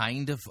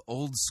 Kind of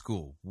old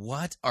school?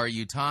 What are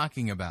you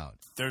talking about?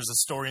 There's a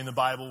story in the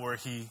Bible where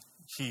he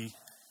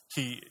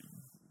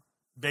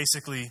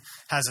basically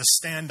has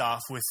a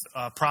standoff with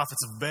prophets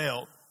of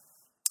Baal.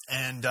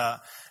 And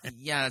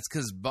yeah, it's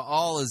because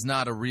Baal is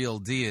not a real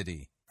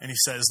deity. And he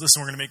says,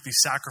 listen, we're going to make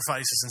these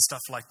sacrifices and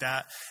stuff like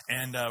that.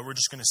 And we're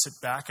just going to sit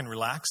back and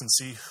relax and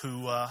see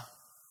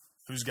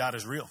whose God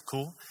is real.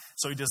 Cool.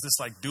 So he does this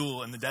like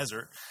duel in the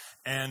desert.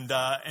 And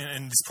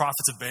these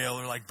prophets of Baal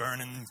are like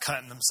burning and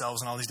cutting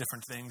themselves and all these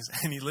different things.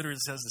 And he literally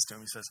says this to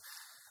him. He says,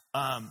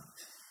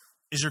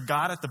 is your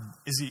God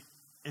is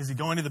he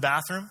going to the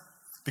bathroom?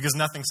 Because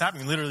nothing's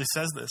happening. He literally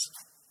says this.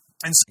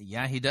 And so,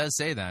 yeah, he does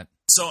say that.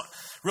 So,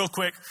 real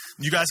quick,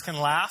 you guys can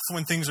laugh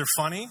when things are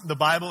funny. The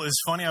Bible is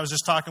funny. I was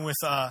just talking with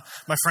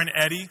my friend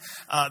Eddie.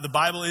 The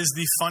Bible is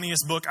the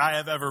funniest book I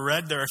have ever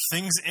read. There are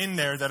things in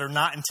there that are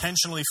not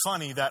intentionally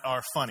funny that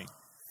are funny.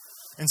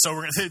 And so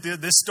we're going to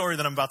this story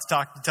that I'm about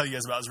to tell you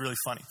guys about is really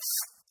funny.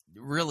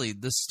 Really,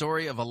 the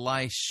story of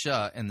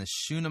Elisha and the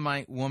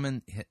Shunammite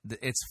woman,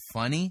 it's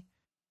funny?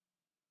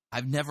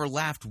 I've never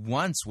laughed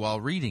once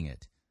while reading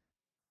it.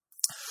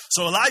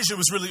 So Elijah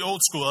was really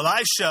old school.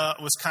 Elisha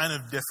was kind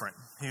of different.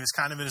 He was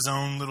kind of in his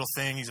own little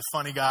thing. He's a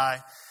funny guy.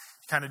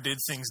 He kind of did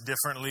things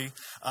differently.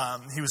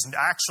 He was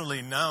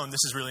actually known,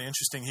 this is really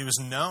interesting, he was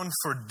known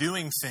for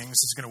doing things.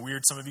 This is going to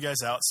weird some of you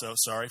guys out, so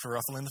sorry for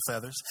ruffling the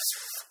feathers.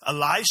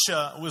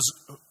 Elisha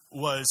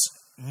was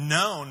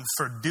known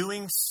for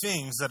doing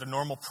things that a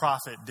normal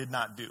prophet did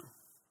not do.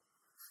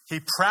 He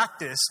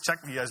practiced, check,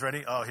 you guys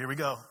ready? Oh, here we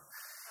go.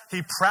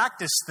 He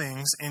practiced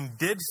things and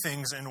did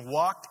things and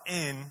walked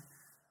in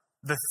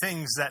the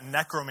things that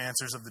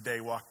necromancers of the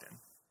day walked in.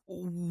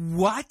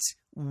 What?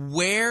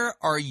 Where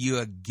are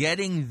you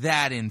getting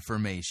that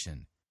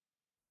information?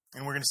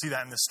 And we're going to see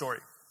that in this story.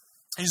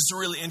 He's just a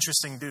really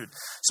interesting dude.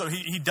 So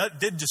he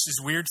did just these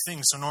weird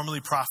things. So normally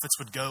prophets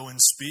would go and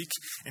speak,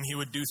 and he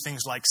would do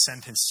things like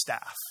send his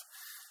staff.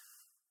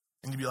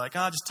 And you'd be like,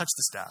 just touch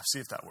the staff, see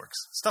if that works.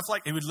 Stuff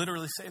like, he would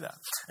literally say that.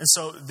 And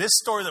so this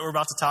story that we're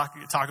about to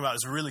talk about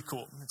is really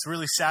cool. It's a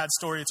really sad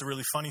story. It's a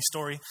really funny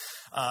story,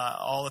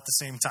 all at the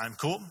same time.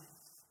 Cool?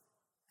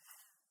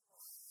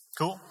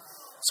 Cool?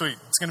 Sweet.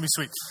 It's going to be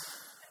sweet.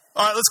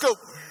 All right, let's go.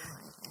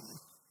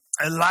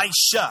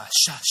 Elisha.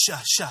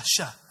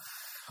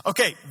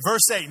 Okay,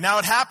 verse 8. Now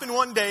it happened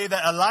one day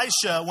that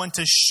Elisha went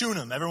to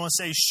Shunem. Everyone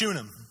say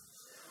Shunem.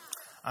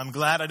 I'm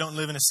glad I don't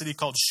live in a city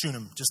called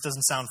Shunem. Just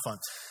doesn't sound fun.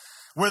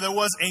 Where there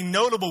was a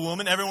notable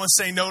woman. Everyone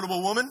say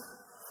notable woman.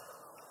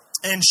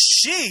 And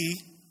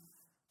she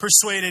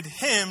persuaded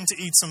him to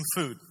eat some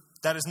food.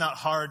 That is not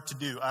hard to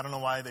do. I don't know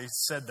why they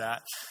said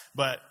that,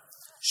 but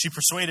she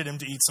persuaded him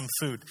to eat some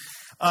food.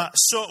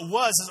 So it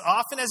was, as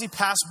often as he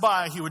passed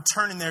by, he would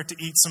turn in there to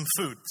eat some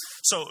food.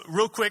 So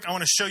real quick, I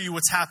want to show you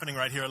what's happening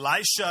right here.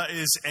 Elisha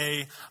is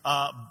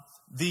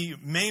the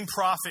main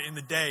prophet in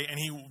the day, and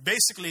he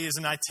basically is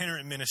an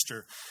itinerant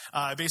minister.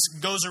 Basically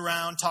goes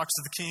around, talks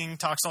to the king,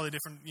 talks to all the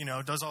different,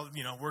 does all,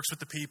 works with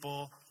the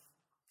people,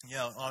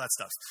 all that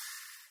stuff.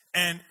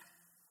 And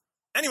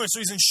anyway, so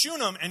he's in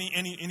Shunem, and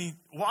he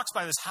walks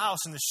by this house,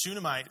 and the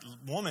Shunammite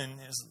woman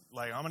is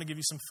like, I'm going to give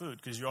you some food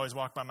because you always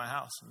walk by my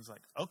house. And he's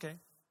like, okay.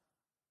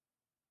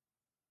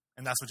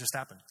 And that's what just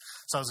happened.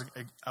 So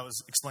I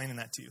was explaining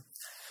that to you.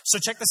 So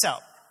check this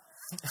out.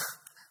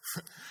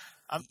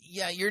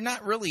 Yeah, you're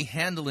not really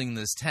handling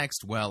this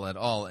text well at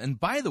all. And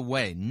by the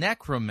way,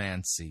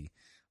 necromancy,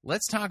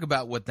 let's talk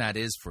about what that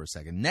is for a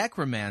second.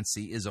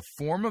 Necromancy is a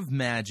form of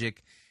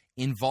magic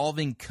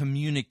involving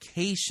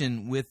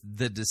communication with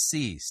the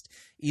deceased,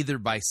 either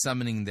by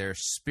summoning their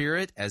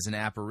spirit as an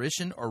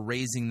apparition or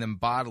raising them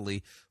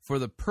bodily for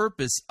the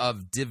purpose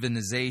of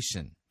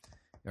divination.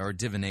 So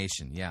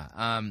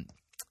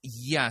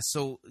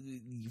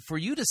for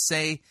you to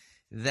say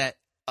that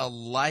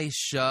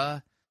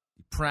Elisha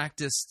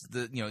practiced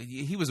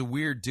he was a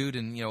weird dude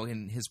and,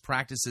 and his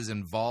practices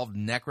involved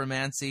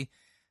necromancy,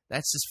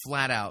 that's just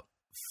flat out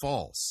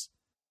false.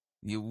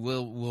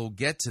 We'll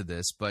get to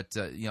this, but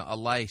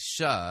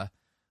Elisha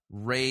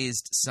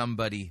raised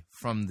somebody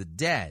from the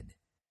dead.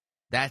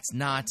 That's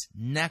not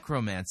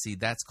necromancy.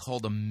 That's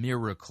called a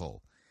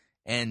miracle.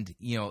 And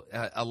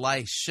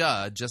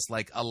Elisha, just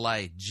like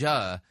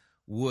Elijah,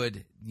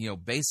 would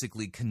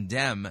basically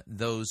condemn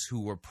those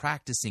who were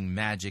practicing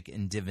magic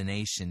and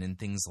divination and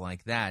things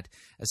like that,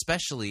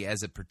 especially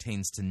as it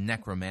pertains to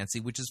necromancy,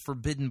 which is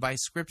forbidden by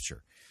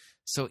Scripture.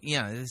 So,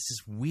 it's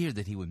just weird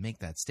that he would make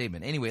that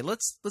statement. Anyway,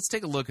 let's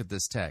take a look at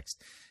this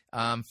text.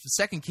 2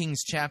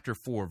 Kings chapter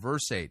 4,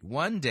 verse 8.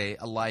 One day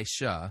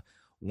Elisha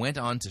went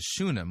on to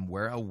Shunem,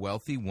 where a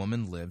wealthy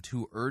woman lived,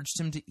 who urged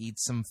him to eat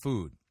some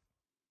food.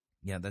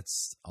 Yeah,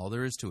 that's all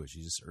there is to it.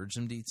 She just urged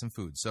him to eat some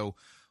food. So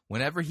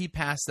whenever he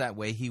passed that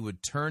way, he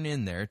would turn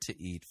in there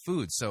to eat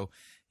food. So,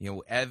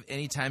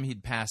 anytime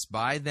he'd pass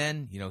by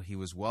then, he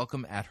was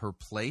welcome at her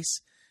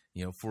place,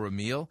 for a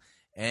meal.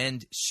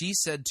 And she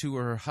said to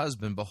her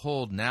husband,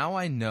 "Behold, now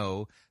I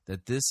know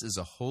that this is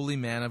a holy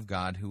man of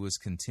God who is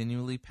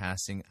continually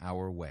passing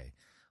our way.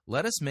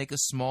 Let us make a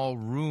small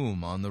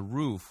room on the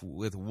roof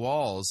with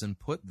walls and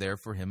put there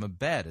for him a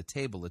bed, a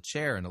table, a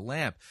chair, and a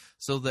lamp,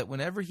 so that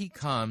whenever he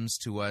comes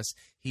to us,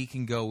 he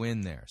can go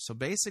in there." So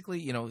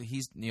basically,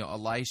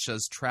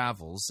 Elisha's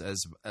travels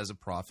as a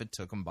prophet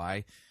took him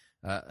by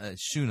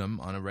Shunem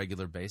on a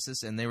regular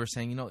basis, and they were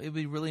saying, it'd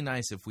be really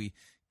nice if we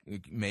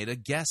made a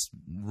guest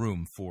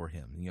room for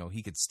him.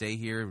 He could stay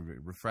here,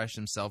 refresh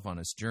himself on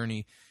his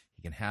journey.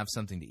 He can have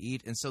something to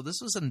eat. And so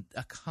this was a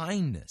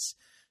kindness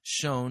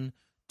shown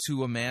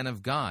to a man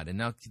of God. And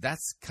now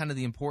that's kind of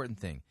the important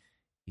thing.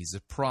 He's a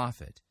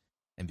prophet.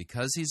 And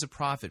because he's a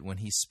prophet, when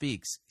he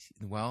speaks,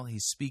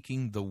 he's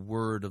speaking the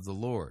word of the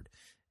Lord.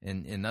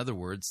 And in other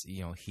words,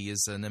 he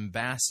is an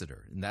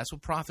ambassador. And that's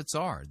what prophets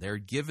are. They're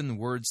given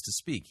words to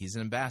speak. He's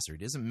an ambassador.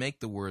 He doesn't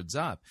make the words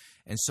up.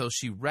 And so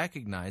she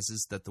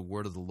recognizes that the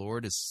word of the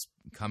Lord is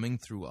coming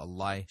through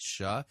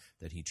Elisha,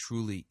 that he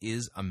truly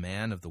is a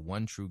man of the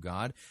one true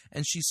God.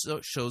 And she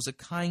shows a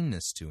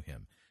kindness to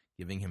him,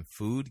 giving him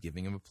food,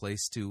 giving him a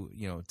place to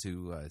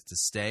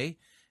stay.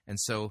 And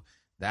so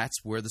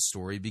that's where the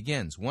story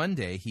begins. One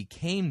day he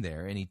came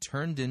there and he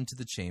turned into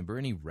the chamber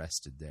and he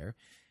rested there.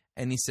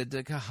 And he said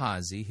to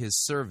Gehazi,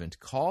 his servant,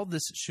 "Call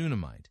this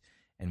Shunammite."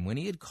 And when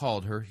he had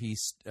called her,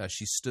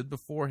 she stood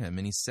before him,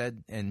 and he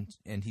said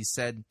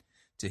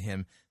to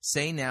him,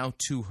 "Say now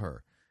to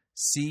her,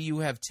 see, you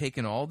have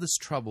taken all this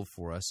trouble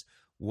for us.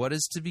 What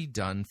is to be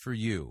done for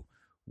you?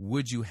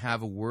 Would you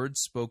have a word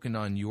spoken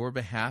on your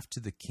behalf to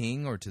the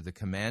king or to the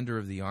commander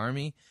of the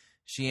army?"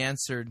 She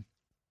answered,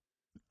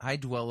 "I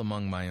dwell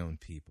among my own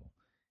people."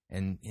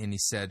 And he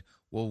said,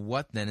 "Well,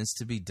 what then is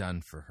to be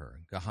done for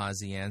her?"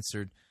 Gehazi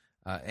answered,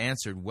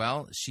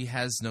 "Well, she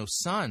has no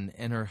son,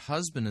 and her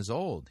husband is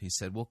old." He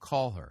said, "Well,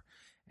 call her."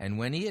 And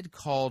when he had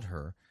called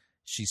her,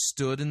 she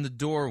stood in the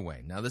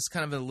doorway. Now, this is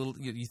kind of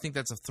you think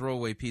that's a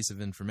throwaway piece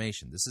of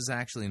information. This is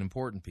actually an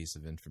important piece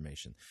of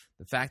information.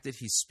 The fact that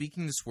he's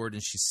speaking this word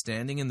and she's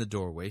standing in the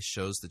doorway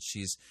shows that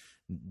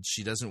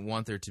she doesn't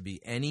want there to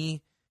be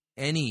any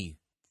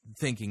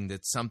thinking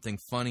that something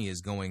funny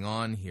is going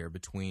on here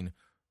between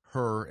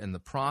her and the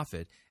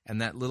prophet.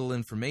 And that little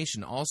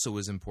information also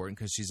is important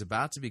because she's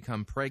about to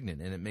become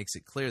pregnant, and it makes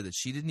it clear that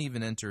she didn't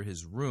even enter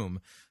his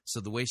room. So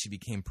the way she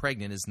became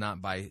pregnant is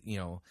not by,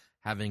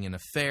 having an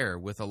affair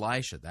with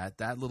Elisha.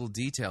 That little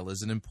detail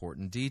is an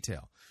important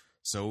detail.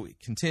 So it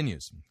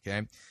continues,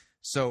 okay?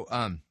 So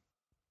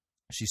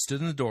she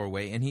stood in the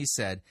doorway, and he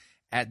said,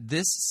 "At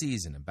this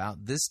season,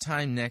 about this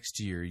time next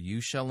year,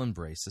 you shall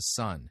embrace a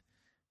son."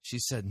 She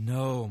said,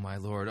 "No, my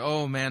lord.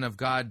 Oh, man of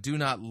God, do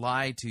not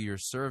lie to your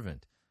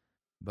servant."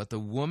 But the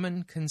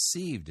woman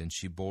conceived, and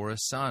she bore a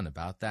son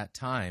about that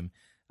time,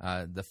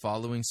 the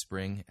following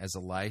spring, as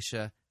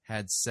Elisha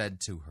had said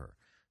to her.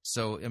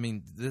 So, I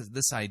mean,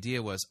 this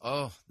idea was,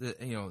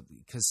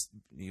 because,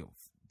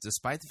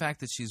 despite the fact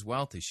that she's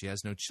wealthy, she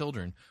has no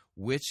children,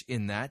 which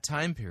in that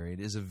time period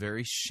is a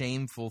very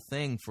shameful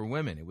thing for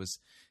women. It was,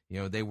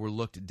 they were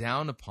looked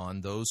down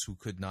upon, those who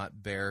could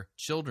not bear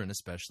children,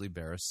 especially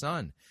bear a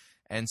son.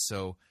 And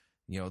so,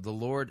 the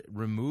Lord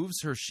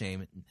removes her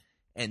shame,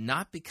 and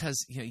not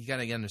because, you got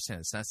to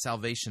understand, it's not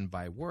salvation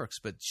by works,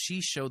 but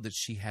she showed that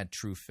she had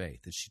true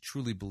faith, that she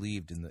truly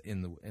believed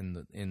in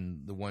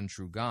the one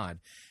true God.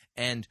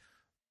 And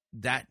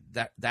that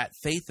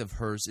faith of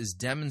hers is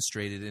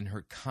demonstrated in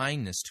her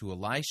kindness to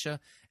Elisha,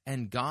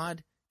 and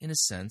God, in a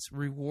sense,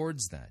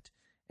 rewards that.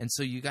 And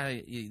so you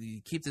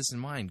keep this in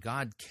mind.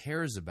 God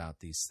cares about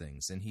these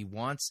things, and He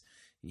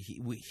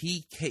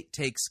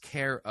takes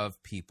care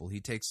of people.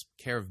 He takes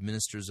care of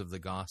ministers of the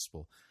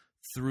gospel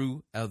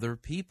through other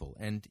people,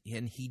 and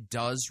He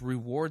does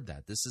reward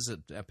that. This is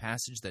a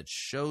passage that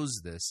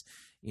shows this,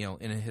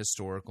 in a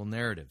historical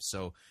narrative.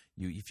 So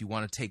if you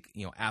want to take,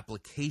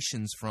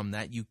 applications from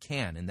that, you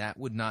can, and that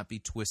would not be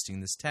twisting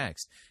this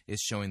text.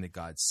 It's showing that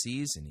God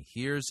sees and He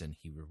hears and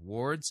He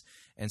rewards.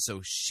 And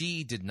so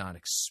she did not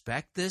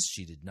expect this.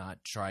 She did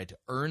not try to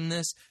earn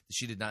this.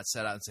 She did not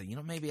set out and say,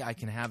 maybe I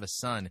can have a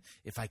son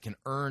if I can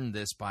earn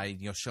this by,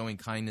 showing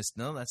kindness.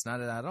 No, that's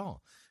not it at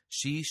all.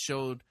 She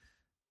showed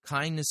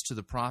kindness to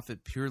the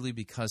prophet purely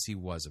because he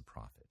was a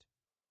prophet,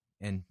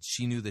 and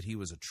she knew that he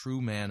was a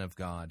true man of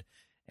God,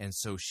 and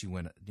so she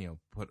went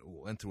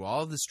through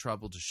all this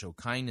trouble to show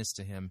kindness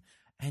to him,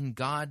 and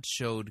God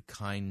showed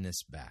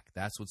kindness back.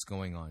 That's what's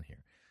going on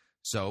here.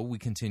 So we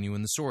continue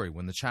in the story.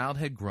 When the child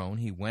had grown,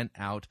 he went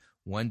out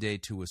one day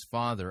to his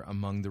father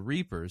among the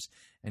reapers,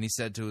 and he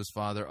said to his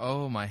father,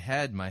 "Oh, my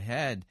head, my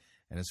head."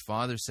 And his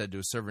father said to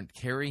his servant,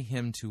 "Carry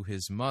him to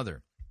his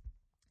mother."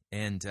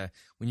 And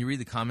when you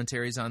read the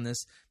commentaries on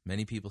this,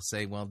 many people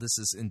say, well, this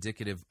is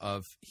indicative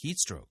of heat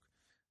stroke,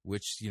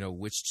 which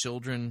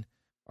children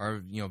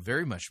are,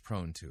 very much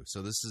prone to.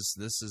 So this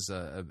is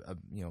a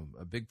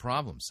big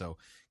problem. So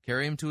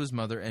carry him to his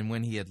mother. And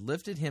when he had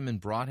lifted him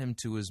and brought him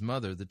to his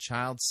mother, the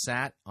child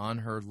sat on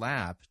her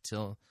lap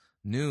till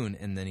noon,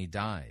 and then he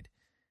died.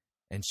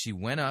 And she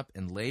went up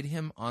and laid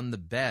him on the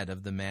bed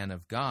of the man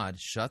of God,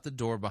 shut the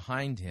door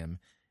behind him,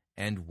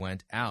 and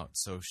went out.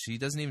 So she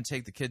doesn't even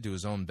take the kid to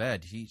his own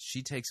bed.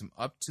 She takes him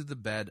up to the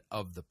bed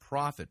of the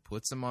prophet,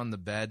 puts him on the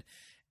bed,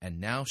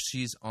 and now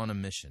she's on a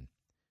mission.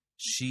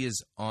 She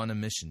is on a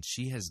mission.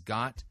 She has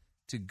got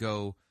to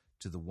go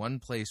to the one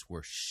place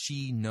where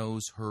she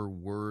knows her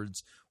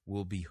words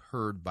will be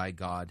heard by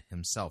God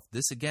Himself.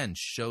 This again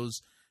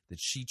shows that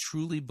she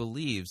truly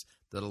believes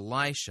that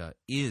Elisha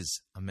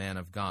is a man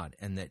of God,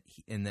 and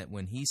that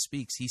when he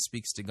speaks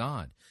to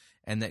God.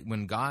 And that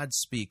when God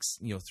speaks,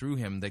 through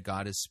him, that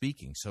God is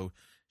speaking. So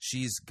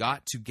she's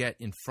got to get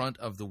in front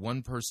of the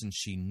one person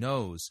she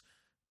knows,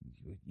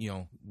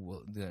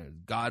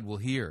 God will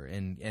hear,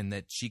 and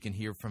that she can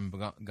hear from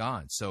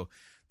God. So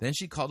then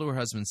she called to her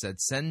husband and said,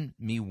 "Send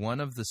me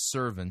one of the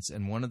servants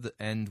and one of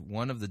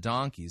the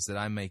donkeys, that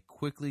I may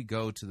quickly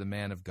go to the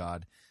man of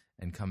God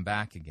and come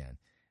back again."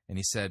 And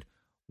he said,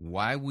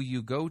 "Why will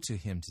you go to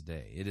him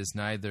today? It is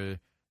neither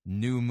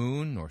new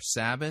moon nor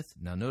Sabbath."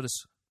 Now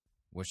notice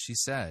what she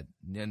said.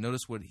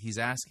 Notice what he's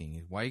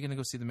asking. Why are you going to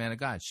go see the man of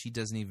God? She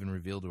doesn't even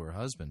reveal to her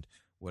husband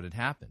what had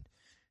happened.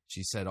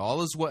 She said,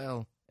 "All is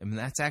well." I mean,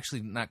 that's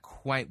actually not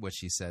quite what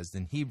she says.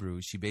 In Hebrew,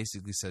 she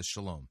basically says,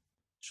 "Shalom,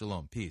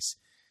 shalom, peace."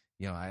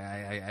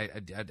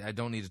 I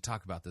don't need to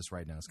talk about this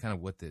right now. It's kind of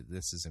what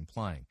this is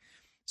implying.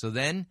 So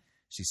then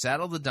she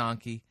saddled the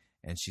donkey,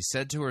 and she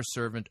said to her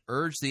servant,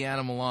 "Urge the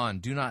animal on.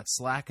 Do not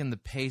slacken the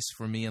pace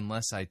for me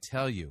unless I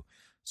tell you."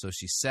 So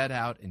she set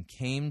out and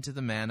came to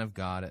the man of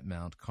God at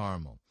Mount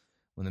Carmel.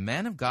 When the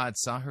man of God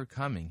saw her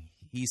coming,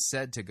 he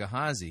said to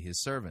Gehazi,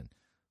 his servant,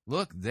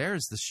 "Look,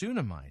 there's the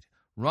Shunammite.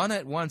 Run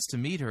at once to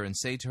meet her and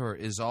say to her,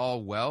 'Is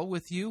all well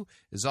with you?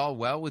 Is all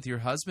well with your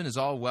husband? Is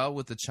all well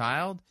with the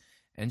child?'"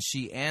 And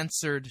she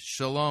answered,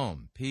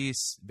 "Shalom,"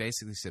 peace.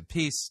 Basically said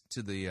peace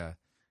to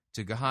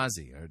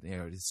Gehazi. Or,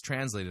 it's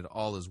translated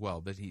 "all is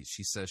well," but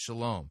she says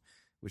 "Shalom,"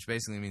 which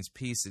basically means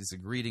peace. It's a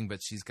greeting,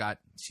 but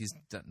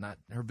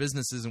her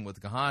business isn't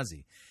with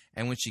Gehazi.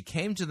 And when she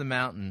came to the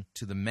mountain,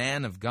 to the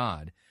man of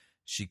God,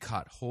 she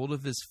caught hold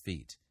of his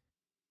feet.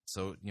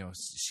 So,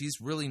 she's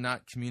really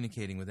not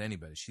communicating with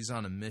anybody. She's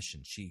on a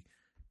mission. She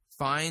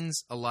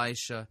finds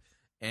Elisha,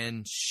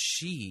 and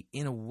she,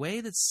 in a way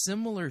that's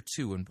similar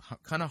to and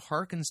kind of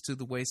harkens to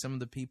the way some of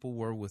the people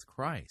were with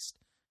Christ,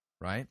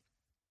 right?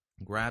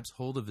 Grabs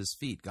hold of his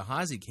feet.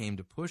 Gehazi came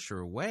to push her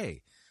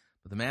away,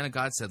 but the man of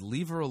God said,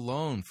 "Leave her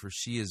alone, for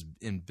she is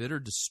in bitter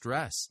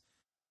distress,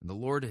 and the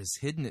Lord has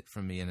hidden it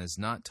from me and has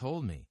not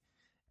told me."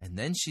 And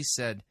then she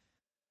said,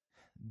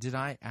 "Did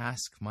I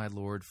ask my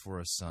Lord for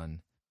a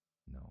son?"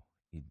 No,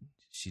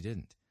 she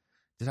didn't.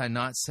 "Did I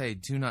not say,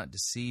 'Do not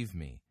deceive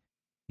me'?"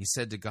 He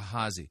said to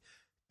Gehazi,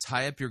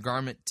 Tie up your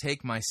garment,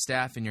 take my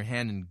staff in your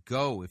hand, and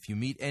go. If you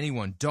meet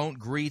anyone, don't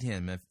greet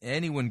him. If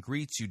anyone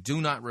greets you,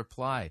 do not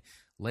reply.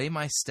 Lay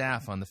my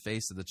staff on the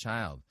face of the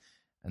child."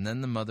 And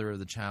then the mother of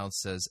the child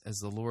says, "As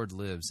the Lord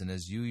lives, and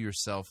as you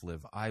yourself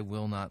live, I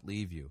will not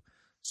leave you."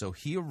 So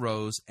he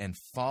arose and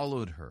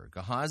followed her.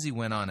 Gehazi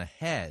went on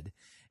ahead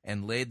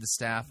and laid the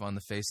staff on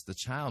the face of the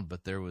child,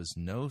 but there was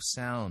no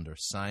sound or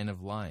sign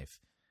of life.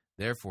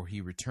 Therefore he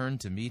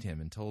returned to meet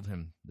him and told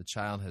him, "The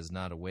child has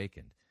not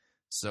awakened."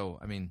 So,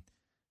 I mean,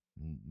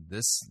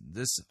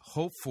 this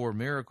hoped-for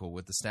miracle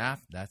with the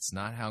staff, that's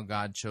not how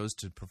God chose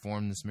to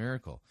perform this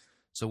miracle.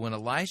 So when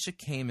Elisha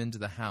came into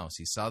the house,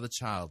 he saw the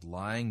child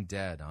lying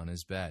dead on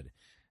his bed.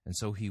 And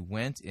so he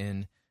went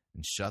in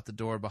and shut the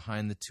door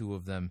behind the two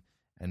of them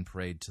and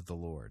prayed to the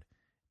Lord.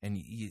 And,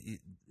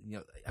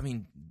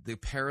 the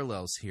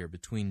parallels here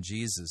between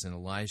Jesus and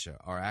Elijah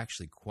are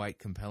actually quite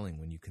compelling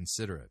when you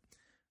consider it.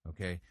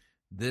 Okay?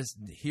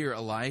 Here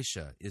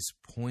Elisha is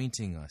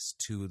pointing us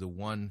to the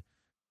one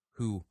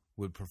who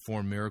would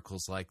perform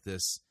miracles like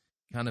this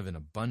kind of in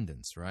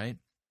abundance, right?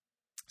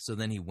 So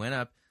then he went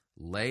up,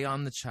 lay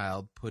on the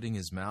child, putting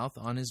his mouth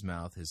on his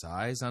mouth, his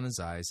eyes on his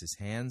eyes, his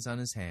hands on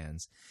his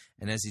hands.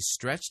 And as he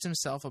stretched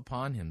himself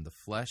upon him, the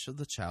flesh of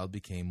the child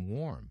became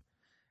warm.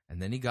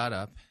 And then he got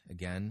up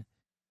again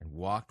and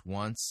walked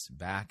once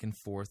back and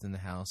forth in the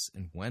house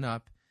and went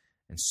up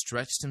and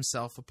stretched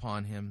himself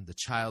upon him. The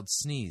child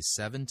sneezed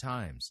 7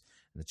 times,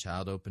 and the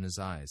child opened his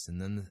eyes.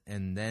 And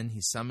then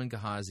he summoned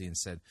Gehazi and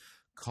said,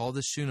 "Call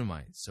the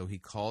Shunammite." So he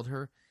called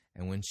her,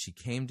 and when she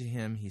came to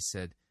him, he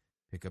said,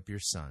 "Pick up your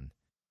son."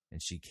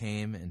 And she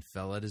came and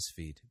fell at his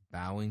feet,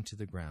 bowing to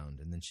the ground,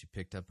 and then she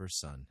picked up her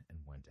son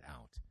and went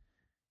out.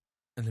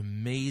 An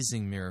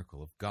amazing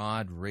miracle of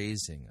God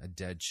raising a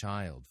dead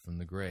child from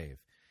the grave.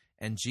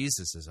 And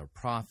Jesus, as our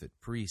prophet,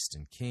 priest,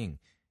 and king,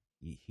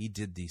 he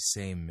did these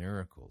same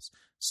miracles.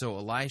 So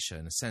Elisha,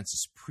 in a sense,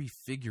 is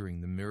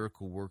prefiguring the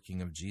miracle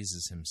working of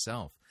Jesus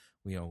himself,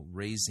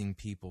 raising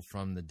people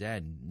from the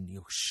dead,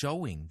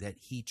 showing that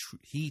he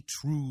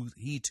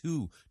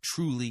too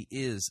truly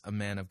is a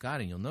man of God.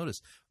 And you'll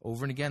notice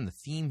over and again the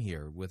theme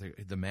here with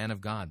the man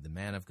of God, the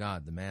man of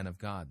God, the man of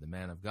God, the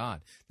man of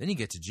God. Then you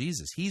get to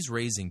Jesus. He's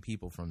raising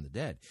people from the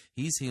dead.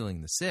 He's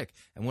healing the sick.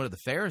 And what are the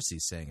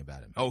Pharisees saying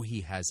about him? Oh,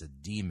 he has a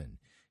demon.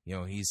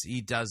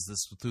 He does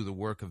this through the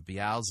work of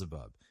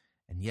Beelzebub.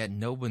 And yet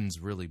no one's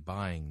really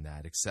buying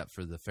that except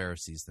for the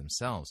Pharisees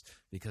themselves,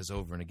 because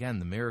over and again,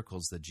 the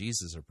miracles that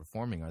Jesus are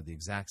performing are the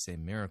exact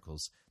same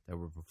miracles that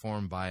were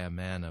performed by a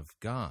man of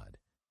God,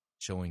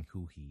 showing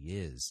who he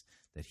is,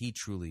 that he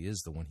truly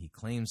is the one he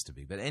claims to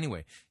be. But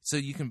anyway, so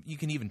you can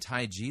even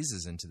tie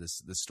Jesus into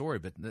this story.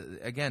 But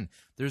again,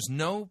 there's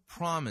no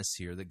promise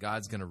here that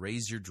God's going to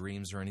raise your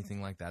dreams or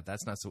anything like that.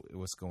 That's not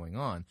what's going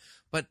on.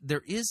 But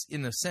there is,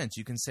 in a sense,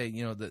 you can say,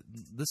 that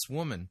this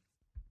woman,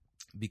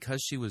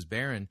 because she was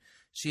barren,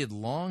 she had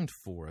longed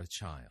for a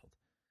child.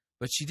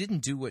 But she didn't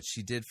do what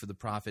she did for the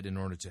prophet in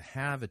order to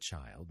have a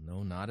child.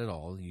 No, not at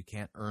all. You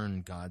can't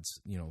earn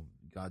God's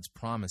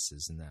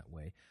promises in that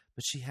way.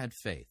 But she had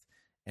faith.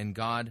 And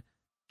God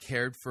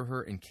cared for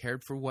her and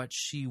cared for what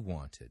she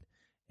wanted.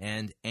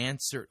 And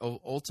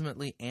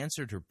ultimately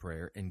answered her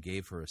prayer and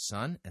gave her a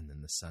son. And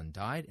then the son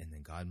died. And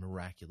then God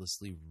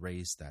miraculously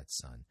raised that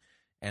son.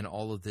 And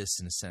all of this,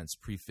 in a sense,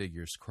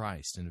 prefigures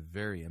Christ in a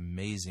very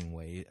amazing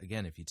way,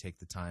 again, if you take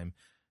the time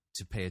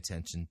to pay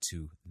attention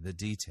to the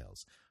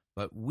details.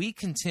 But we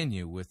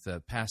continue with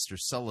Pastor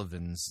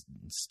Sullivan's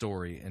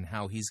story and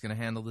how he's going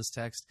to handle this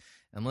text.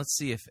 And let's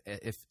see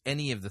if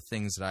any of the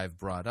things that I've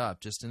brought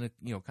up, just in a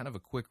kind of a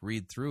quick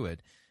read through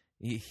it,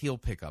 he'll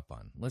pick up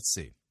on. Let's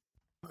see.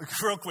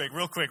 Real quick.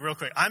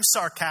 I'm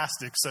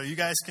sarcastic, so you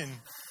guys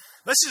can...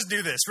 Let's just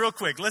do this real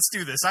quick. Let's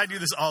do this. I do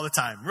this all the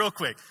time. Real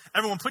quick.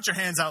 Everyone put your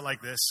hands out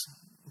like this.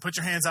 Put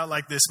your hands out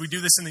like this. We do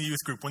this in the youth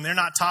group. When they're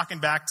not talking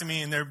back to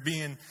me and they're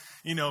being,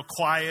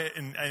 quiet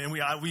and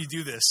we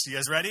do this. You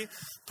guys ready?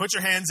 Put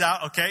your hands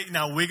out. Okay.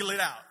 Now wiggle it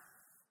out.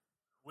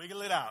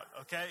 Wiggle it out.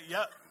 Okay.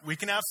 Yep. We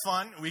can have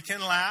fun. We can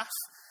laugh.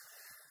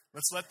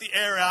 Let's let the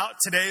air out.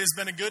 Today has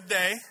been a good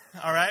day.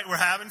 All right. We're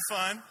having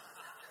fun.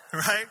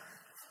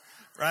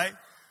 Right.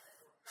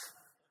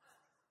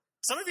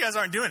 Some of you guys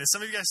aren't doing it.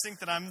 Some of you guys think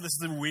that I'm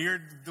the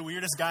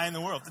weirdest guy in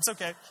the world. It's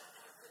okay.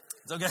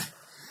 It's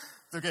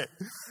okay.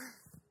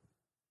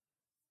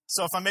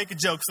 So if I make a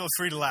joke, feel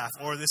free to laugh,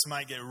 or this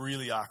might get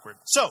really awkward.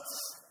 So,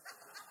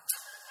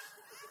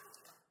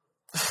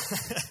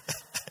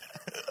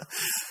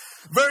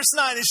 verse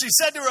 9, and she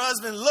said to her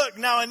husband, "Look,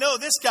 now I know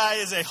this guy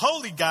is a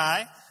holy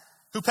guy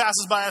who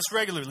passes by us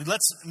regularly.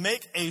 Let's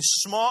make a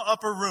small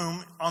upper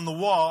room on the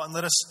wall and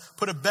let us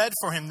put a bed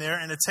for him there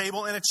and a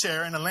table and a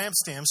chair and a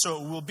lampstand,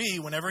 so it will be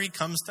whenever he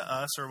comes to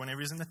us or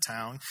whenever he's in the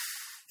town,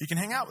 he can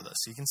hang out with us.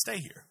 He can stay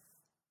here."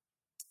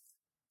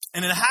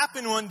 And it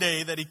happened one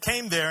day that he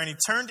came there and he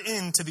turned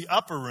into the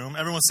upper room.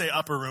 Everyone say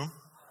upper room.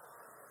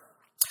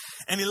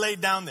 And he laid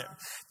down there.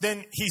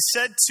 Then he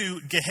said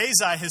to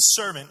Gehazi, his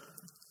servant,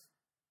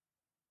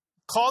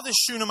 "Call this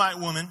Shunammite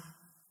woman."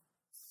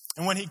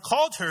 And when he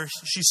called her,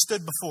 she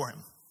stood before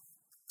him.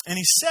 And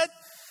he said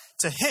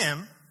to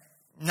him,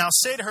 now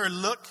say to her,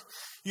 look,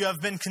 you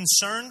have been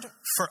concerned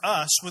for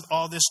us with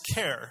all this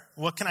care.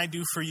 What can I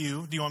do for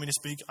you? Do you want me to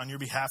speak on your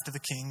behalf to the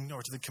king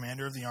or to the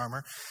commander of the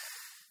armor?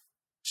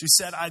 She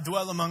said, I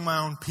dwell among my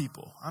own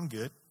people. I'm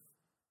good.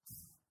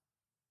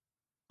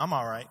 I'm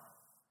all right.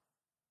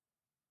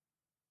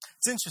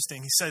 It's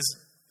interesting. He says,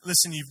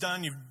 listen, you've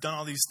done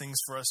all these things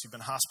for us. You've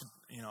been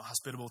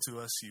hospitable to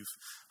us. You've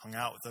hung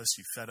out with us.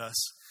 You've fed us.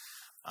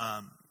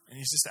 And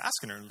he's just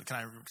asking her, can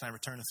I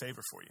return a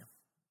favor for you?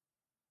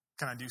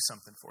 Can I do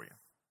something for you?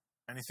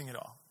 Anything at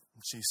all?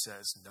 And she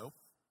says, nope,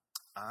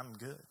 I'm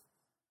good.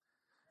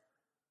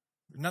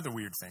 Another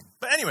weird thing.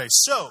 But anyway,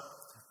 so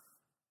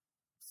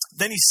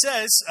then he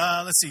says,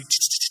 let's see,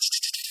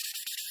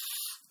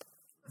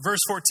 verse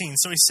 14.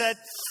 So he said,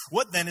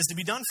 what then is to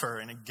be done for her?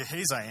 And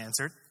Gehazi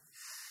answered,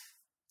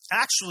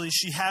 actually,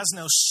 she has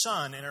no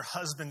son and her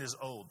husband is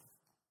old.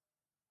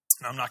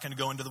 And I'm not going to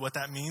go into what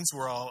that means.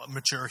 We're all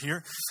mature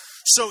here.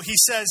 So he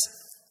says,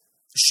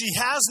 she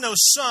has no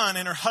son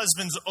and her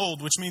husband's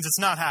old, which means it's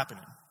not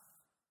happening.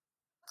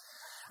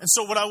 And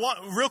so what I want,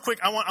 real quick,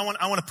 I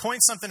want to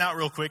point something out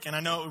real quick. And I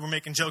know we're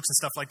making jokes and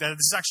stuff like that. This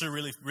is actually a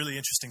really, really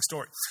interesting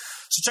story.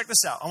 So check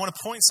this out. I want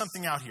to point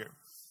something out here.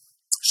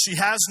 She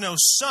has no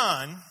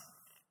son.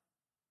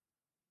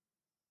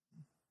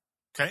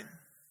 Okay.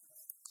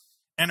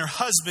 And her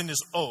husband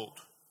is old.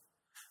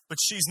 But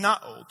she's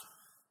not old.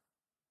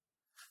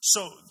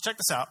 So check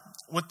this out.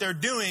 What they're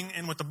doing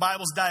and what the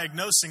Bible's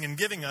diagnosing and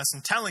giving us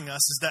and telling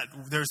us is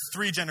that there's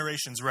 3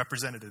 generations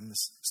represented in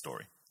this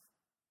story.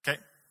 Okay?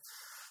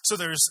 So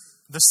there's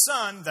the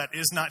son that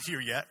is not here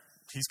yet.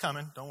 He's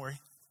coming, don't worry.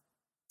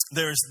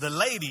 There's the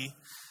lady,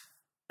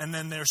 and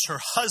then there's her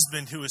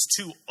husband who is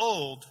too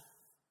old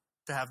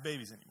to have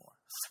babies anymore.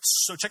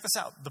 So check this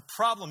out. The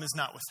problem is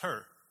not with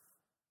her.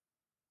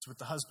 It's with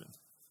the husband.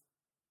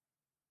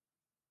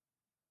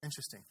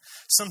 Interesting.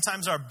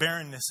 Sometimes our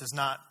barrenness is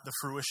not the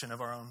fruition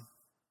of our own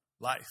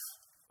life.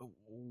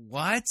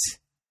 What?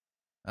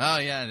 Oh,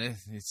 yeah.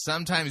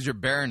 Sometimes your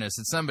barrenness,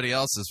 it's somebody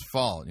else's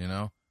fault, you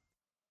know?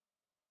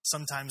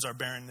 Sometimes our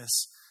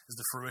barrenness is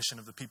the fruition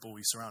of the people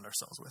we surround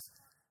ourselves with.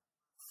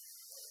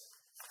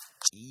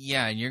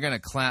 Yeah, and you're going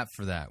to clap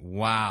for that.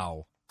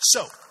 Wow.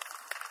 So,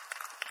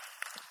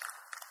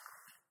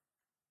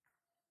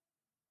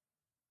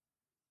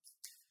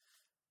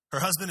 her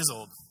husband is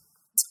old.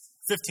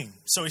 15.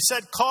 So he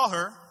said, call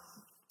her.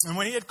 And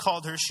when he had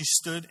called her, she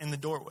stood in the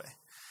doorway.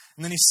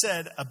 And then he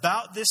said,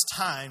 about this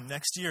time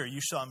next year, you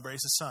shall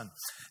embrace a son.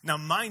 Now,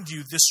 mind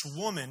you, this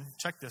woman,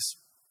 check this.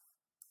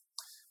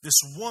 This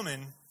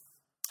woman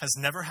has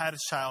never had a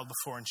child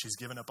before, and she's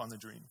given up on the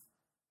dream.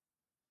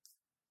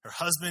 Her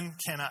husband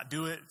cannot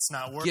do it. It's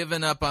not working.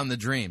 Given up on the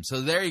dream.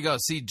 So there you go.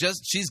 See,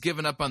 she's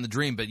given up on the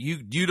dream, but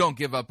you don't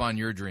give up on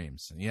your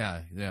dreams.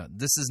 Yeah.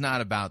 This is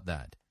not about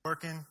that.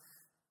 Working.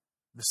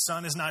 The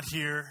son is not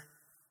here.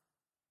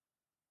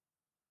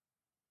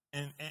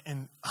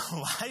 And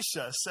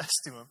Elisha says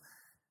to him,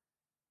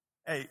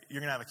 hey, you're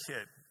going to have a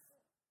kid,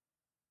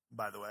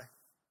 by the way,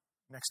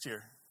 next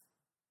year.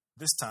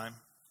 This time,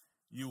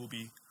 you will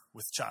be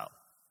with child.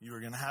 You are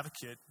going to have a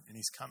kid, and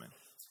he's coming.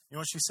 You know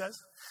what she says?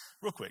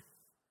 Real quick.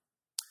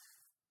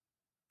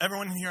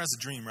 Everyone in here has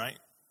a dream, right?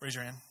 Raise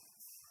your hand.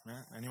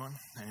 Anyone?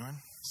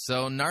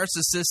 So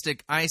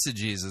narcissistic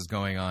eisegesis is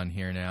going on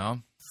here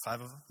now.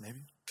 5 of them, maybe.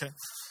 Okay.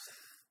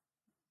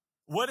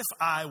 What if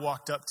I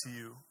walked up to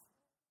you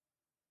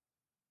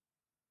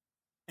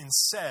and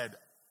said,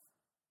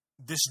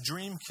 this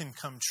dream can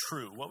come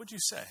true? What would you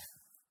say?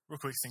 Real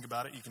quick, think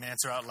about it. You can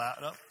answer out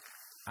loud. Up.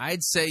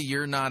 I'd say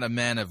you're not a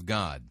man of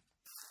God.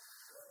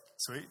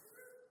 Sweet.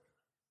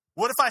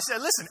 What if I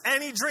said, listen,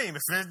 any dream,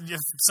 if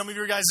some of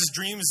your guys'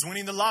 dream is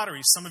winning the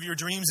lottery, some of your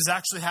dreams is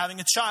actually having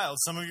a child,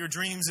 some of your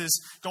dreams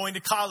is going to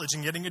college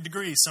and getting a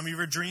degree, some of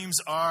your dreams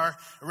are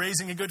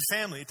raising a good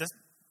family,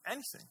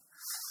 anything.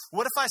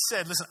 What if I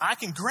said, listen, I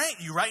can grant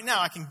you right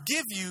now, I can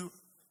give you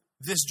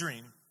this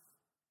dream.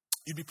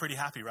 You'd be pretty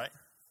happy, right?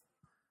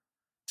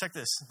 Check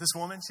this. This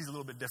woman, she's a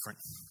little bit different.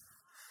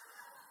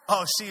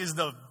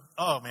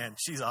 Oh, man,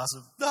 she's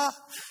awesome.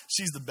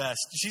 She's the best.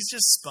 She's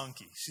just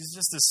spunky. She's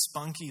just this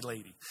spunky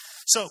lady.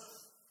 So,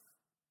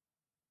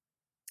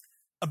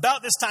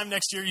 about this time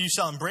next year, you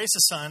shall embrace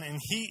a son. And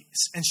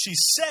she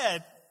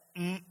said,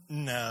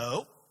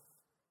 no.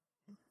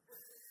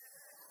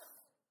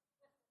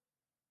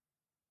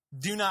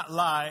 Do not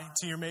lie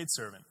to your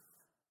maidservant.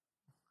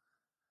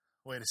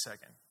 Wait a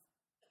second.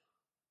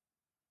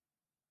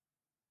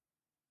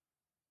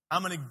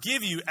 I'm going to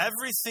give you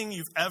everything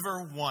you've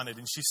ever wanted.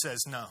 And she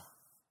says, no,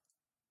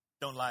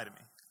 don't lie to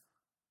me.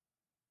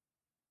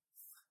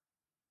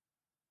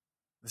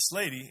 This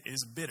lady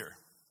is bitter.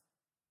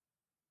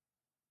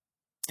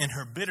 And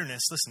her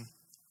bitterness, listen,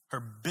 her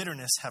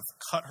bitterness have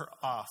cut her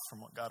off from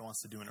what God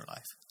wants to do in her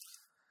life.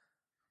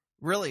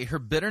 Really, her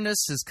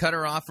bitterness has cut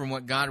her off from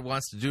what God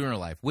wants to do in her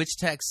life. Which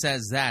text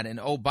says that? And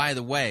oh, by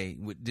the way,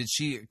 did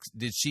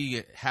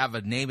she have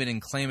a name it and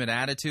claim it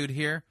attitude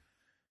here?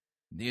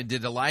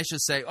 Did Elisha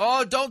say,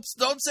 "Oh, don't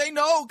say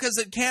no, because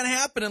it can't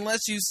happen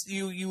unless you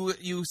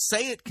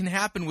say it can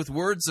happen with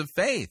words of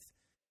faith"?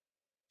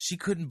 She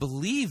couldn't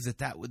believe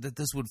that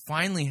this would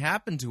finally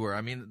happen to her.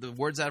 I mean, the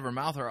words out of her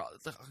mouth are,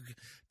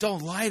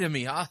 "Don't lie to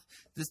me.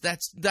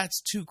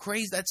 That's too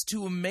crazy. That's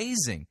too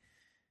amazing."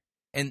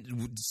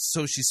 And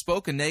so she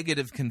spoke a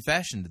negative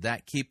confession. Did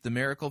that keep the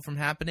miracle from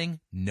happening?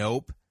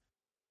 Nope.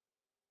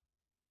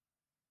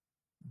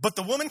 But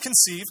the woman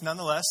conceived,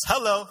 nonetheless,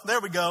 hello,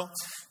 there we go,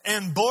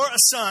 and bore a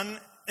son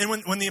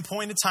when the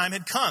appointed time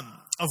had come,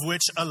 of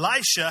which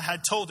Elisha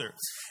had told her.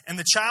 And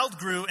the child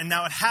grew, and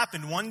now it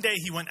happened, one day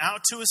he went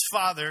out to his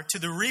father, to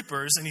the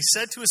reapers, and he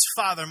said to his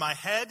father, my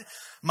head,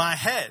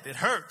 it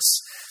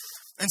hurts.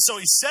 And so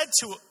he said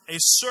to a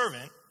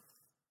servant,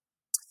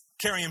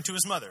 carry him to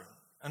his mother.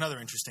 Another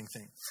interesting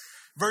thing.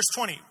 Verse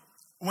 20,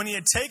 when he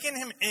had taken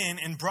him in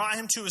and brought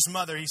him to his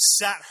mother, he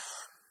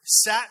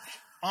sat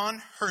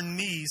on her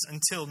knees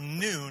until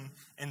noon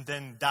and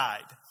then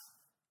died.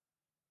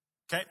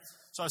 Okay,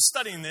 so I was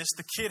studying this.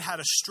 The kid had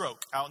a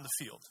stroke out in the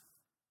field.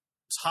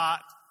 It's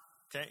hot.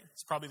 Okay,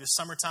 it's probably the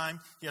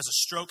summertime. He has a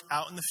stroke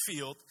out in the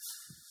field.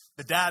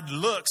 The dad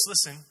looks,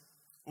 listen,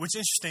 which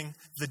is interesting,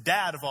 the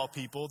dad of all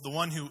people, the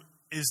one who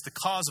is the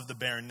cause of the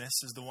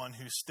barrenness, is the one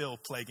who's still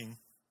plaguing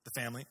the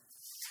family.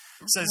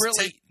 Says,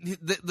 really?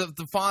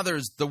 The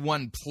father's the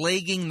one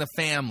plaguing the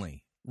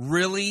family.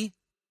 Really?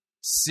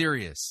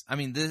 Serious. I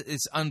mean,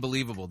 it's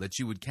unbelievable that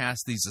you would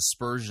cast these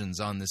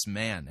aspersions on this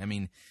man. I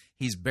mean,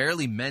 he's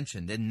barely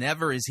mentioned, and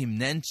never is he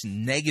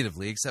mentioned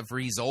negatively, except for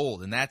he's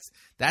old, and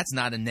that's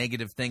not a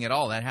negative thing at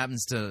all. That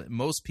happens to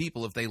most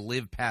people if they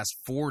live past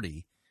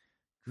 40.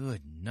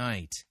 Good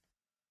night.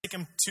 Take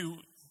him to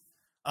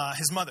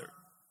his mother.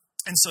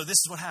 And so this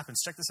is what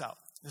happens. Check this out.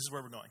 This is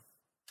where we're going.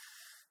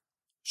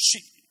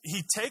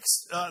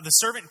 The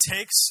servant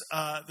takes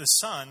the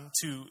son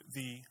to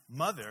the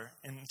mother,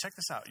 and check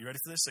this out. You ready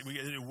for this?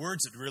 It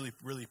words it really,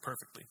 really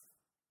perfectly.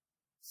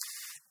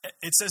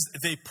 It says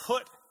they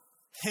put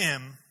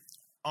him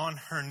on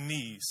her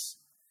knees,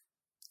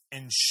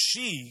 and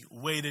she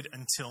waited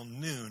until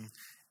noon,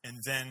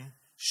 and then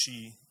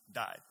she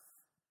died.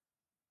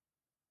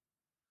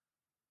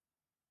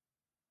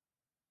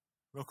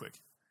 Real quick.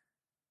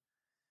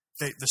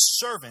 The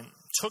servant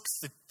took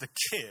the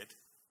kid,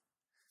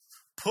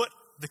 put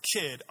the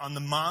kid on the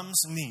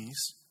mom's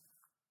knees,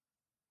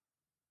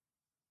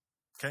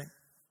 okay?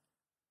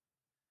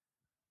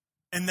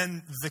 And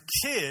then the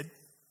kid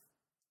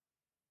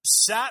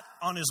sat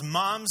on his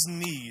mom's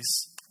knees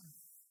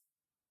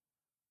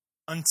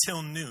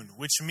until noon,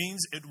 which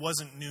means it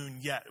wasn't noon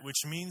yet,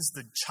 which means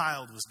the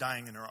child was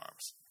dying in her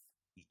arms.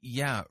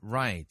 Yeah,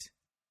 right.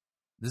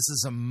 This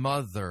is a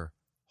mother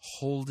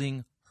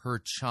holding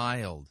her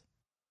child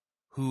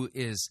who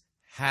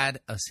has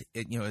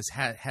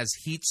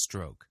heat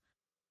stroke.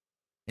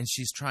 And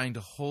she's trying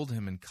to hold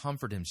him and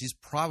comfort him. She's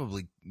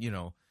probably,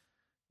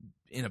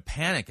 in a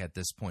panic at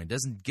this point.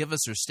 Doesn't give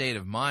us her state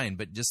of mind,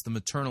 but just the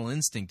maternal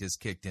instinct is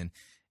kicked in.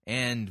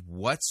 And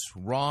what's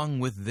wrong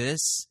with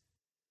this?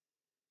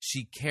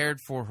 She cared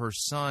for her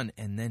son,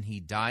 and then he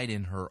died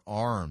in her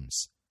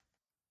arms.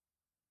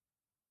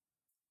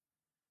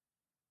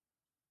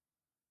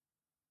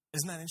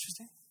 Isn't that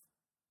interesting?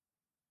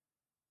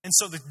 And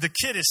so the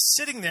kid is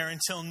sitting there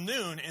until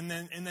noon, and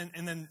then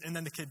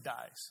the kid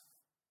dies.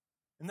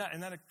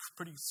 Isn't that a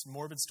pretty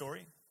morbid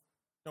story?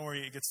 Don't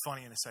worry, it gets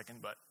funny in a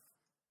second, but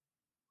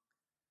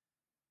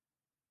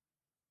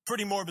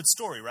pretty morbid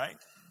story, right?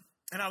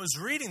 And I was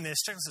reading this,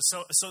 check this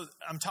out. So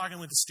I'm talking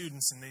with the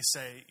students, and they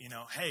say,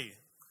 hey,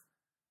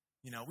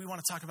 we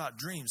want to talk about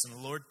dreams, and the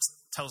Lord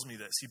tells me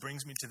this. He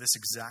brings me to this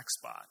exact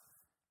spot.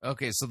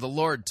 Okay, so the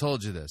Lord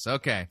told you this.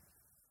 Okay.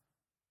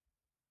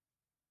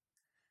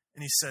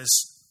 And he says,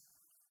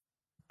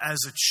 as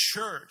a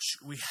church,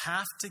 we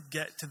have to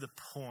get to the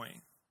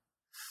point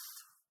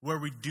where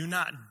we do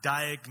not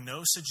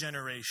diagnose a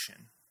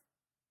generation,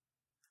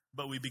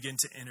 but we begin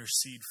to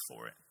intercede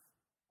for it.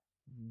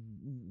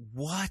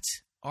 What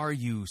are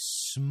you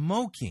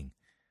smoking?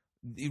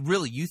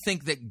 Really, you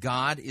think that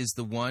God is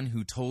the one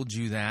who told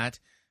you that?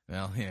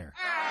 Well, here.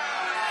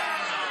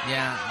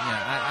 Yeah,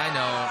 I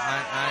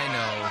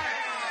know.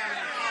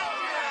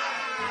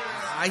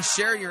 I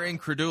share your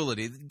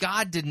incredulity.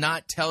 God did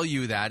not tell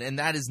you that, and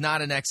that is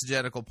not an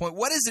exegetical point.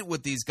 What is it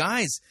with these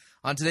guys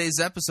on today's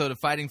episode of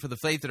Fighting for the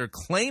Faith that are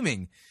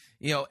claiming,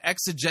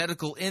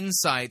 exegetical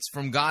insights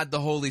from God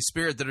the Holy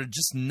Spirit that are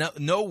just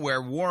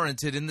nowhere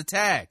warranted in the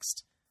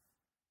text?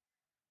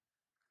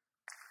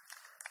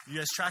 You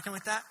guys tracking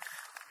with that?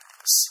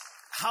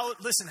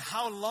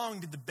 How long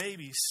did the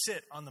baby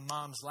sit on the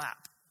mom's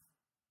lap?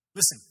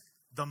 Listen,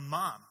 the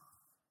mom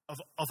of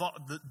all,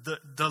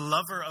 the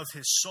lover of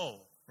his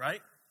soul,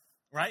 right?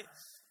 Right?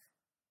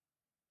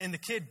 And the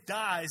kid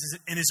dies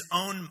in his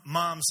own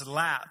mom's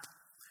lap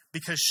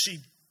because she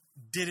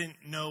didn't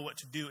know what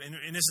to do. And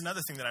there's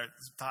another thing that I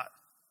thought.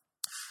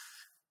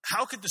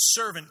 How could the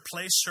servant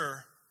place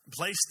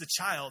the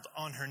child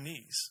on her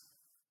knees?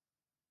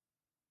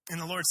 And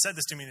the Lord said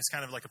this to me, and it's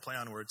kind of like a play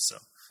on words, so.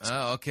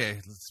 Oh,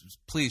 okay.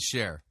 Please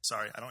share.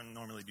 Sorry, I don't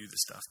normally do this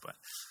stuff, but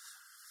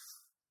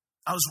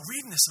I was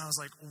reading this, and I was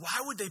like,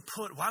 why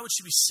would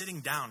she be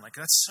sitting down? Like,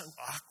 that's so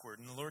awkward.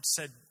 And the Lord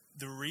said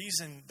the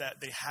reason that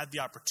they had the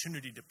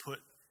opportunity to put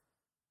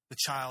the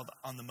child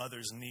on the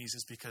mother's knees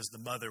is because the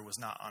mother was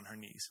not on her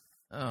knees.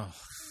 Oh.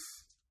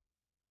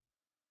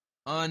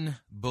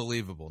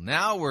 Unbelievable.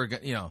 Now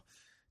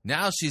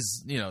now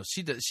she's,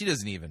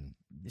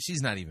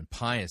 she's not even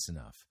pious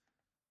enough.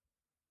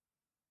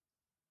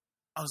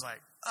 I was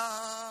like,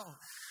 oh.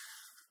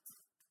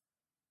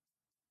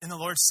 And the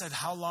Lord said,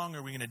 how long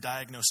are we going to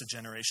diagnose a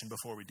generation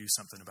before we do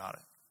something about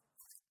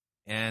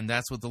it? And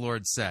that's what the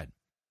Lord said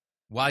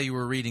while you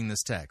were reading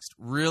this text.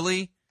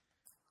 Really?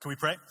 Can we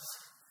pray?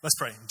 Let's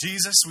pray.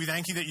 Jesus, we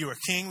thank you that you are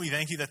King. We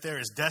thank you that there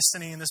is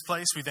destiny in this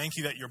place. We thank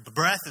you that your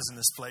breath is in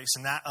this place,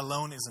 and that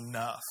alone is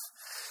enough.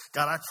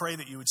 God, I pray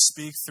that you would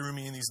speak through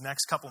me in these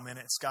next couple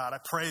minutes. God, I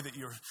pray that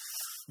your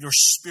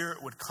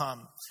Spirit would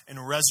come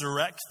and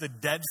resurrect the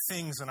dead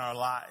things in our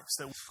lives.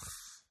 That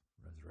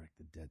resurrect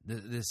the dead.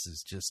 This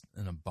is just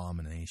an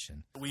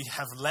abomination. We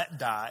have let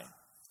die,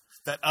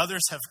 that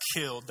others have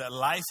killed, that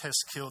life has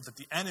killed, that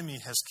the enemy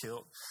has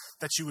killed,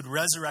 that you would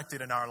resurrect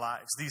it in our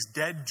lives. These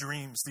dead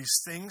dreams,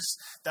 these things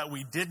that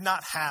we did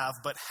not have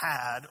but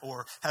had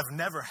or have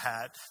never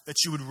had, that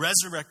you would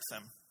resurrect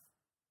them.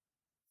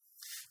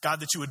 God,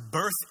 that you would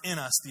birth in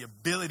us the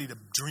ability to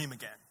dream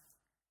again.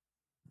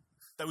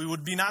 That we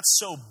would be not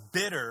so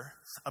bitter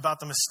about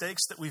the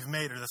mistakes that we've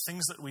made or the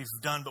things that we've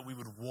done, but we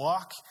would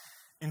walk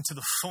into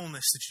the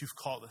fullness that you've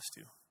called us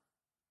to.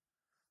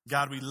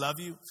 God, we love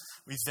you,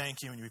 we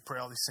thank you, and we pray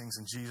all these things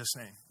in Jesus'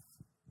 name.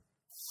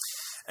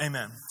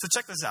 Amen. So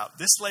check this out.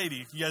 This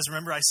lady, you guys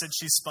remember I said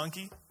she's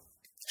spunky?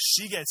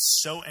 She gets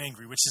so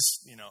angry, which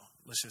is,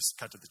 let's just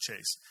cut to the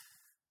chase.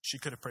 She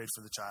could have prayed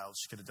for the child.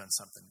 She could have done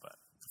something, but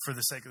for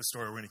the sake of the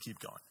story, we're going to keep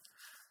going.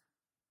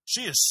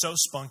 She is so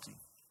spunky.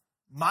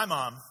 My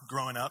mom,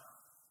 growing up,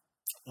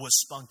 was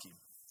spunky.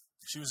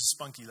 She was a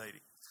spunky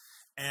lady.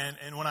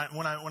 And when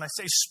I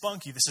say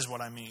spunky, this is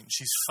what I mean.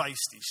 She's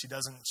feisty. She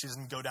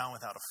doesn't go down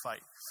without a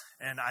fight.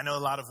 And I know a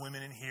lot of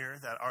women in here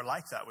that are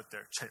like that with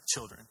their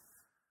children.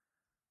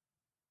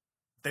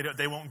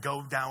 They won't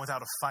go down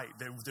without a fight.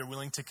 They're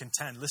willing to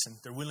contend. Listen,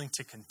 they're willing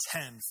to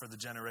contend for the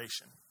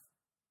generation.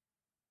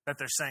 That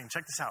they're saying,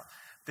 check this out.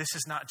 This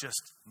is not just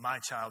my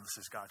child. This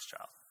is God's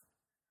child.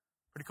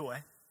 Pretty cool,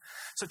 eh?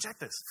 So check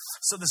this.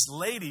 So this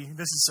lady,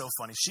 this is so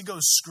funny. She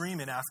goes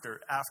screaming after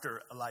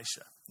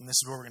Elisha. And this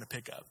is where we're going to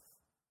pick up.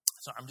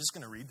 So I'm just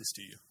going to read this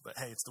to you. But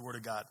hey, it's the word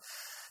of God.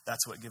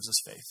 That's what gives us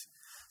faith.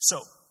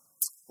 So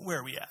where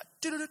are we at?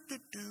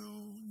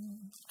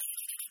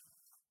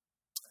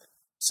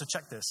 So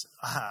check this.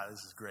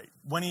 This is great.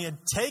 When he had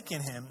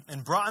taken him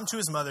and brought him to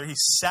his mother, he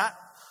sat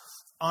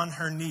on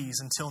her knees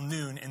until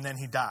noon, and then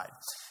he died.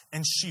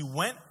 And she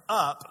went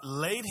up,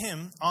 laid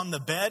him on the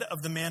bed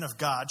of the man of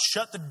God,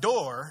 shut the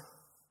door,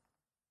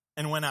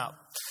 and went out.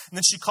 And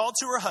then she called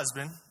to her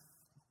husband,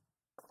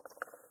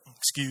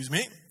 excuse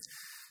me,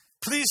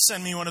 please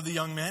send me one of the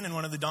young men and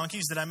one of the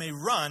donkeys that I may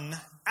run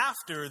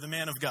after the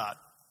man of God.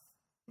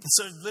 And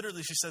so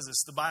literally she says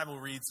this. The Bible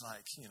reads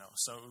like,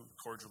 so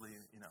cordially,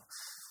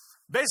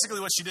 Basically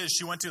what she did is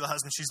she went to the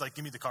husband. She's like,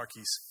 give me the car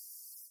keys.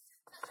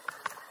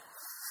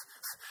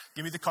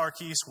 Give me the car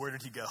keys. Where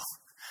did he go?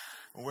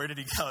 Where did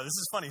he go? This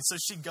is funny. So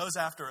she goes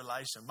after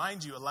Elisha.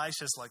 Mind you,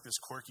 Elisha's like this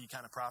quirky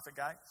kind of prophet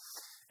guy.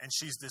 And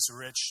she's this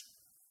rich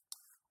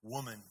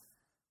woman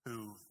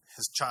who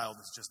his child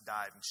has just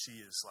died. And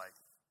she is like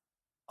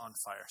on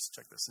fire. So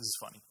check this. This is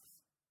funny.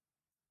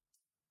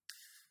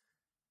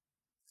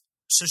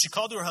 So she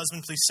called to her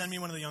husband, please send me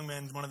one of the young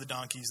men, one of the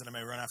donkeys that I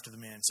may run after the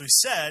man. So he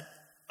said,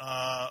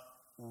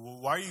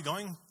 why are you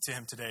going to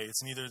him today?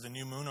 It's neither the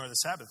new moon or the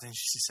Sabbath. And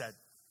she said,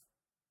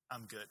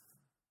 I'm good.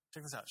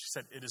 Check this out. She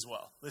said, it is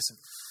well. Listen,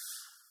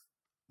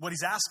 what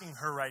he's asking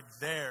her right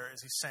there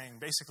is he's saying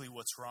basically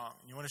what's wrong.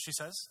 You know what she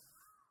says?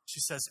 She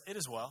says, it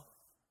is well.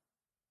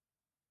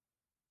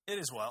 It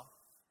is well.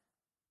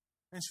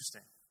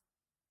 Interesting.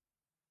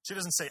 She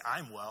doesn't say,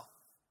 I'm well.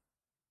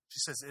 She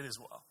says, it is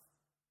well.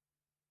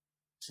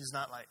 She's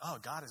not like, oh,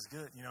 God is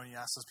good. You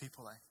ask those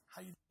people like,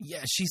 how you?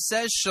 Yeah, she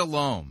says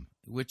shalom,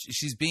 which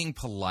she's being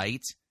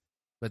polite,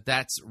 but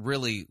that's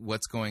really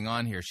what's going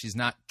on here. She's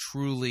not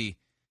truly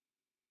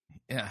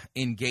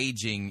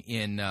engaging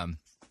in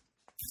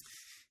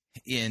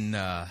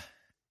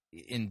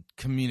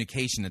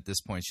communication at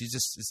this point. She's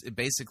just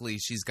basically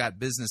she's got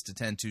business to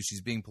tend to.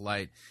 She's being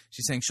polite.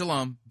 She's saying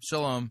shalom,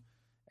 shalom,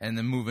 and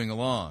then moving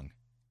along.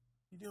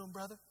 You doing,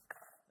 brother?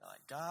 They're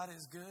like, God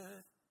is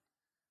good.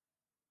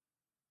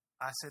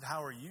 I said,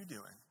 how are you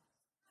doing?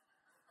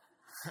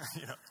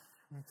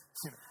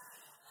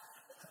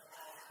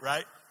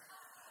 Right?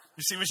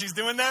 You see what she's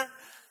doing there?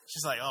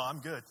 She's like, oh, I'm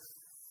good.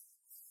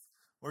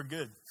 We're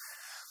good.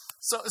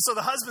 So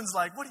the husband's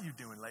like, what are you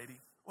doing, lady?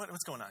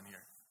 What's going on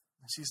here?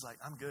 And she's like,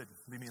 I'm good.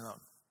 Leave me alone.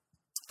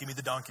 Give me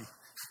the donkey.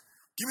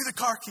 Give me the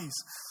car keys.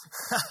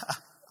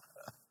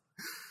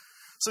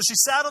 So she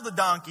saddled the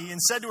donkey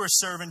and said to her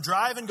servant,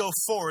 drive and go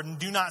forward, and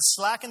do not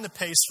slacken the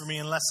pace for me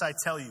unless I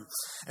tell you.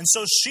 And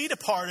so she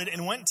departed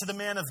and went to the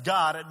man of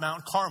God at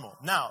Mount Carmel.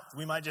 Now,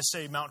 we might just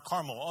say Mount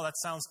Carmel. Oh, that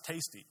sounds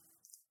tasty.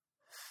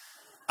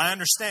 I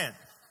understand.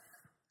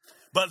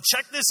 But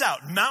check this out.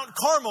 Mount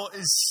Carmel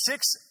is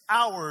 6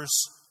 hours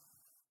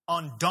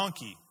on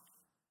donkey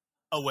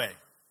away.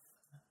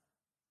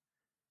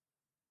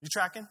 You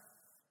tracking?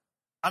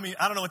 I mean,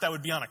 I don't know what that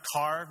would be on a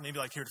car, maybe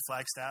like here to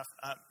Flagstaff.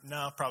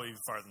 No, probably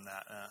even farther than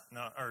that.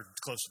 No, or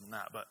closer than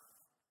that. But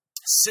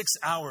 6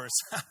 hours,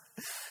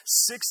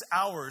 6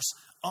 hours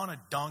on a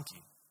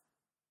donkey,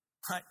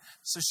 right?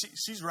 So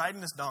she's riding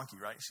this donkey,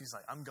 right? She's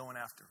like, I'm going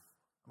after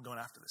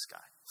this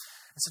guy.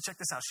 And so check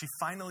this out. She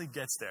finally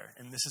gets there,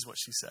 and this is what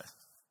she said.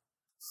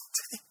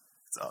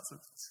 It's awesome.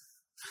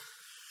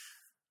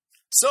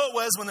 So it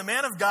was when the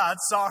man of God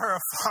saw her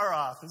afar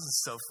off. This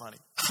is so funny.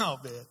 Oh,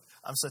 man.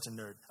 I'm such a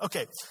nerd.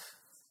 Okay.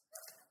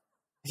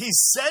 He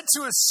said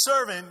to his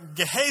servant,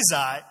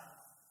 Gehazi,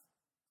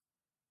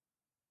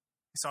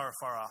 he saw her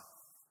far off.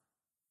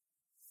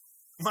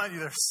 Mind you,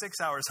 they're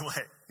 6 hours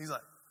away. He's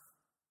like,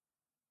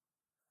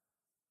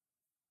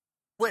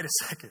 wait a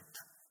second.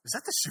 Is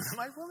that the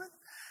Shunammite woman?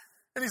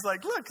 And he's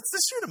like, look, it's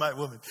the Shunammite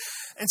woman.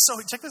 And so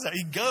check this out.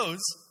 He goes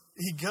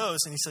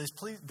and he says,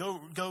 please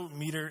go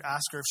meet her,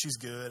 ask her if she's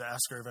good,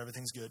 ask her if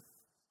everything's good.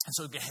 And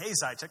so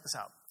Gehazi, check this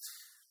out.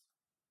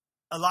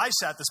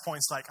 Elisha at this point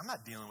is like, I'm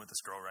not dealing with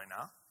this girl right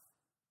now.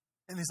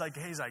 And he's like,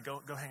 Gehazi,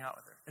 go hang out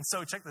with her. And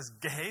so check this.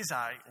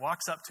 Gehazi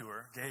walks up to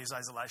her. Gehazi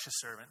is Elisha's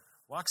servant.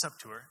 Walks up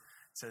to her.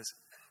 Says,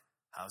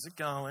 how's it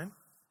going?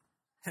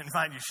 And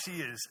mind you,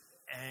 she is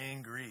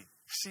angry.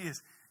 She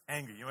is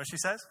angry. You know what she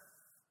says?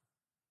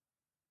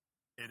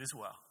 It is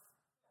well.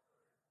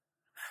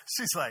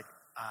 She's like,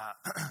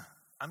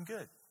 I'm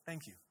good.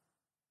 Thank you.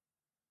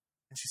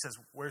 And she says,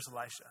 where's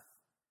Elisha?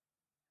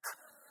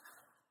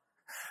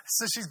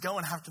 So she's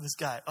going after this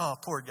guy. Oh,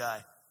 poor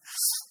guy.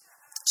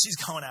 She's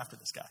going after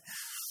this guy.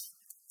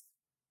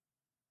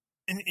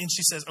 And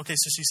she says, okay,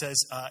 so she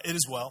says, it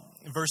is well.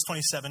 Verse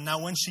 27,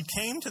 now when she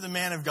came to the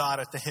man of God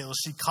at the hill,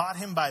 she caught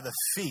him by the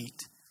feet.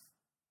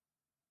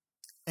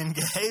 And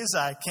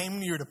Gehazi came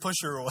near to push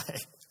her away.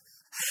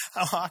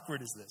 How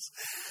awkward is this?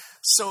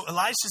 So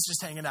Elisha's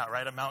just hanging out,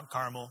 right, at Mount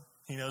Carmel.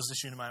 He knows the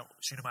Shunammite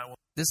woman.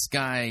 This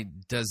guy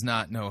does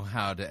not know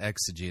how to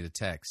exegete a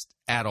text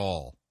at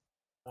all.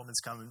 Woman's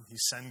coming.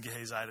 He's sending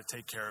Gehazi to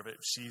take care of it.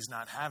 She's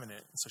not having it.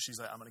 And so she's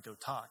like, I'm going to go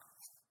talk.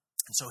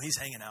 And so he's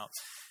hanging out.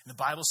 And the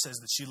Bible says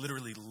that she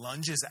literally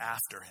lunges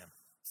after him.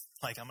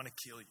 Like, I'm going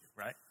to kill you,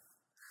 right?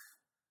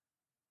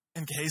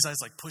 And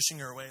Gehazi's like pushing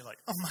her away, like,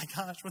 oh my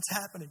gosh, what's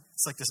happening?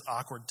 It's like this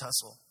awkward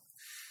tussle.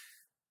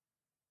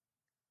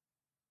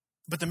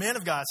 But the man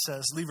of God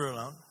says, leave her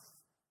alone.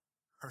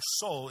 Her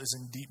soul is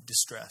in deep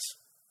distress.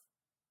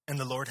 And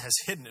the Lord has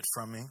hidden it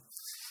from me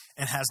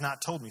and has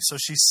not told me. So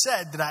she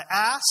said, did I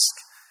ask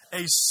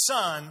a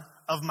son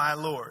of my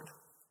Lord?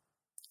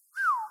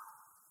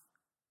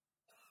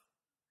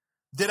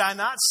 Did I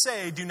not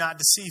say, do not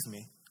deceive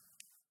me?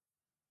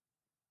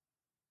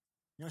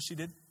 You know what she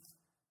did?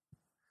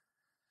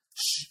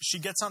 She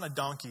gets on a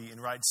donkey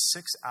and rides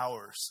 6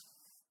 hours.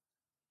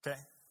 Okay?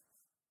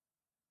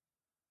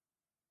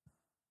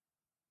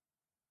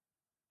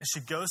 And she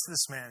goes to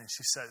this man and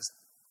she says,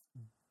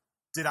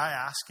 did I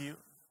ask you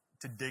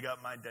to dig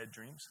up my dead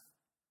dreams?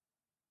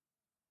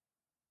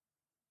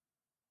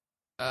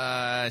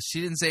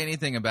 She didn't say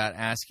anything about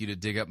ask you to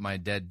dig up my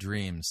dead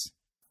dreams.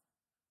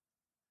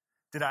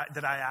 Did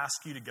I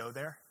ask you to go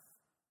there?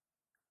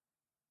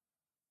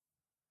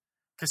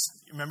 Because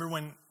remember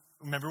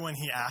when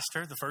he asked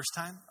her the first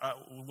time,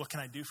 what can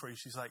I do for you?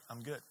 She's like,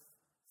 I'm good.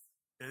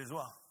 It is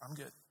well. I'm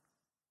good.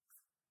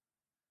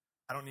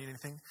 I don't need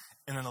anything.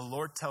 And then the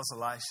Lord tells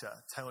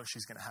Elisha, tell her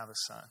she's going to have a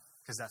son,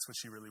 because that's what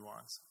she really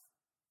wants.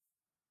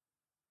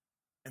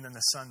 And then the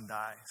son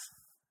dies.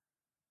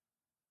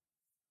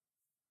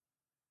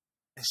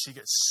 And she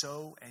gets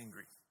so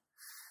angry.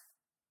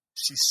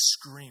 She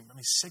screamed.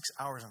 6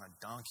 hours on a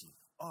donkey.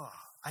 Oh,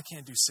 I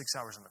can't do 6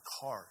 hours in the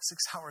car.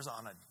 6 hours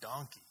on a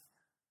donkey.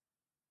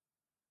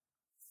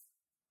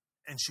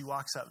 And she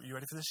walks up. You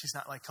ready for this? She's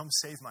not like, come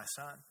save my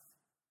son.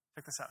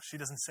 Check this out. She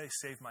doesn't say,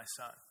 save my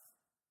son.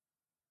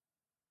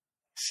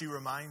 She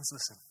reminds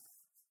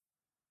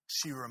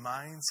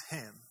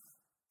him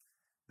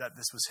that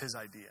this was his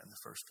idea in the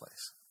first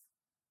place.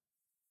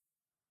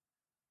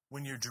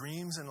 When your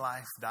dreams in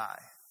life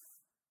die,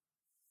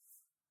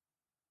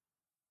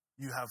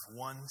 you have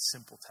one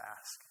simple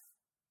task.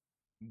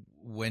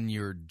 When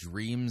your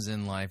dreams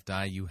in life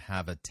die, you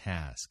have a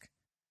task.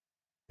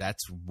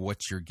 That's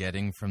what you're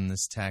getting from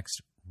this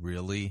text,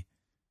 really?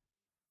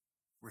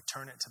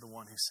 Return it to the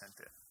one who sent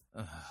it.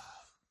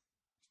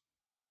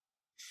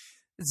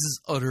 This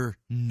is utter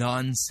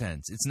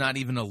nonsense. It's not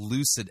even a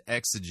lucid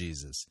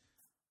exegesis.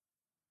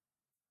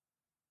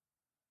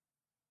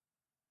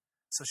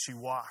 So she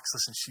walks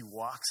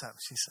up.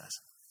 She says,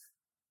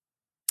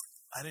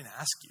 I didn't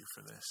ask you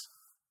for this.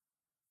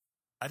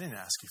 I didn't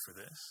ask you for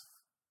this.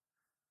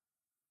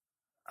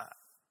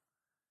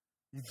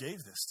 You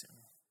gave this to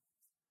me.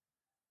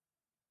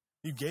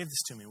 You gave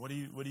this to me. What are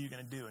you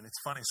going to do? And it's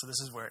funny. So this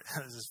is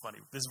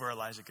where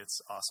Elijah gets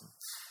awesome.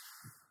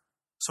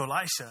 So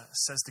Elisha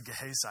says to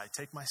Gehazi,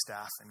 take my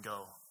staff and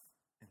go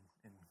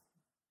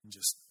and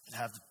just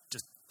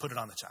put it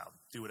on the child.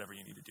 Do whatever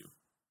you need to do.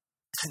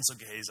 And so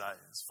Gehazi,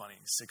 it's funny,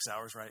 6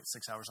 hours, right?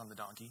 6 hours on the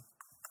donkey.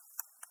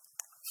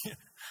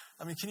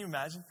 I mean, can you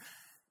imagine?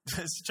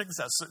 Check this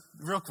out. So,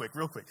 real quick.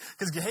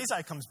 Because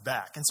Gehazi comes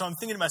back. And so I'm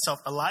thinking to myself,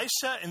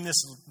 Elisha and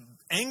this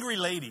angry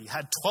lady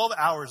had 12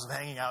 hours of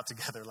hanging out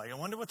together. Like, I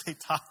wonder what they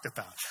talked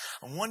about.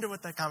 I wonder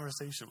what that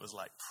conversation was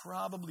like.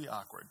 Probably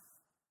awkward.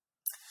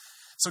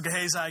 So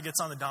Gehazi gets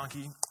on the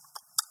donkey.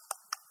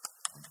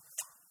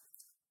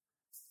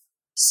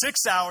 6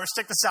 hours.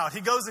 Check this out.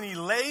 He goes and he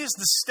lays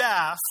the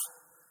staff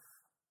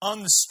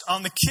on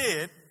the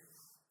kid,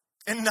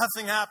 and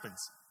nothing happens.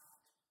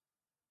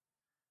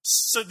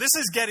 So this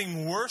is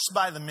getting worse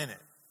by the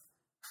minute.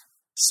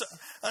 So,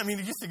 I mean,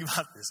 if you think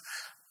about this,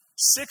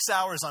 6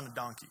 hours on a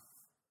donkey.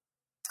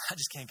 I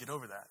just can't get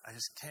over that. I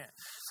just can't.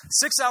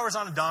 6 hours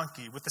on a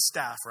donkey with the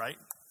staff, right?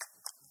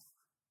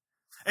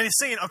 And he's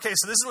saying, okay,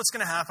 so this is what's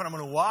going to happen. I'm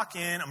going to walk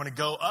in. I'm going to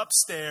go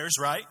upstairs,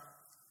 right?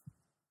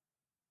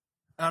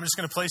 And I'm just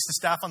going to place the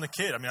staff on the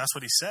kid. I mean, that's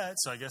what he said.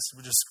 So I guess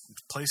we just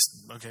place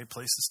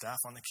the staff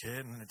on the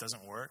kid, and it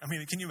doesn't work. I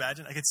mean, can you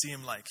imagine? I could see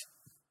him like,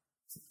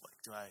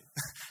 do I,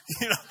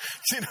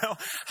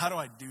 how do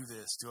I do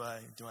this? Do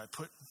I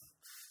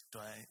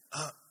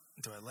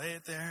lay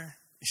it there?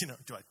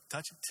 Do I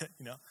touch it?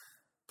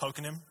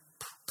 Poking him?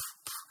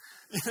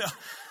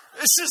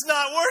 It's just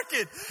not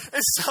working.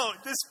 And so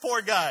this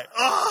poor guy,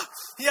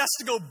 he has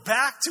to go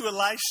back to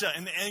Elisha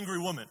and the angry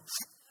woman,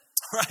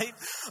 right?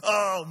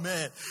 Oh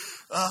man.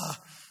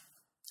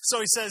 So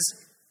he says,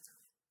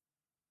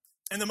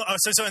 in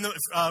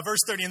verse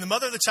 30, and the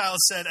mother of the child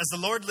said, as the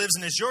Lord lives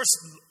and as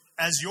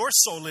your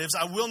soul lives,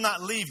 I will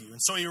not leave you.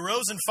 And so he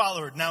arose and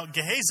followed her. Now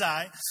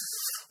Gehazi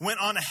went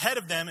on ahead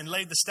of them and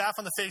laid the staff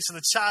on the face of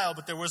the child,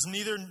 but there was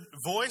neither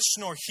voice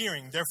nor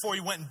hearing. Therefore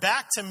he went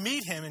back to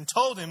meet him and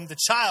told him the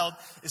child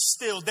is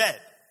still dead.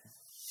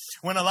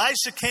 When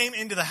Elisha came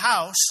into the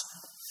house,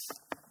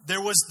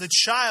 there was the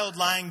child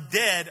lying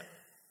dead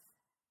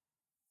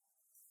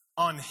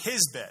on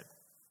his bed,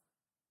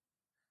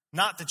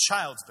 not the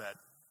child's bed.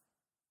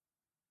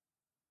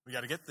 We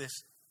got to get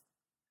this.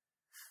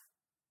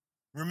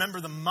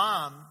 Remember, the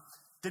mom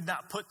did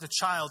not put the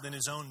child in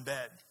his own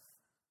bed.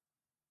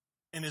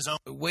 In his own.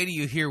 Wait till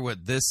you hear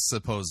what this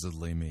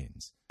supposedly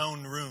means.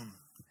 Own room,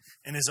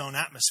 in his own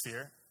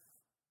atmosphere.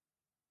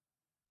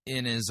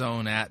 In his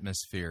own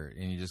atmosphere.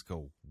 And you just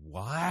go,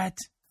 what?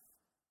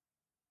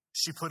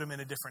 She put him in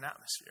a different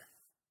atmosphere.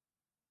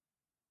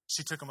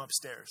 She took him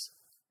upstairs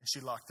and she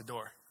locked the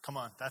door. Come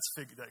on, that's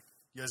figured.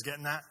 You guys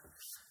getting that?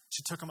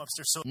 She took him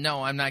upstairs. So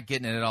no, I'm not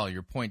getting it at all.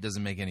 Your point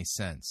doesn't make any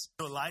sense.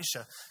 So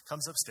Elisha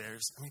comes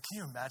upstairs. I mean, can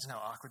you imagine how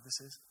awkward this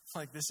is?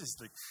 Like, this is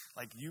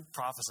like you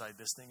prophesied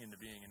this thing into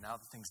being, and now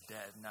the thing's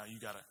dead. Now you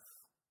got to.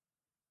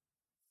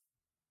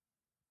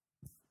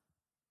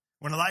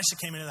 When Elisha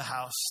came into the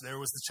house, there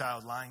was the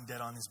child lying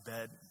dead on his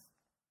bed.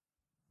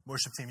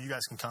 Worship team, you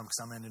guys can come because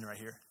I'm ending right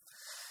here.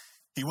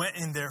 He went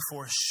in,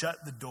 therefore, shut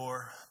the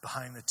door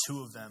behind the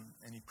two of them,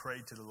 and he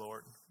prayed to the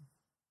Lord.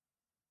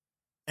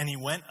 And he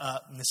went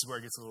up, and this is where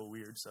it gets a little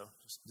weird, so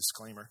just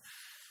disclaimer.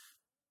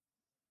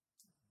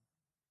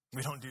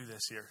 We don't do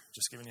this here,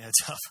 just giving you a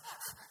heads up.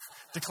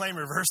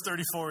 Disclaimer, verse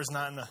 34 is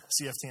not in the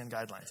CFTN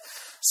guidelines.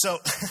 So,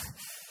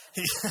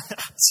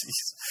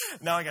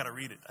 now I got to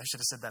read it. I should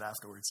have said that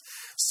afterwards.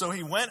 So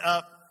he went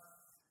up.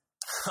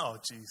 Oh,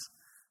 geez.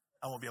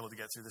 I won't be able to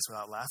get through this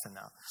without laughing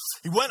now.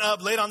 He went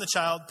up, laid on the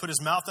child, put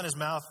his mouth on his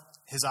mouth,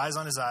 his eyes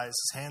on his eyes,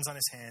 his hands on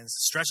his hands,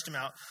 stretched him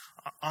out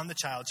on the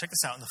child. Check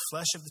this out. And the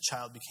flesh of the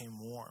child became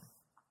warm.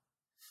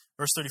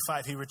 Verse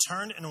 35, he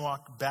returned and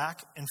walked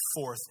back and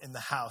forth in the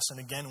house and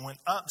again went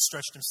up,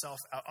 stretched himself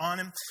out on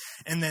him.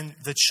 And then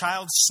the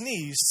child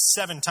sneezed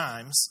 7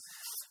 times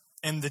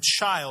and the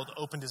child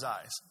opened his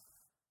eyes.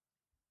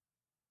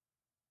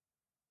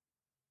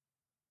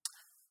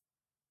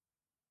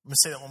 I'm going to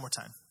say that one more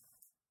time.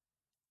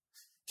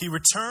 He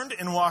returned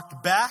and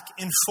walked back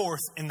and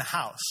forth in the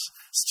house.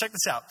 So check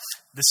this out.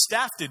 The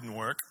staff didn't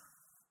work.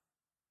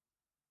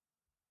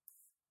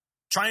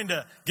 Trying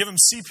to give him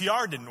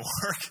CPR didn't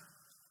work.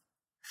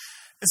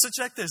 And so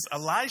check this.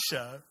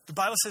 Elisha, the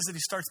Bible says that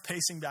he starts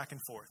pacing back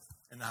and forth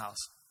in the house.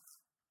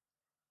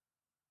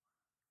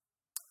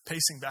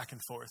 Pacing back and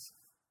forth.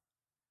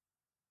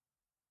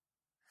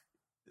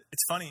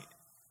 It's funny.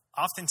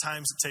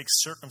 Oftentimes it takes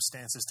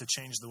circumstances to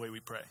change the way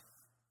we pray.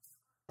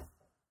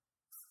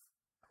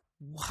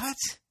 What?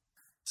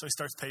 So he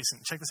starts pacing.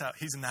 Check this out.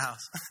 He's in the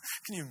house.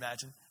 Can you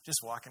imagine? Just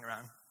walking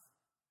around.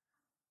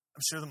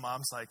 I'm sure the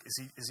mom's like,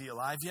 is he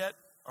alive yet?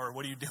 Or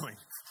what are you doing?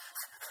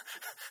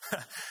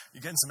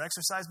 You getting some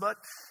exercise, bud?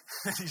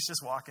 And he's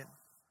just walking.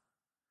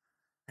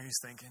 And he's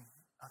thinking,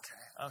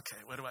 okay,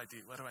 what do I do?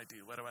 What do I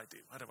do? What do I do?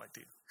 What do I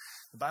do?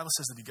 The Bible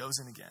says that he goes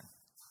in again.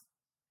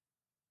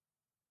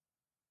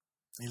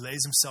 He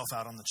lays himself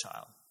out on the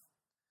child.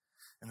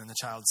 And then the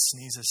child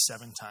sneezes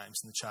 7 times,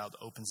 and the child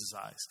opens his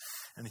eyes.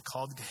 And he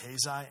called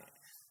Gehazi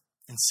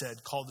and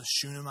said, call the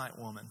Shunammite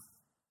woman.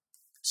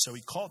 So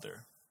he called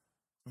her.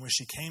 And when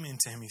she came in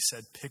to him, he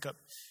said, pick up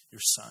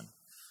your son.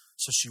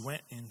 So she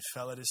went in,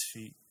 fell at his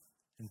feet,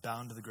 and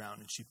bowed to the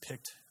ground. And she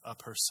picked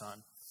up her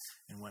son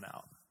and went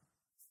out.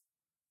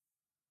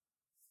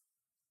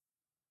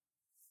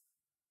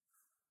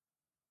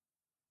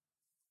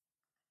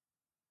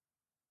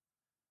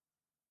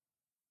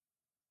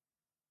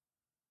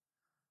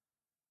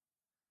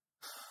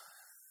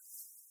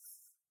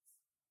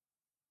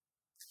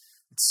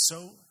 It's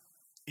so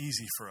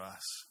easy for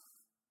us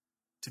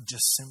to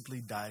just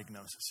simply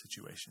diagnose a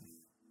situation.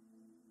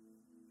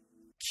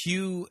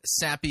 Cue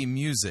sappy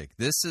music.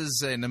 This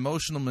is an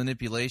emotional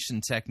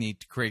manipulation technique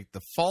to create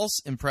the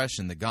false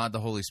impression that God the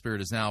Holy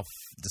Spirit is now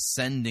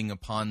descending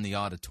upon the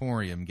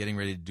auditorium, getting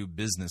ready to do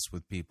business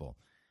with people.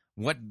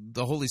 What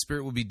the Holy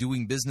Spirit will be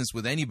doing business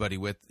with anybody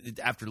with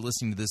after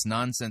listening to this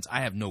nonsense,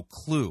 I have no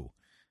clue.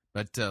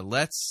 But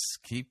let's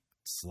keep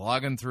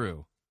slogging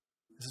through.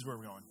 This is where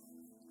we're going.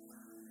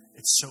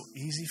 It's so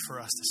easy for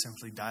us to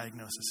simply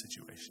diagnose a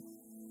situation.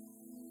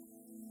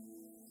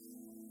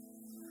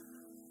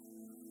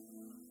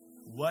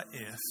 What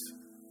if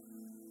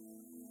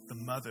the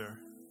mother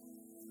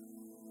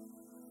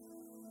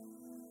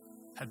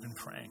had been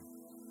praying?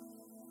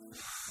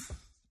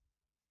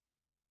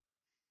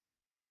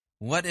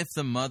 What if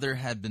the mother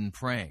had been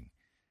praying?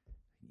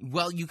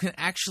 Well, you can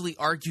actually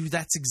argue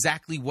that's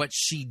exactly what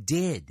she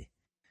did.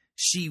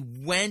 She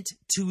went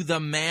to the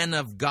man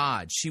of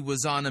God. She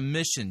was on a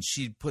mission.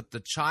 She put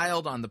the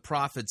child on the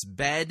prophet's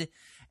bed,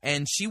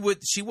 and she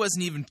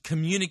wasn't even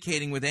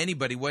communicating with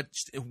anybody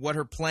what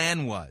her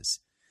plan was.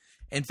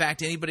 In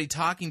fact, anybody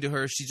talking to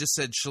her, she just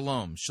said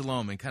shalom,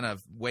 shalom, and kind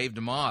of waved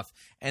him off.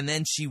 And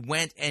then she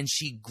went and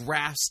she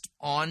grasped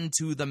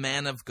onto the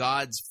man of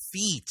God's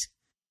feet.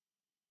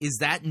 Is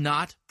that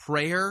not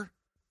prayer?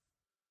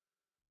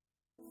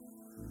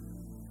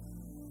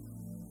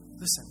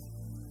 Listen.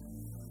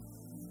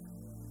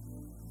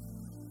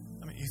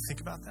 I mean, you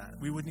think about that.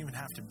 We wouldn't even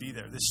have to be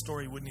there. This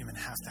story wouldn't even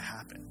have to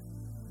happen.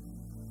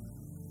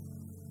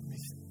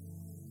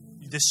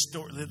 This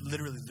story,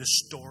 literally,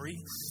 this story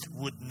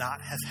would not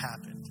have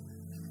happened.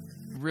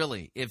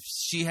 Really, if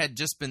she had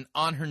just been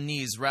on her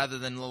knees rather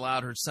than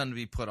allowed her son to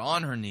be put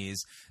on her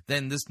knees,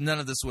 then none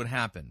of this would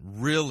happen.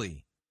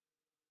 Really?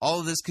 All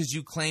of this because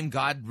you claim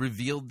God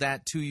revealed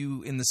that to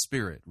you in the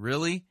Spirit.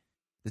 Really?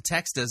 The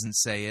text doesn't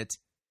say it.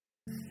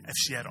 If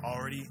she had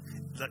already,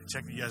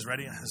 check, you guys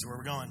ready? This is where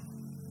we're going.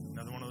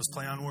 Another one of those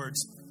play on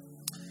words.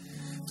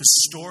 The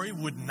story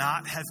would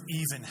not have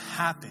even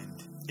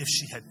happened if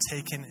she had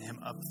taken him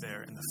up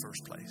there in the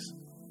first place.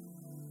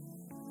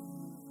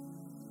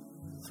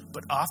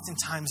 But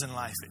oftentimes in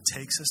life, it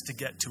takes us to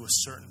get to a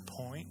certain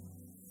point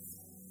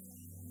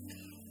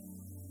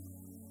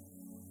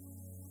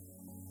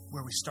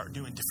where we start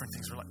doing different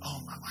things. We're like, oh,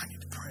 I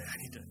need to pray. I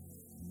need to.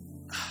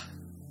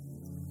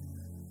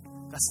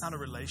 That's not a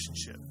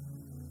relationship.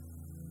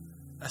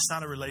 That's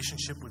not a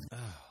relationship with God.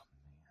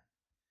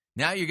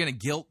 Now you're going to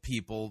guilt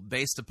people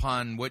based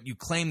upon what you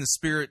claim the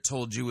Spirit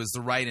told you is the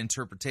right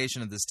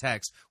interpretation of this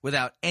text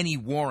without any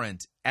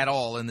warrant at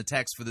all in the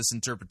text for this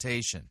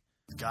interpretation.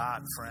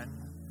 God, friend.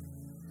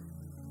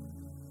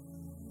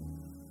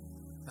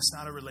 That's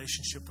not a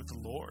relationship with the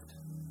Lord.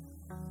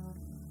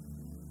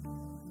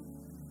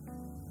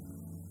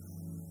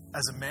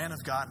 As a man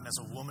of God and as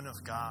a woman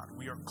of God,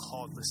 we are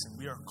called, listen,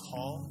 we are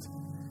called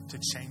to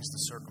change the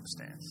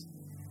circumstance.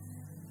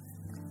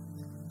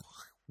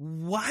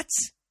 What?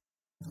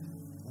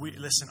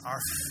 Listen, our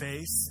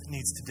faith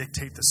needs to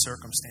dictate the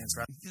circumstance.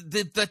 Right?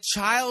 The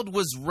child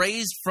was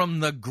raised from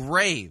the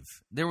grave.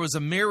 There was a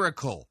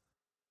miracle.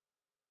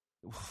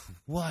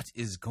 What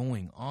is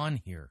going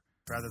on here?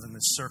 Rather than the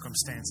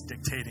circumstance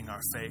dictating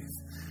our faith.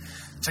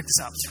 Check this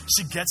out.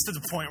 She gets to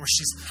the point where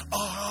she's,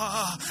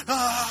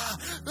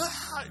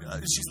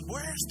 she's,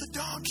 where's the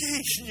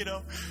donkey? You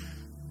know,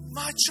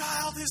 my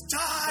child has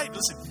died.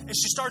 Listen, and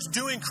she starts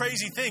doing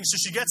crazy things. So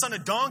she gets on a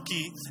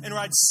donkey and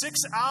rides 6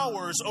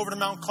 hours over to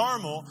Mount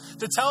Carmel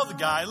to tell the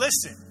guy,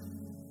 listen,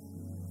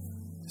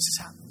 this is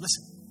happening.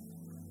 Listen.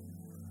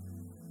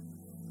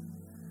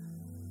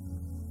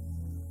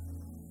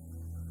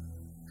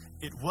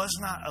 It was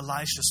not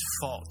Elisha's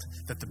fault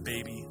that the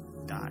baby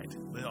died.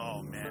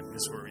 Oh man,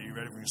 this is where you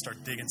ready? We're going to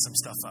start digging some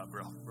stuff up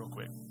real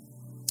quick.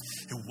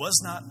 It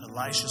was not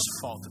Elisha's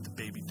fault that the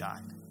baby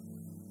died.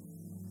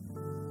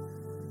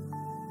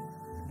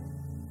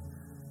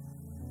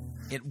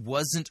 It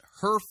wasn't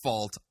her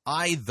fault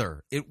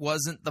either. It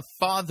wasn't the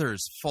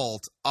father's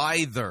fault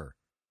either.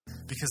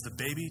 Because the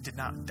baby did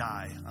not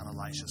die on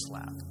Elisha's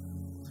lap.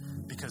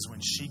 Because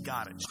when she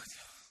got it,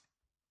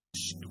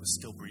 it was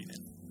still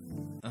breathing.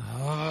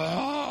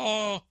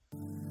 Oh.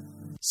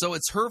 So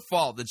it's her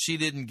fault that she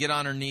didn't get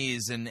on her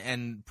knees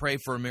and pray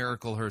for a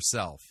miracle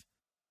herself.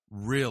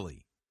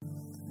 Really?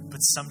 But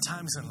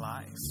sometimes in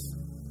life,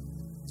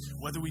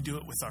 whether we do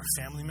it with our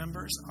family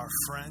members, our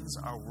friends,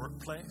 our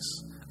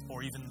workplace,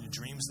 or even the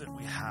dreams that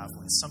we have,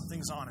 when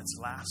something's on its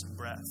last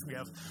breath,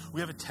 we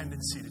have a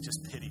tendency to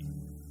just pity.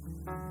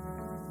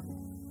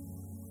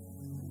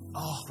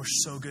 Oh, we're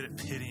so good at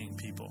pitying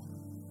people.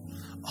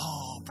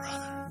 Oh,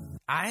 brother.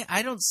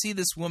 I don't see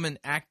this woman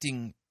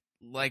acting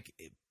like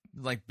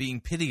being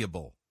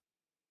pitiable.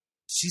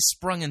 She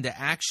sprung into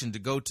action to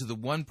go to the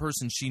one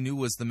person she knew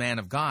was the man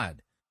of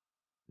God.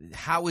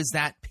 How is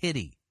that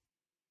pity?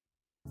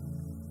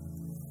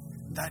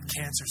 That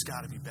cancer's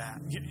got to be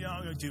bad.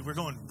 Dude, we're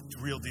going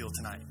real deal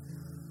tonight.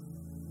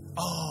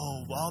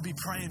 Oh, well, I'll be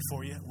praying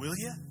for you. Will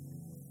you?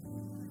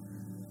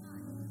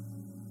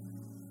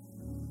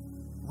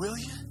 Will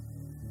you?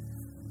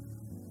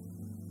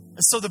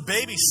 And so the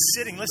baby's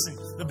sitting, listen,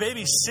 the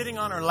baby's sitting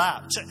on her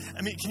lap.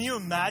 I mean, can you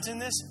imagine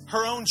this?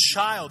 Her own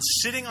child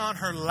sitting on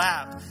her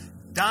lap,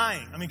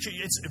 dying. I mean,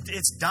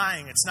 it's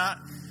dying. It's not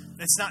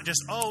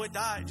just, oh, it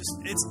died.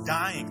 It's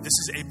dying. This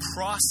is a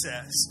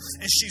process.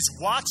 And she's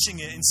watching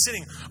it and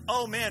sitting,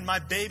 oh man, my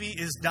baby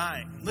is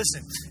dying.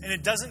 Listen, and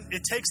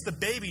it takes the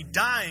baby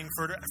dying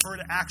for it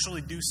to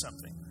actually do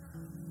something.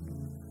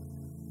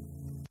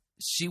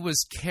 She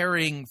was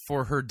caring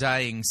for her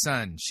dying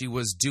son. She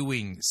was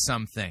doing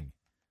something.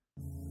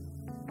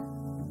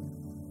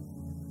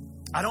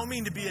 I don't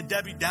mean to be a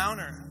Debbie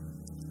Downer,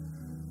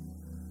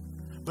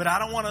 but I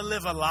don't want to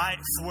live a life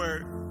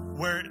where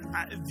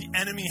the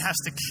enemy has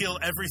to kill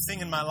everything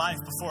in my life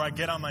before I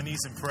get on my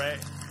knees and pray.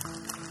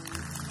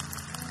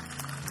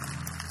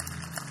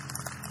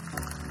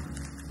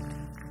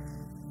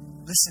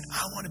 Listen,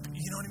 I want to,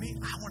 you know what I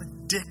mean? I want to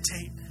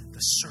dictate the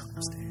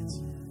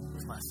circumstance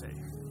with my faith.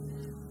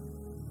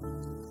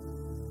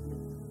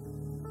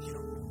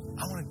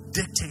 I want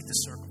to dictate the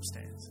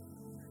circumstance.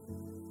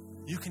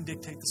 You can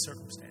dictate the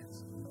circumstance.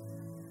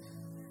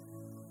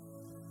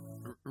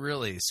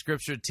 Really,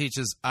 Scripture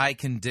teaches I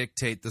can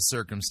dictate the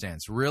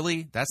circumstance.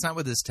 Really? That's not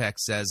what this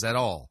text says at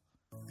all.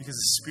 Because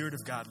the Spirit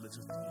of God lives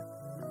within you.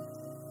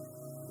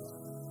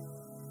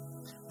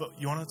 But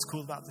you want to know what's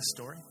cool about this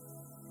story?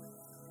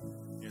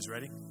 You guys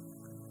ready?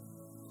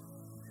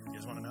 You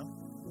guys want to know?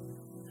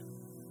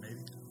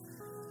 Maybe.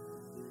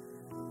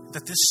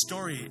 That this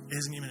story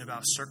isn't even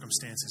about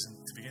circumstances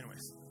to begin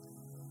with.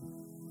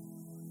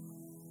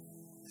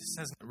 This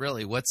has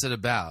really, what's it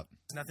about?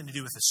 It has nothing to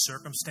do with the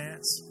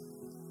circumstance.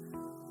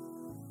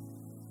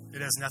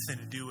 It has nothing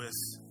to do with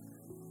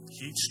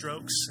heat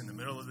strokes in the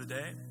middle of the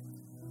day.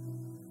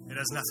 It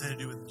has nothing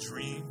to do with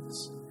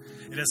dreams.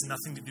 It has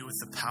nothing to do with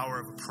the power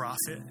of a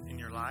prophet in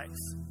your life.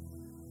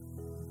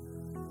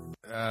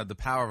 The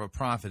power of a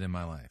prophet in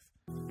my life.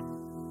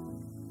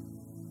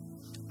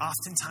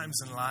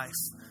 Oftentimes in life,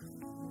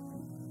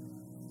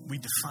 we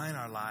define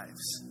our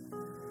lives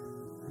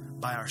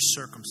by our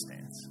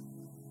circumstance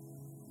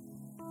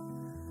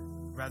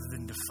rather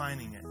than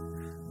defining it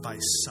by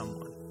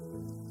someone.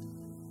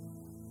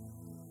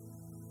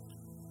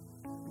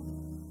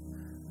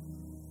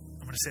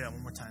 I'm going to say that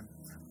one more time.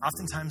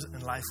 Oftentimes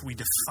in life, we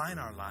define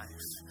our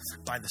lives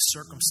by the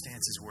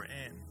circumstances we're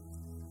in.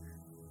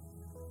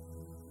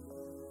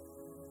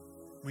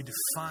 We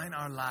define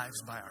our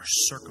lives by our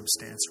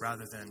circumstance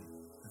rather than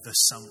the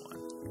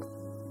someone.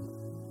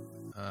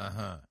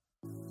 Uh-huh.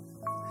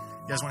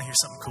 You guys want to hear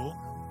something cool?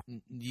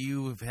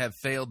 You have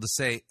failed to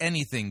say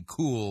anything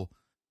cool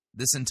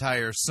this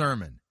entire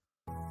sermon.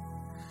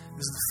 This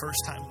is the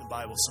first time in the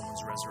Bible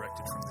someone's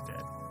resurrected from the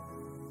dead.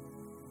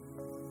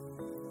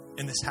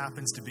 And this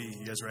happens to be,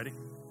 you guys ready?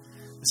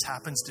 This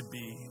happens to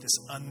be this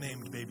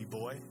unnamed baby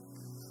boy,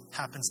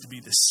 happens to be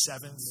the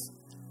 7th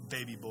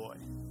baby boy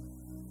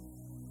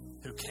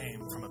who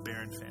came from a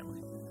barren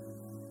family.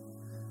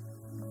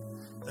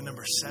 The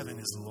number 7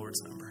 is the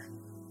Lord's number.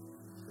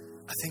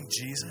 I think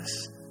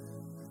Jesus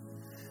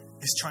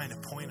is trying to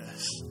point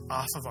us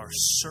off of our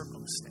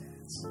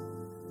circumstance.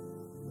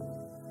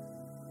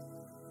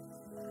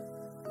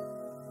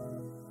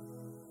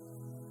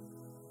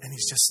 And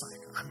he's just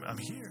like, I'm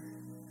here.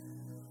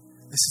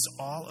 This is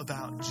all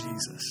about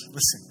Jesus.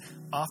 Listen,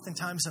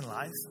 oftentimes in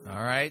life...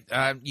 All right.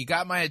 You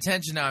got my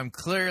attention now. I'm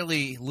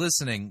clearly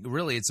listening.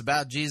 Really, it's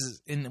about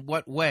Jesus. In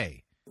what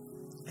way?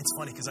 It's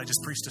funny because I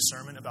just preached a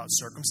sermon about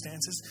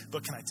circumstances,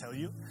 but can I tell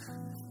you?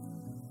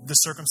 The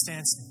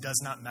circumstance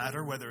does not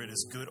matter whether it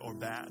is good or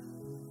bad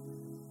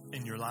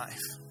in your life.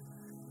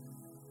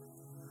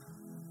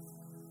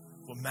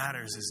 What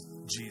matters is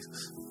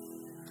Jesus.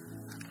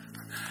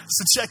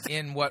 So check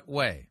in what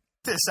way?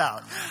 This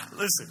out.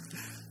 Listen.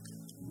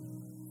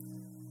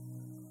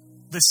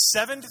 The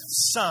 7th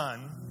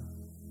son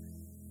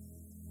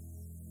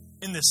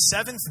in the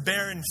 7th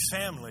barren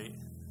family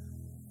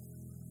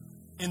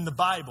in the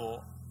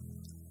Bible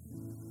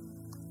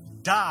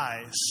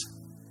dies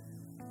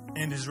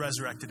and is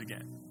resurrected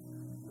again.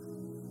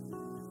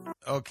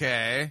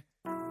 Okay.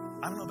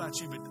 I don't know about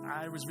you, but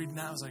I was reading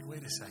that. I was like,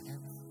 wait a second.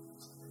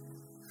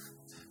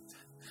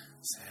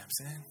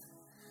 Samson.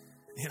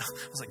 You know,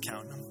 I was like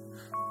counting them.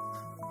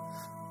 I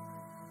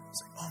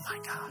was like, oh my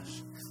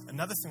gosh.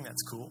 Another thing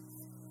that's cool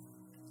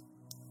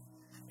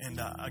And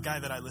a guy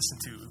that I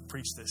listened to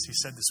preach this, he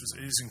said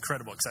it was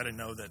incredible because I didn't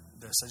know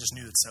this. I just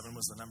knew that 7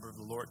 was the number of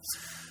the Lord.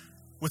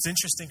 What's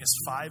interesting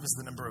is 5 is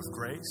the number of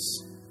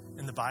grace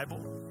in the Bible,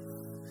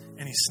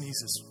 and he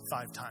sneezes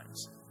 5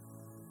 times.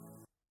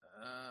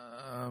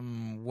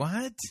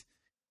 What?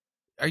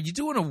 Are you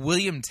doing a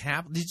William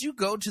Tapley? Did you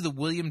go to the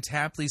William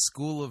Tapley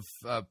School of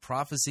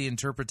Prophecy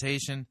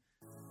Interpretation?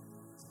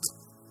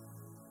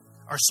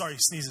 Or sorry, he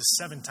sneezes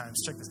 7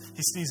 times. Check this.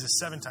 He sneezes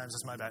 7 times.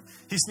 That's my bad.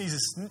 He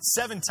sneezes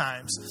 7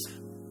 times.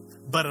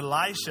 But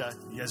Elisha,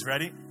 you guys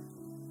ready?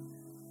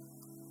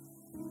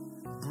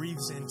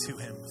 Breathes into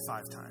him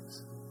 5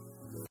 times.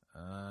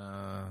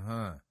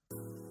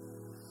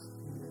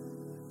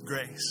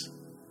 Grace.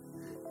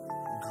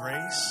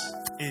 Grace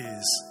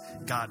is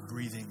God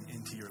breathing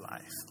into your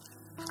life.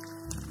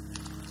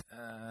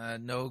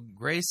 No,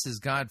 grace is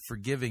God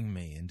forgiving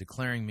me and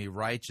declaring me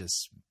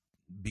righteous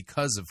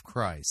because of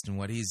Christ and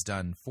what he's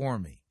done for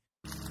me.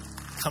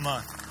 Come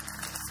on.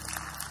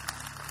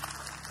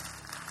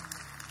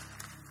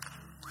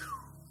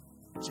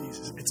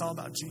 Jesus. It's all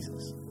about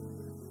Jesus.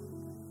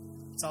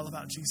 It's all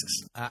about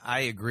Jesus.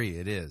 I agree,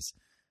 it is.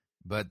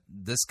 But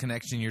this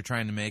connection you're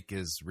trying to make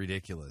is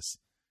ridiculous.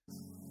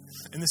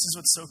 And this is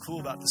what's so cool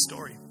about the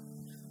story,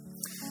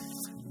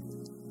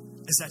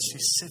 is that she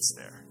sits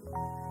there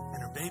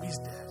and her baby's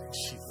dead and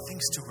she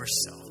thinks to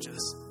herself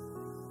just,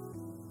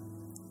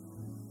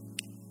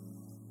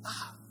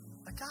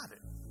 I got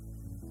it.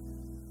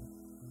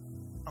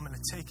 I'm going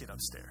to take it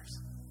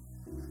upstairs.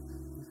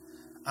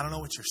 I don't know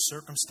what your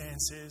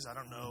circumstance is. I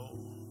don't know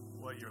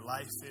what your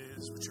life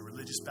is, what your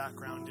religious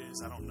background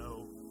is. I don't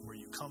know where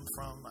you come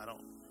from.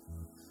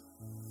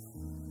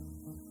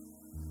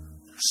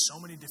 There's so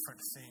many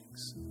different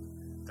things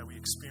that we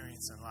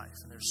experience in life,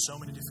 and there's so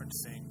many different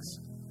things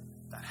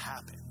that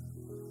happen.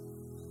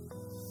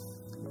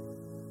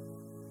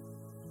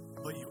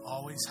 But you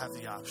always have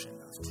the option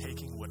of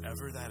taking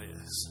whatever that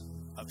is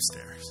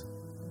upstairs.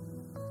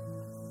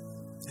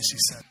 And she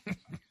said,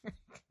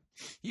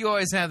 You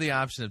always have the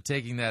option of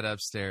taking that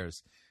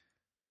upstairs.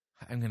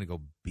 I'm going to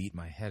go beat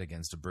my head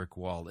against a brick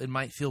wall. It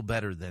might feel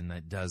better than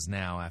it does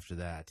now after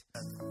that.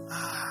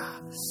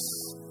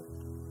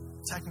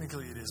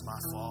 Technically, it is my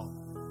fault.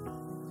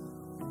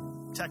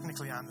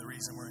 Technically, I'm the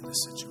reason we're in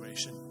this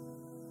situation.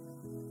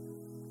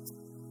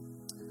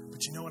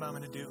 But you know what I'm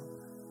going to do?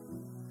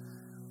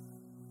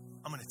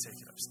 I'm going to take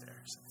it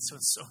upstairs. So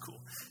it's so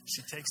cool.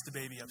 She takes the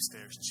baby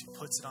upstairs and she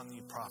puts it on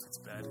the prophet's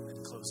bed and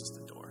then closes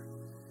the door.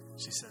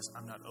 She says,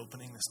 I'm not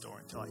opening this door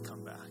until I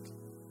come back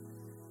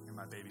and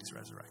my baby's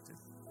resurrected.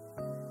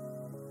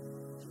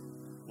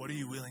 What are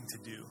you willing to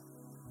do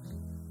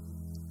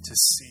to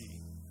see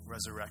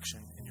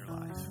resurrection in your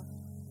life?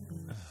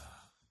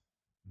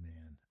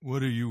 Man,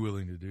 what are you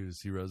willing to do to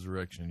see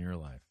resurrection in your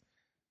life?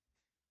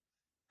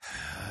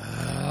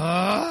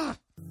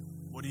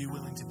 What are you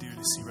willing to do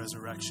to see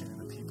resurrection in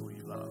the people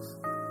you love?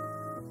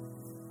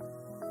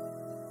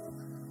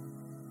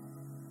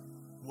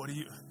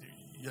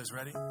 You guys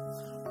ready?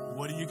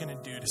 What are you going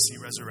to do to see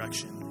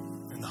resurrection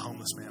in the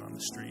homeless man on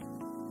the street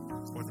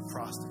or the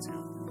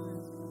prostitute?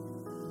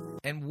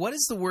 And what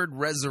does the word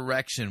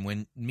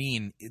resurrection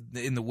mean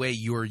in the way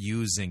you're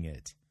using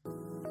it?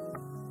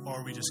 Or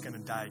are we just going to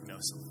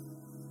diagnose them?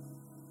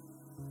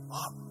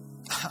 Oh,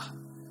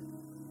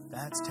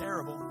 that's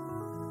terrible.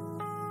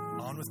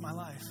 On with my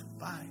life.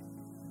 Bye.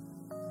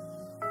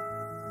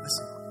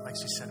 Listen, like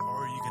she said, or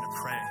are you going to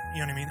pray?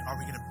 You know what I mean? Are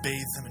we going to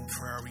bathe them in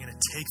prayer? Are we going to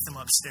take them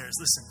upstairs?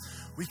 Listen,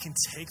 we can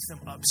take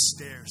them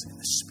upstairs in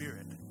the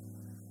Spirit.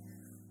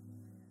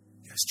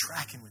 You guys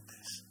tracking with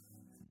this?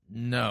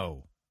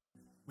 No.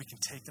 We can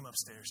take them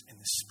upstairs in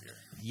the Spirit.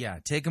 Yeah,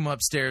 take them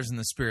upstairs in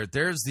the Spirit.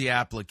 There's the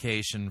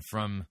application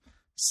from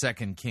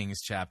 2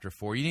 Kings chapter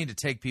 4. You need to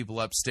take people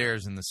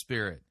upstairs in the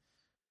Spirit.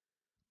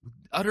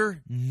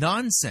 Utter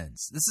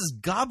nonsense. This is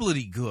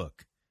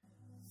gobbledygook.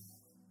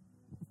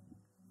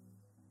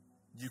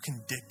 You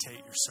can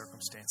dictate your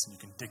circumstance, and you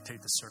can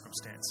dictate the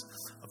circumstance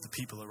of the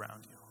people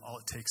around you. All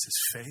it takes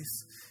is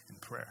faith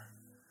and prayer.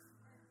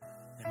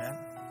 Amen?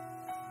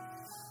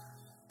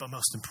 But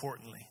most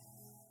importantly,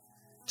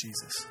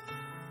 Jesus.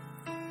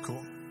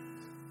 Cool?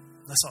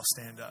 Let's all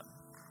stand up.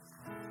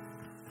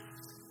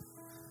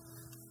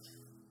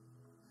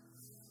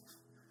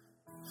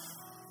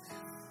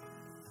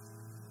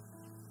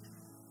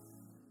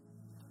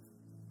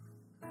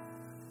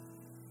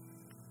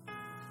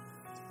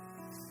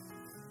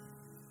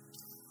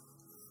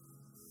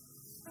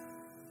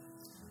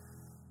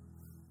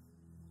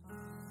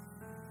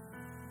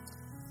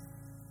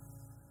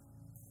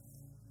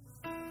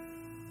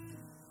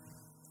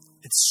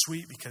 It's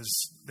sweet because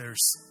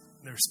there's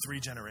 3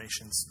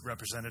 generations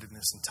represented in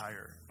this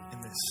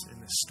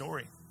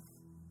story.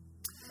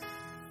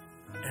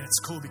 And it's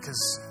cool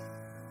because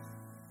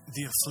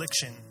the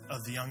affliction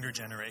of the younger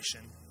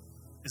generation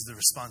is the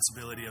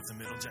responsibility of the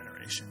middle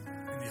generation.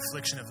 And the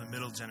affliction of the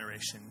middle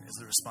generation is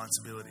the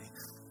responsibility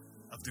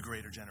of the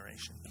greater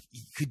generation.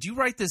 Could you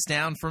write this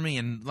down for me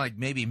and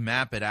maybe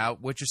map it out?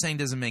 What you're saying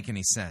doesn't make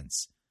any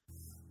sense.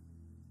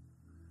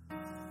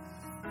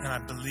 And I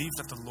believe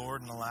that the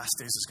Lord in the last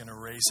days is going to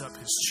raise up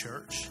his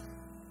church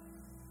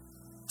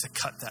to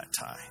cut that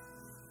tie.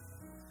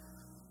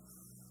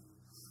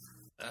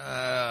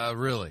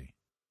 Really?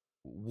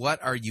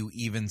 What are you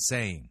even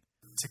saying?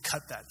 To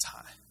cut that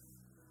tie.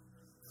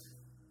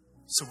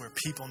 So where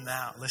people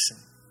now, listen,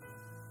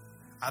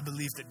 I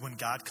believe that when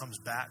God comes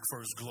back for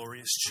his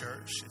glorious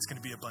church, it's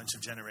going to be a bunch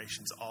of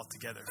generations all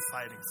together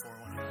fighting for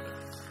one another.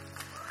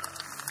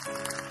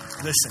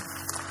 Listen.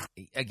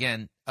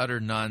 Again, utter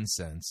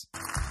nonsense.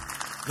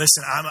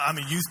 Listen, I'm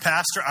a youth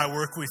pastor. I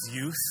work with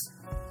youth.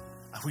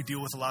 We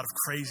deal with a lot of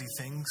crazy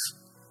things.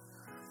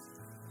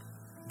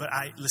 But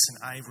I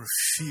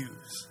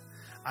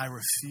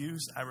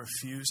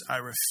refuse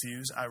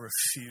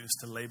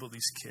to label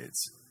these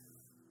kids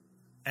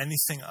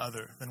anything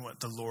other than what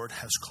the Lord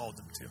has called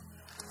them to.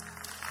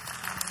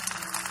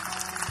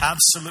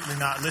 Absolutely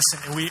not.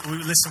 Listen,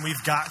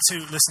 we've got to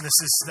listen.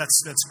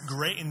 That's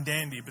great and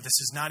dandy, but this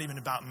is not even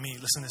about me.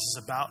 Listen, this is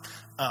about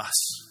us.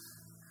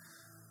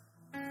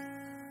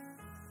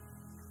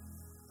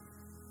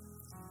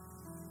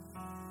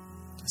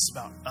 It's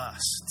about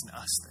us. It's an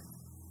us thing.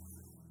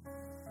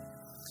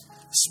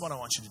 This is what I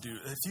want you to do.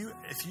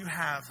 If you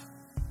have,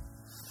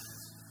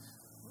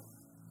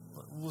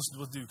 we'll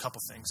do a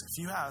couple things. If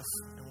you have,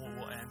 and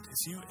we'll end. If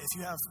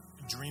you have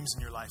dreams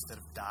in your life that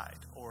have died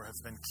or have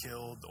been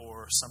killed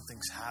or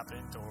something's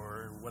happened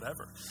or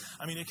whatever,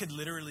 I mean, it could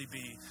literally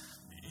be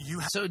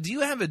you. So, do you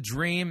have a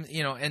dream?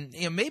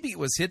 And maybe it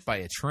was hit by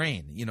a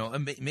train.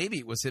 Maybe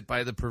it was hit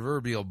by the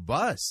proverbial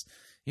bus.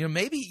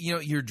 Maybe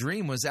your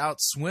dream was out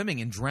swimming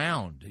and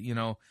drowned.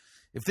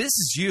 If this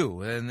is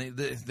you, and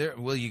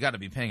you got to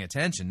be paying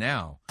attention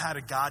now. Had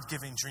a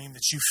God-given dream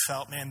that you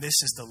felt, man,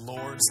 this is the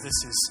Lord's.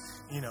 This is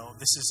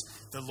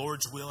the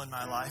Lord's will in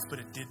my life, but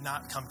it did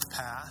not come to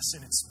pass,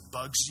 and it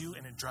bugs you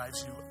and it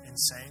drives you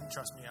insane.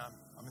 Trust me,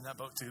 I'm in that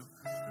boat too.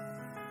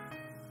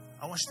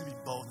 I want you to be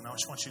bold, and I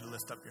just want you to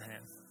lift up your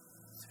hand.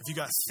 If you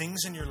got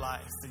things in your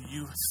life that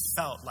you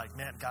felt like,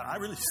 man, God, I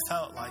really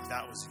felt like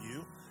that was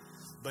you,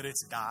 but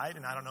it's died,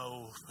 and I don't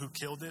know who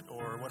killed it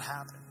or what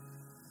happened.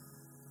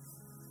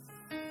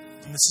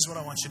 And this is what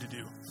I want you to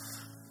do.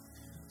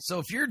 So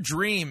if your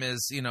dream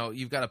is,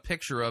 you've got a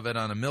picture of it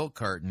on a milk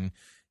carton,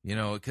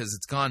 because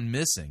it's gone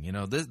missing,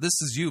 this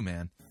is you,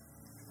 man.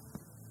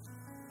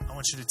 I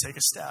want you to take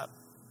a step.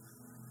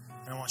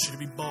 And I want you to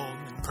be bold.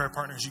 And prayer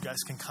partners, you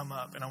guys can come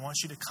up. And I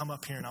want you to come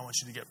up here and I want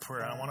you to get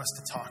prayer. And I want us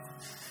to talk.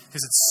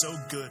 Because it's so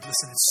good.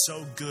 Listen, it's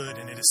so good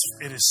and it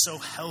is so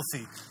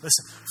healthy.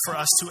 Listen, for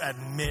us to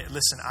admit,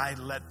 listen, I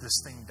let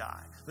this thing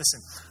die.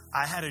 Listen,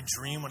 I had a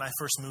dream when I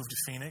first moved to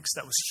Phoenix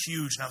that was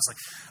huge. And I was like,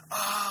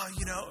 I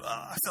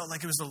felt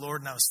like it was the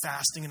Lord and I was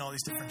fasting and all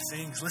these different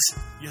things. Listen,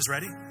 you guys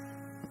ready?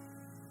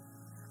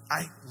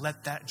 I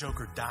let that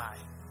joker die.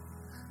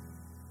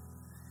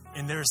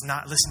 And there's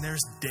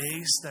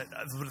days that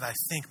I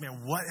think,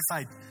 man, what if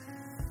I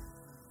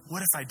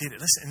did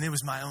it? Listen, and it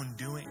was my own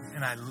doing,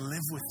 and I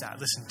live with that.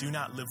 Listen, do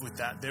not live with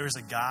that. There is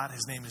a God,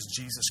 his name is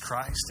Jesus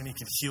Christ, and he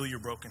can heal your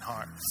broken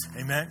heart.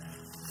 Amen?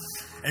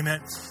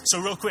 Amen.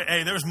 So real quick,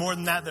 hey, there's more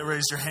than that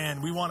raised your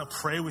hand. We want to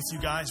pray with you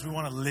guys. We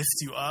want to lift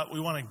you up. We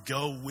want to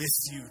go with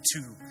you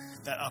to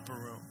that upper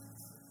room.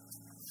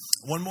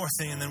 One more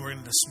thing, and then we're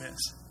going to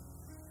dismiss.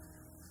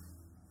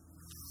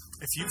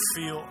 If you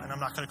feel, and I'm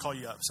not going to call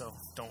you up, so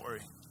don't worry.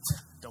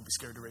 Don't be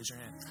scared to raise your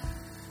hand.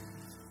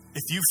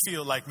 If you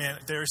feel like, man,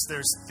 there's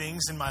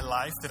things in my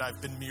life that I've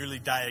been merely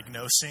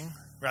diagnosing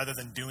rather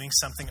than doing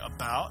something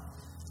about,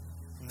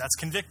 and that's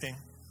convicting.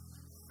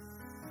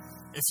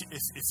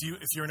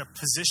 If you're in a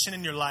position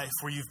in your life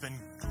where you've been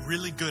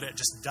really good at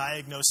just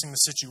diagnosing the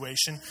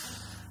situation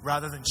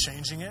rather than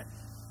changing it,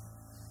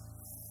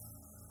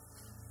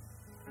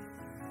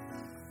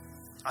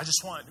 I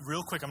just want,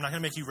 real quick, I'm not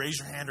going to make you raise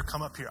your hand or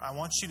come up here. I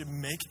want you to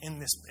make in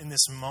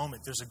this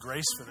moment, there's a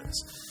grace for this.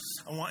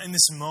 I want in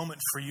this moment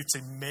for you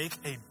to make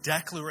a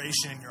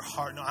declaration in your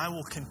heart. No, I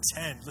will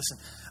contend. Listen,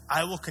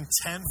 I will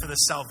contend for the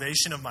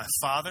salvation of my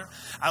father.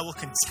 I will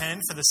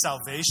contend for the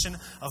salvation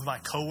of my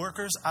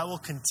coworkers. I will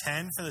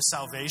contend for the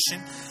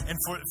salvation and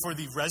for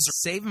the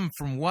resurrection. Save him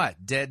from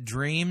what? Dead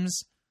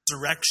dreams?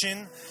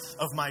 Resurrection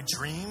of my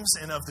dreams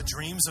and of the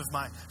dreams of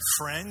my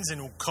friends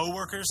and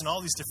coworkers and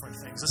all these different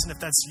things. Listen, if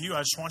that's you, I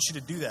just want you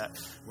to do that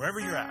wherever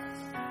you're at.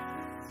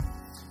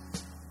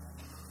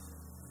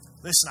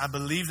 Listen, I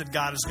believe that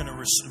God is going to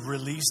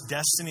release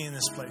destiny in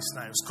this place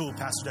tonight. It was cool.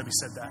 Pastor Debbie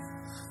said that.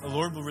 The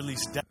Lord will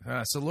release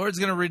destiny. So Lord's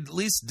going to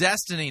release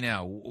destiny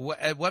now.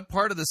 At what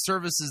part of the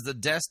service does the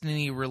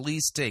destiny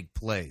release take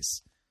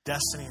place?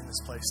 Destiny in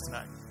this place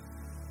tonight.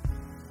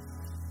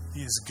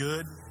 He is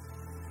good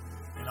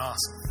and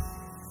awesome.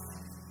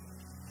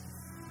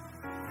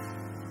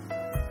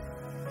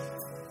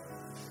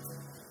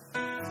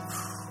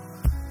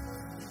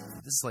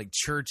 This is like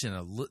church in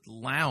a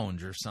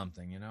lounge or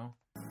something, you know?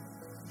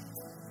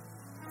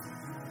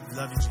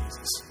 Love you,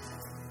 Jesus.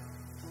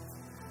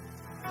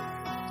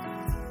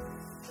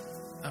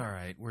 All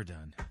right, we're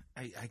done.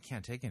 I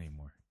can't take any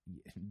more.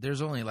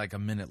 there's only like a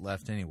minute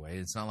left anyway.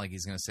 It's not like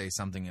he's going to say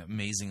something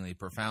amazingly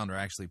profound or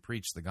actually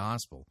preach the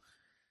gospel.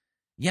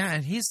 Yeah,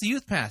 and he's the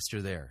youth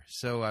pastor there.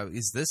 So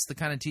is this the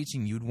kind of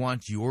teaching you'd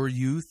want your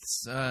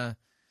youths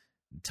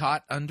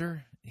taught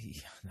under?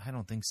 I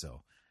don't think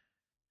so.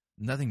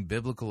 Nothing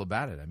biblical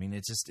about it. I mean,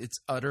 it's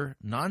utter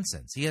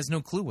nonsense. He has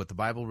no clue what the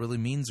Bible really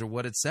means or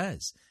what it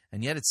says,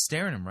 and yet it's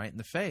staring him right in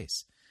the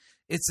face.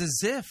 It's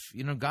as if,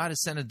 God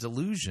has sent a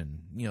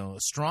delusion, a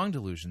strong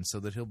delusion, so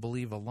that he'll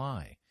believe a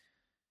lie.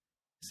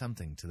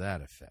 Something to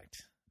that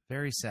effect.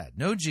 Very sad.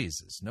 No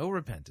Jesus, no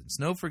repentance,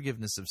 no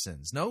forgiveness of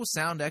sins, no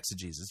sound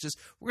exegesis. Just,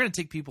 we're going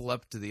to take people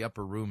up to the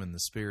upper room in the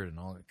Spirit and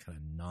all that kind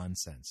of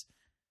nonsense.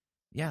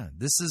 Yeah,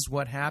 this is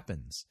what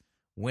happens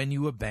when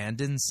you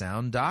abandon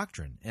sound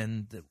doctrine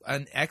and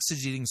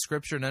exegeting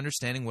Scripture and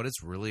understanding what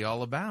it's really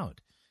all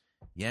about.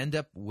 You end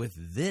up with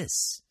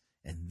this,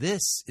 and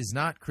this is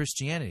not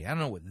Christianity. I don't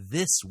know what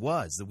this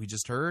was that we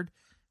just heard,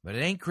 but it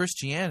ain't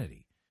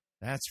Christianity.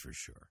 That's for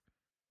sure.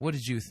 What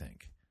did you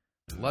think?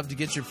 I'd love to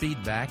get your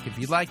feedback. If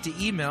you'd like to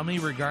email me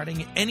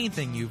regarding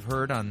anything you've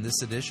heard on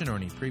this edition or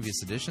any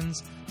previous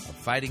editions of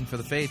Fighting for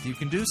the Faith, you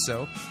can do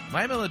so.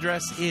 My email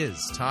address is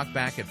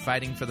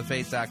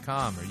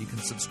talkback@fightingforthefaith.com, or you can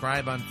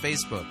subscribe on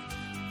Facebook,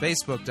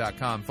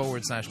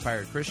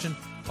 facebook.com/Pirate Christian.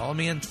 Follow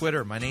me on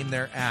Twitter. My name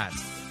there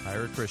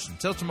 @Pirate Christian.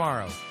 Till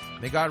tomorrow,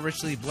 may God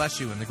richly bless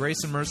you in the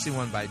grace and mercy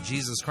won by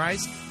Jesus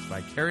Christ,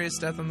 vicarious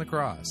death on the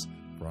cross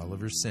for all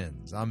of your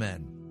sins.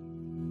 Amen.